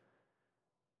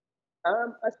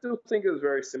 I still think it was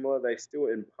very similar. They still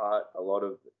impart a lot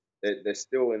of. They're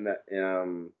still in that.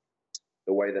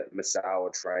 The way that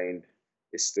Masawa trained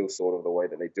is still sort of the way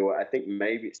that they do it. I think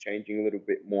maybe it's changing a little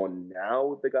bit more now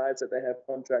with the guys that they have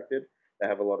contracted. They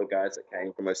have a lot of guys that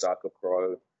came from Osaka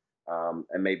Pro,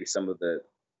 and maybe some of the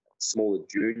smaller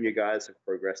junior guys have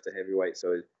progressed to heavyweight.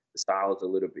 So the style is a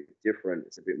little bit different.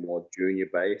 It's a bit more junior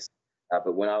based.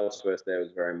 But when I was first there, it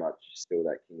was very much still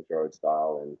that Kings Road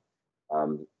style.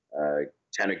 And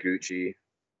Taniguchi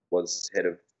was head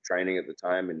of training at the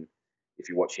time, and if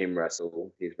you watch him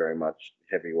wrestle, he's very much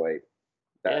heavyweight,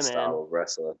 that style of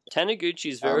wrestler.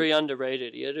 Taniguchi's very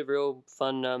underrated. He had a real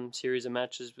fun series of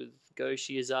matches with Go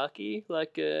Shiozaki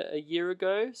like a year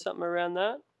ago, something around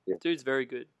that. Yeah. Dude's very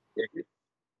good. Yeah,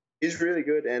 he's really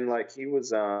good, and like he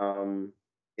was in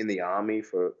the army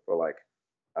for like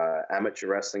amateur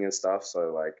wrestling and stuff.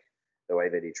 So like the way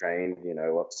that he trained,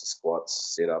 lots of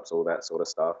squats, sit-ups, all that sort of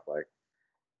stuff. Like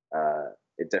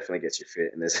it definitely gets you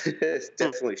fit, and there's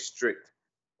definitely strict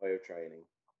way of training.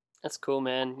 That's cool,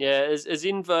 man. Yeah, as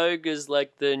in vogue as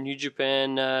like the New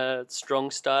Japan strong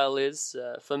style is,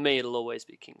 for me it'll always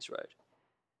be Kings Road.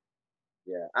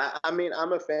 Yeah, I mean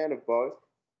I'm a fan of both.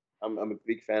 I'm a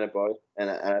big fan of both, and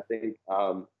I think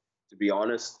to be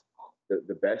honest,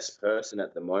 the best person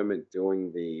at the moment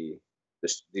doing the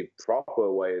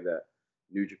proper way that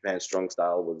New Japan strong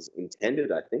style was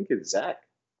intended, I think, is Zach,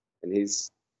 and he's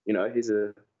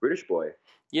a British boy.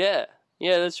 Yeah,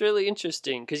 that's really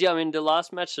interesting. Because, I mean, the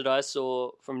last match that I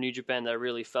saw from New Japan that I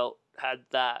really felt had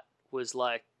that was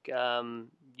like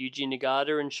Yuji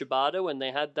Nagata and Shibata when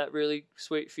they had that really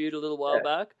sweet feud a little while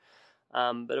back.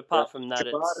 But apart from that,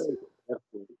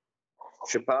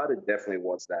 Shibata definitely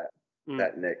wants that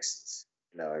next,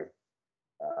 I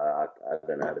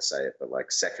don't know how to say it, but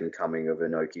like second coming of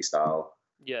Inoki style.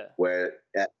 Yeah. Where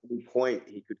at any point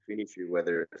he could finish you,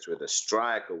 whether it's with a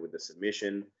strike or with a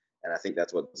submission. And I think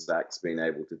that's what Zach's been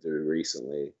able to do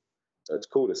recently. So it's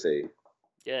cool to see.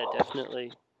 Yeah,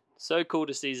 definitely. So cool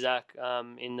to see Zach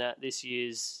in that this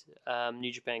year's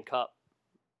New Japan Cup,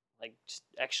 like just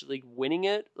actually winning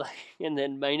it, like, and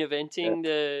then main eventing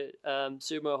the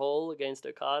Sumo Hall against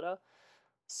Okada.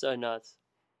 So nuts.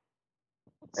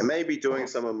 And maybe doing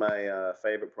some of my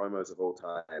favorite promos of all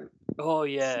time. Oh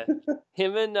yeah,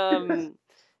 him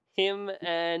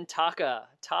and Taka.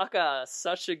 Taka,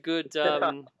 such a good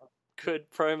good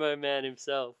promo man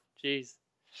himself. Jeez.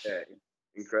 Yeah,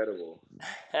 incredible.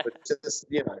 But just,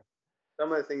 you know,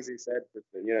 some of the things he said,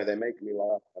 you know, they make me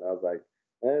laugh, and I was like,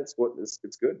 it's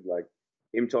good. Like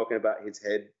him talking about his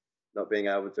head not being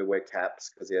able to wear caps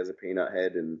because he has a peanut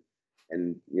head, and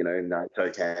you know,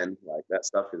 Naito can, like, that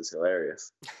stuff is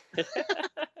hilarious.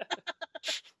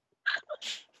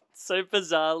 So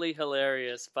bizarrely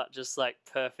hilarious, but just like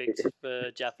perfect for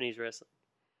Japanese wrestling.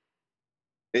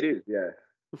 It is, yeah.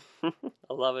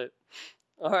 I love it.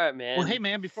 All right, man. Well, hey,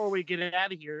 man, before we get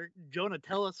out of here, Jonah,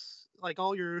 tell us, like,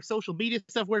 all your social media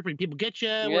stuff. Where can people get you?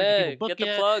 Where can people book get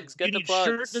the you? plugs. Do you Get the need plugs.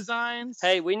 shirt designs?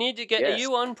 Hey, we need to get. Yes. Are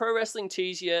you on Pro Wrestling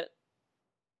Tees yet?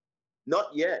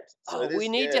 Not yet. So We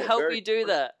need to help you do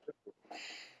that.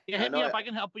 Yeah, hit me up. I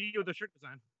can help you with the shirt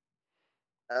design.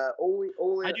 I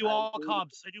do all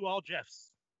Cobbs. I do all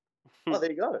Jeffs. Oh, there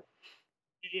you go.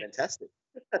 Yeah. Fantastic.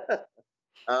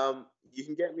 You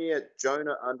can get me at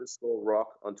Jonah_Rock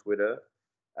on Twitter.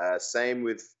 Same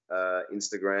with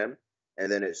Instagram.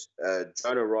 And then it's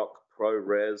Jonah Rock Pro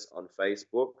Res on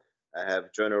Facebook. I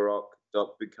have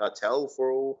JonahRock.BigCartel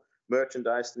for all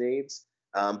merchandise needs.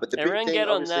 But the Everyone big thing, get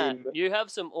on obviously, that. You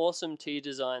have some awesome tee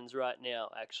designs right now.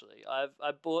 Actually, I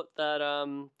bought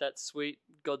that sweet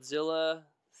Godzilla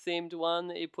themed one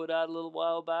that you put out a little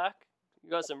while back. You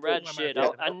got some rad shit.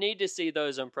 I need to see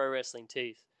those on Pro Wrestling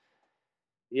Tees.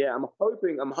 Yeah, I'm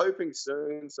hoping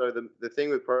soon. So the thing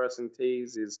with Pro Wrestling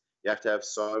Tees is you have to have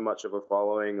so much of a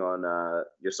following on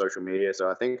your social media. So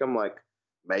I think I'm like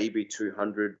maybe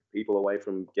 200 people away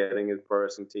from getting a Pro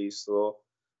Wrestling Tees store.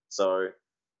 So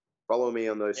follow me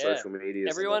on those social medias.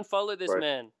 Everyone follow this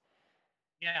man.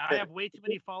 Yeah, I have way too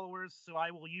many followers, so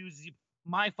I will use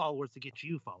my followers to get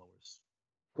you followers.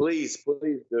 Please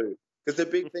do. Because the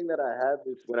big thing that I have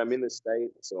is when I'm in the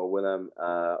States or when I'm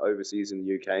overseas in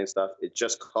the UK and stuff, it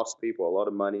just costs people a lot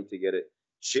of money to get it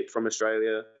shipped from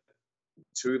Australia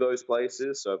to those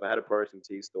places. So if I had a Pro Wrestling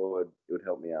Tee store, it would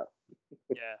help me out.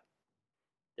 Yeah,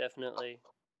 definitely.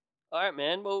 All right,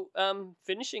 man. Well,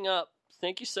 finishing up,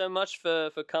 thank you so much for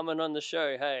coming on the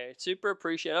show. Hey, super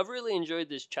appreciate it. I've really enjoyed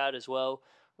this chat as well.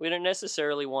 We don't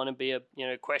necessarily want to be a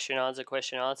question answer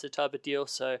type of deal.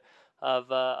 So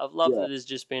I've loved that there's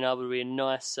just been able to be a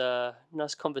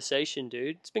nice conversation,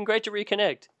 dude. It's been great to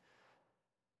reconnect.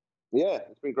 Yeah,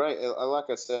 it's been great.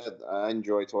 Like I said, I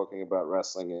enjoy talking about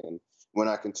wrestling, and when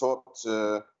I can talk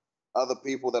to other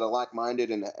people that are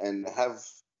like-minded and have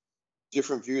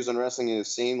different views on wrestling and have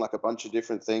seen like a bunch of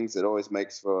different things, it always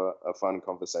makes for a fun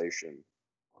conversation.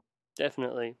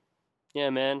 Definitely. Yeah,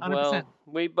 man. 100%. Well,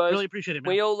 we both really appreciate it,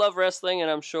 man. We all love wrestling,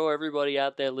 and I'm sure everybody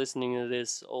out there listening to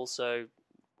this also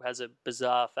has a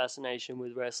bizarre fascination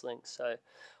with wrestling. So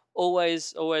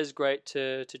always great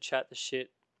to chat the shit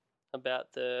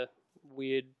about the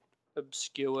weird,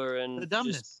 obscure, and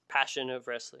just passion of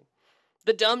wrestling.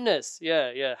 The dumbness.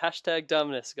 Yeah. Hashtag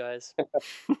dumbness, guys.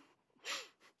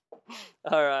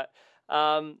 All right.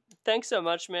 Thanks so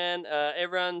much, man.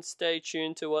 Everyone stay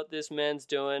tuned to what this man's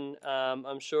doing.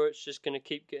 I'm sure it's just going to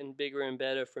keep getting bigger and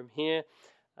better from here.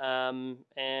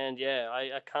 And yeah,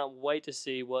 I can't wait to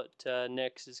see what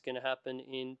next is going to happen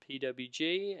in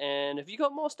PWG. And have you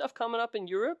got more stuff coming up in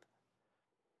Europe?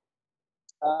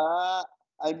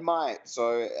 I might.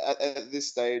 So at this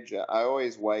stage, I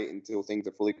always wait until things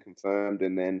are fully confirmed,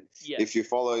 and then if you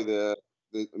follow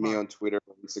me on Twitter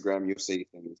or Instagram, you'll see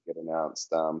things get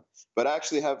announced. But I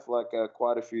actually have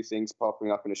quite a few things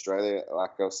popping up in Australia.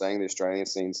 Like I was saying, the Australian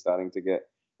scene's starting to get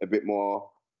a bit more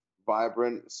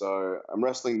vibrant. So I'm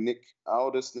wrestling Nick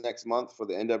Aldis next month for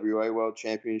the NWA World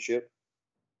Championship.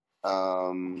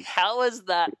 How is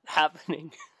that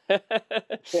happening?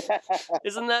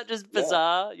 Isn't that just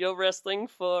bizarre? You're wrestling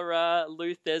for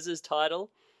Lou Thesz's title.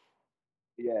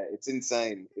 Yeah, it's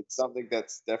insane. It's something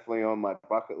that's definitely on my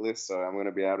bucket list, so I'm going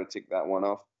to be able to tick that one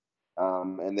off.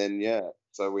 And then,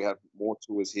 so we have more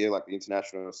tours here, like the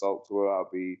International Assault Tour. I'll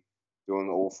be doing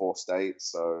all 4 states,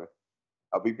 so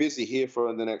I'll be busy here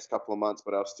for the next couple of months,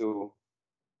 but I'll still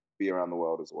be around the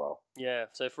world as well. Yeah,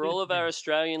 so for all of our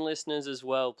Australian listeners as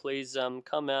well, please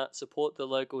come out, support the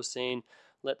local scene.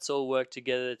 Let's all work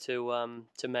together to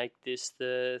make this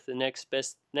the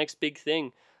next big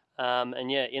thing.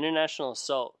 And yeah, International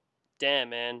Assault. Damn,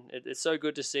 man, it's so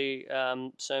good to see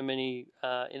so many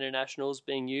internationals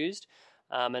being used.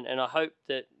 And I hope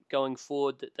that going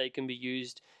forward that they can be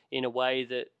used in a way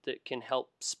that can help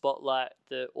spotlight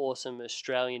the awesome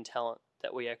Australian talent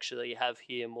that we actually have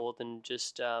here, more than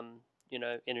just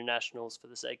internationals for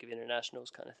the sake of internationals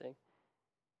kind of thing.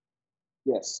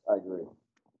 Yes, I agree.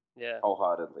 Yeah,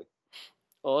 wholeheartedly.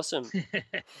 Awesome.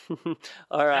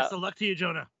 All right. Best of luck to you,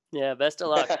 Jonah. Yeah, best of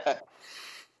luck.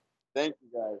 Thank you,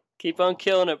 guys. Keep on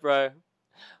killing it, bro.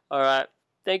 All right.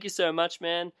 Thank you so much,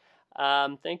 man.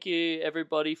 Thank you,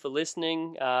 everybody, for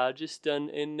listening. Just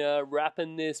in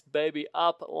wrapping this baby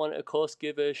up, I want to, of course,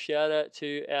 give a shout out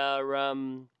to our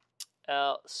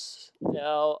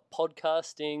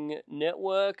podcasting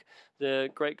network, the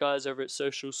great guys over at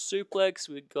Social Suplex.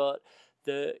 We've got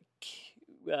the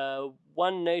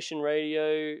One Nation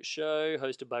Radio show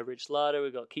hosted by Rich Larder.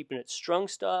 We've got Keeping It Strong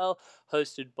Style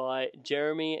hosted by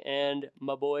Jeremy and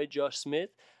my boy Josh Smith.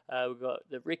 We've got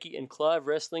the Ricky and Clive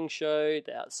Wrestling Show,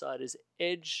 the Outsiders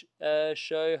Edge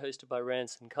show hosted by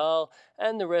Rance and Carl,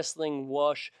 and the Wrestling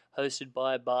Wash hosted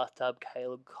by Bathtub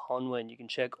Caleb Conwin. You can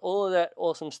check all of that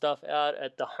awesome stuff out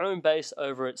at the home base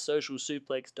over at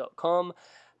socialsuplex.com.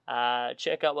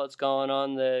 Check out what's going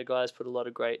on. The guys put a lot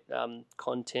of great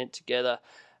content together.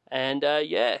 And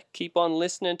keep on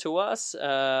listening to us.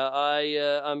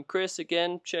 I'm Chris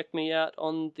again. Check me out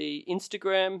on the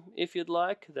Instagram if you'd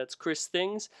like. That's Chris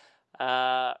Things.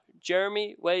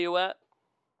 Jeremy, where you at?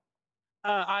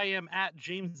 I am at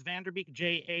James Vanderbeek,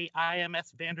 Jaims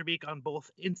Vanderbeek on both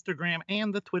Instagram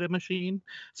and the Twitter machine.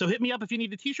 So hit me up if you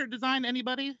need a t-shirt design.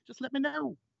 Anybody, just let me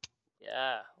know.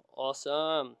 Yeah,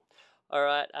 awesome. All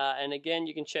right, and again,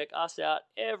 you can check us out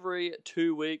every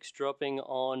 2 weeks, dropping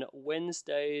on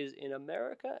Wednesdays in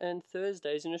America and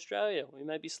Thursdays in Australia. We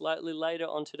may be slightly later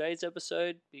on today's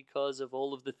episode because of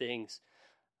all of the things.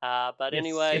 But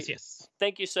anyway,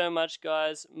 Thank you so much,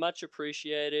 guys. Much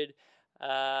appreciated.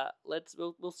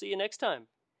 We'll see you next time.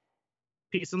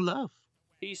 Peace and love.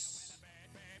 Peace.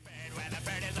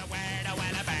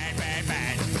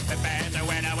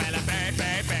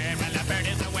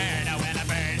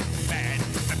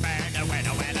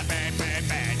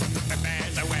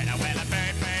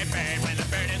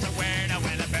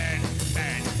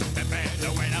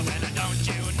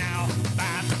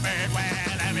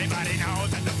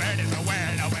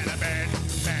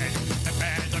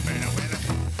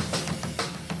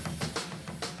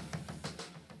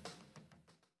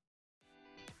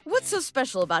 What's so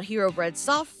special about Hero Bread's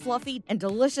soft, fluffy, and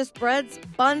delicious breads,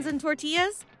 buns, and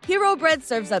tortillas? Hero Bread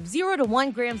serves up 0 to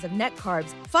 1 grams of net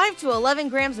carbs, 5 to 11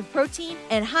 grams of protein,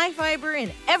 and high fiber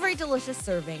in every delicious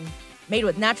serving. Made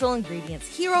with natural ingredients,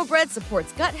 Hero Bread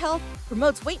supports gut health,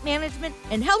 promotes weight management,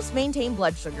 and helps maintain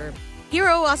blood sugar.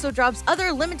 Hero also drops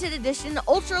other limited edition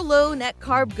ultra-low net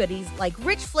carb goodies like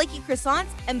rich flaky croissants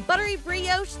and buttery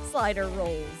brioche slider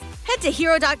rolls. Head to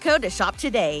hero.co to shop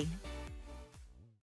today.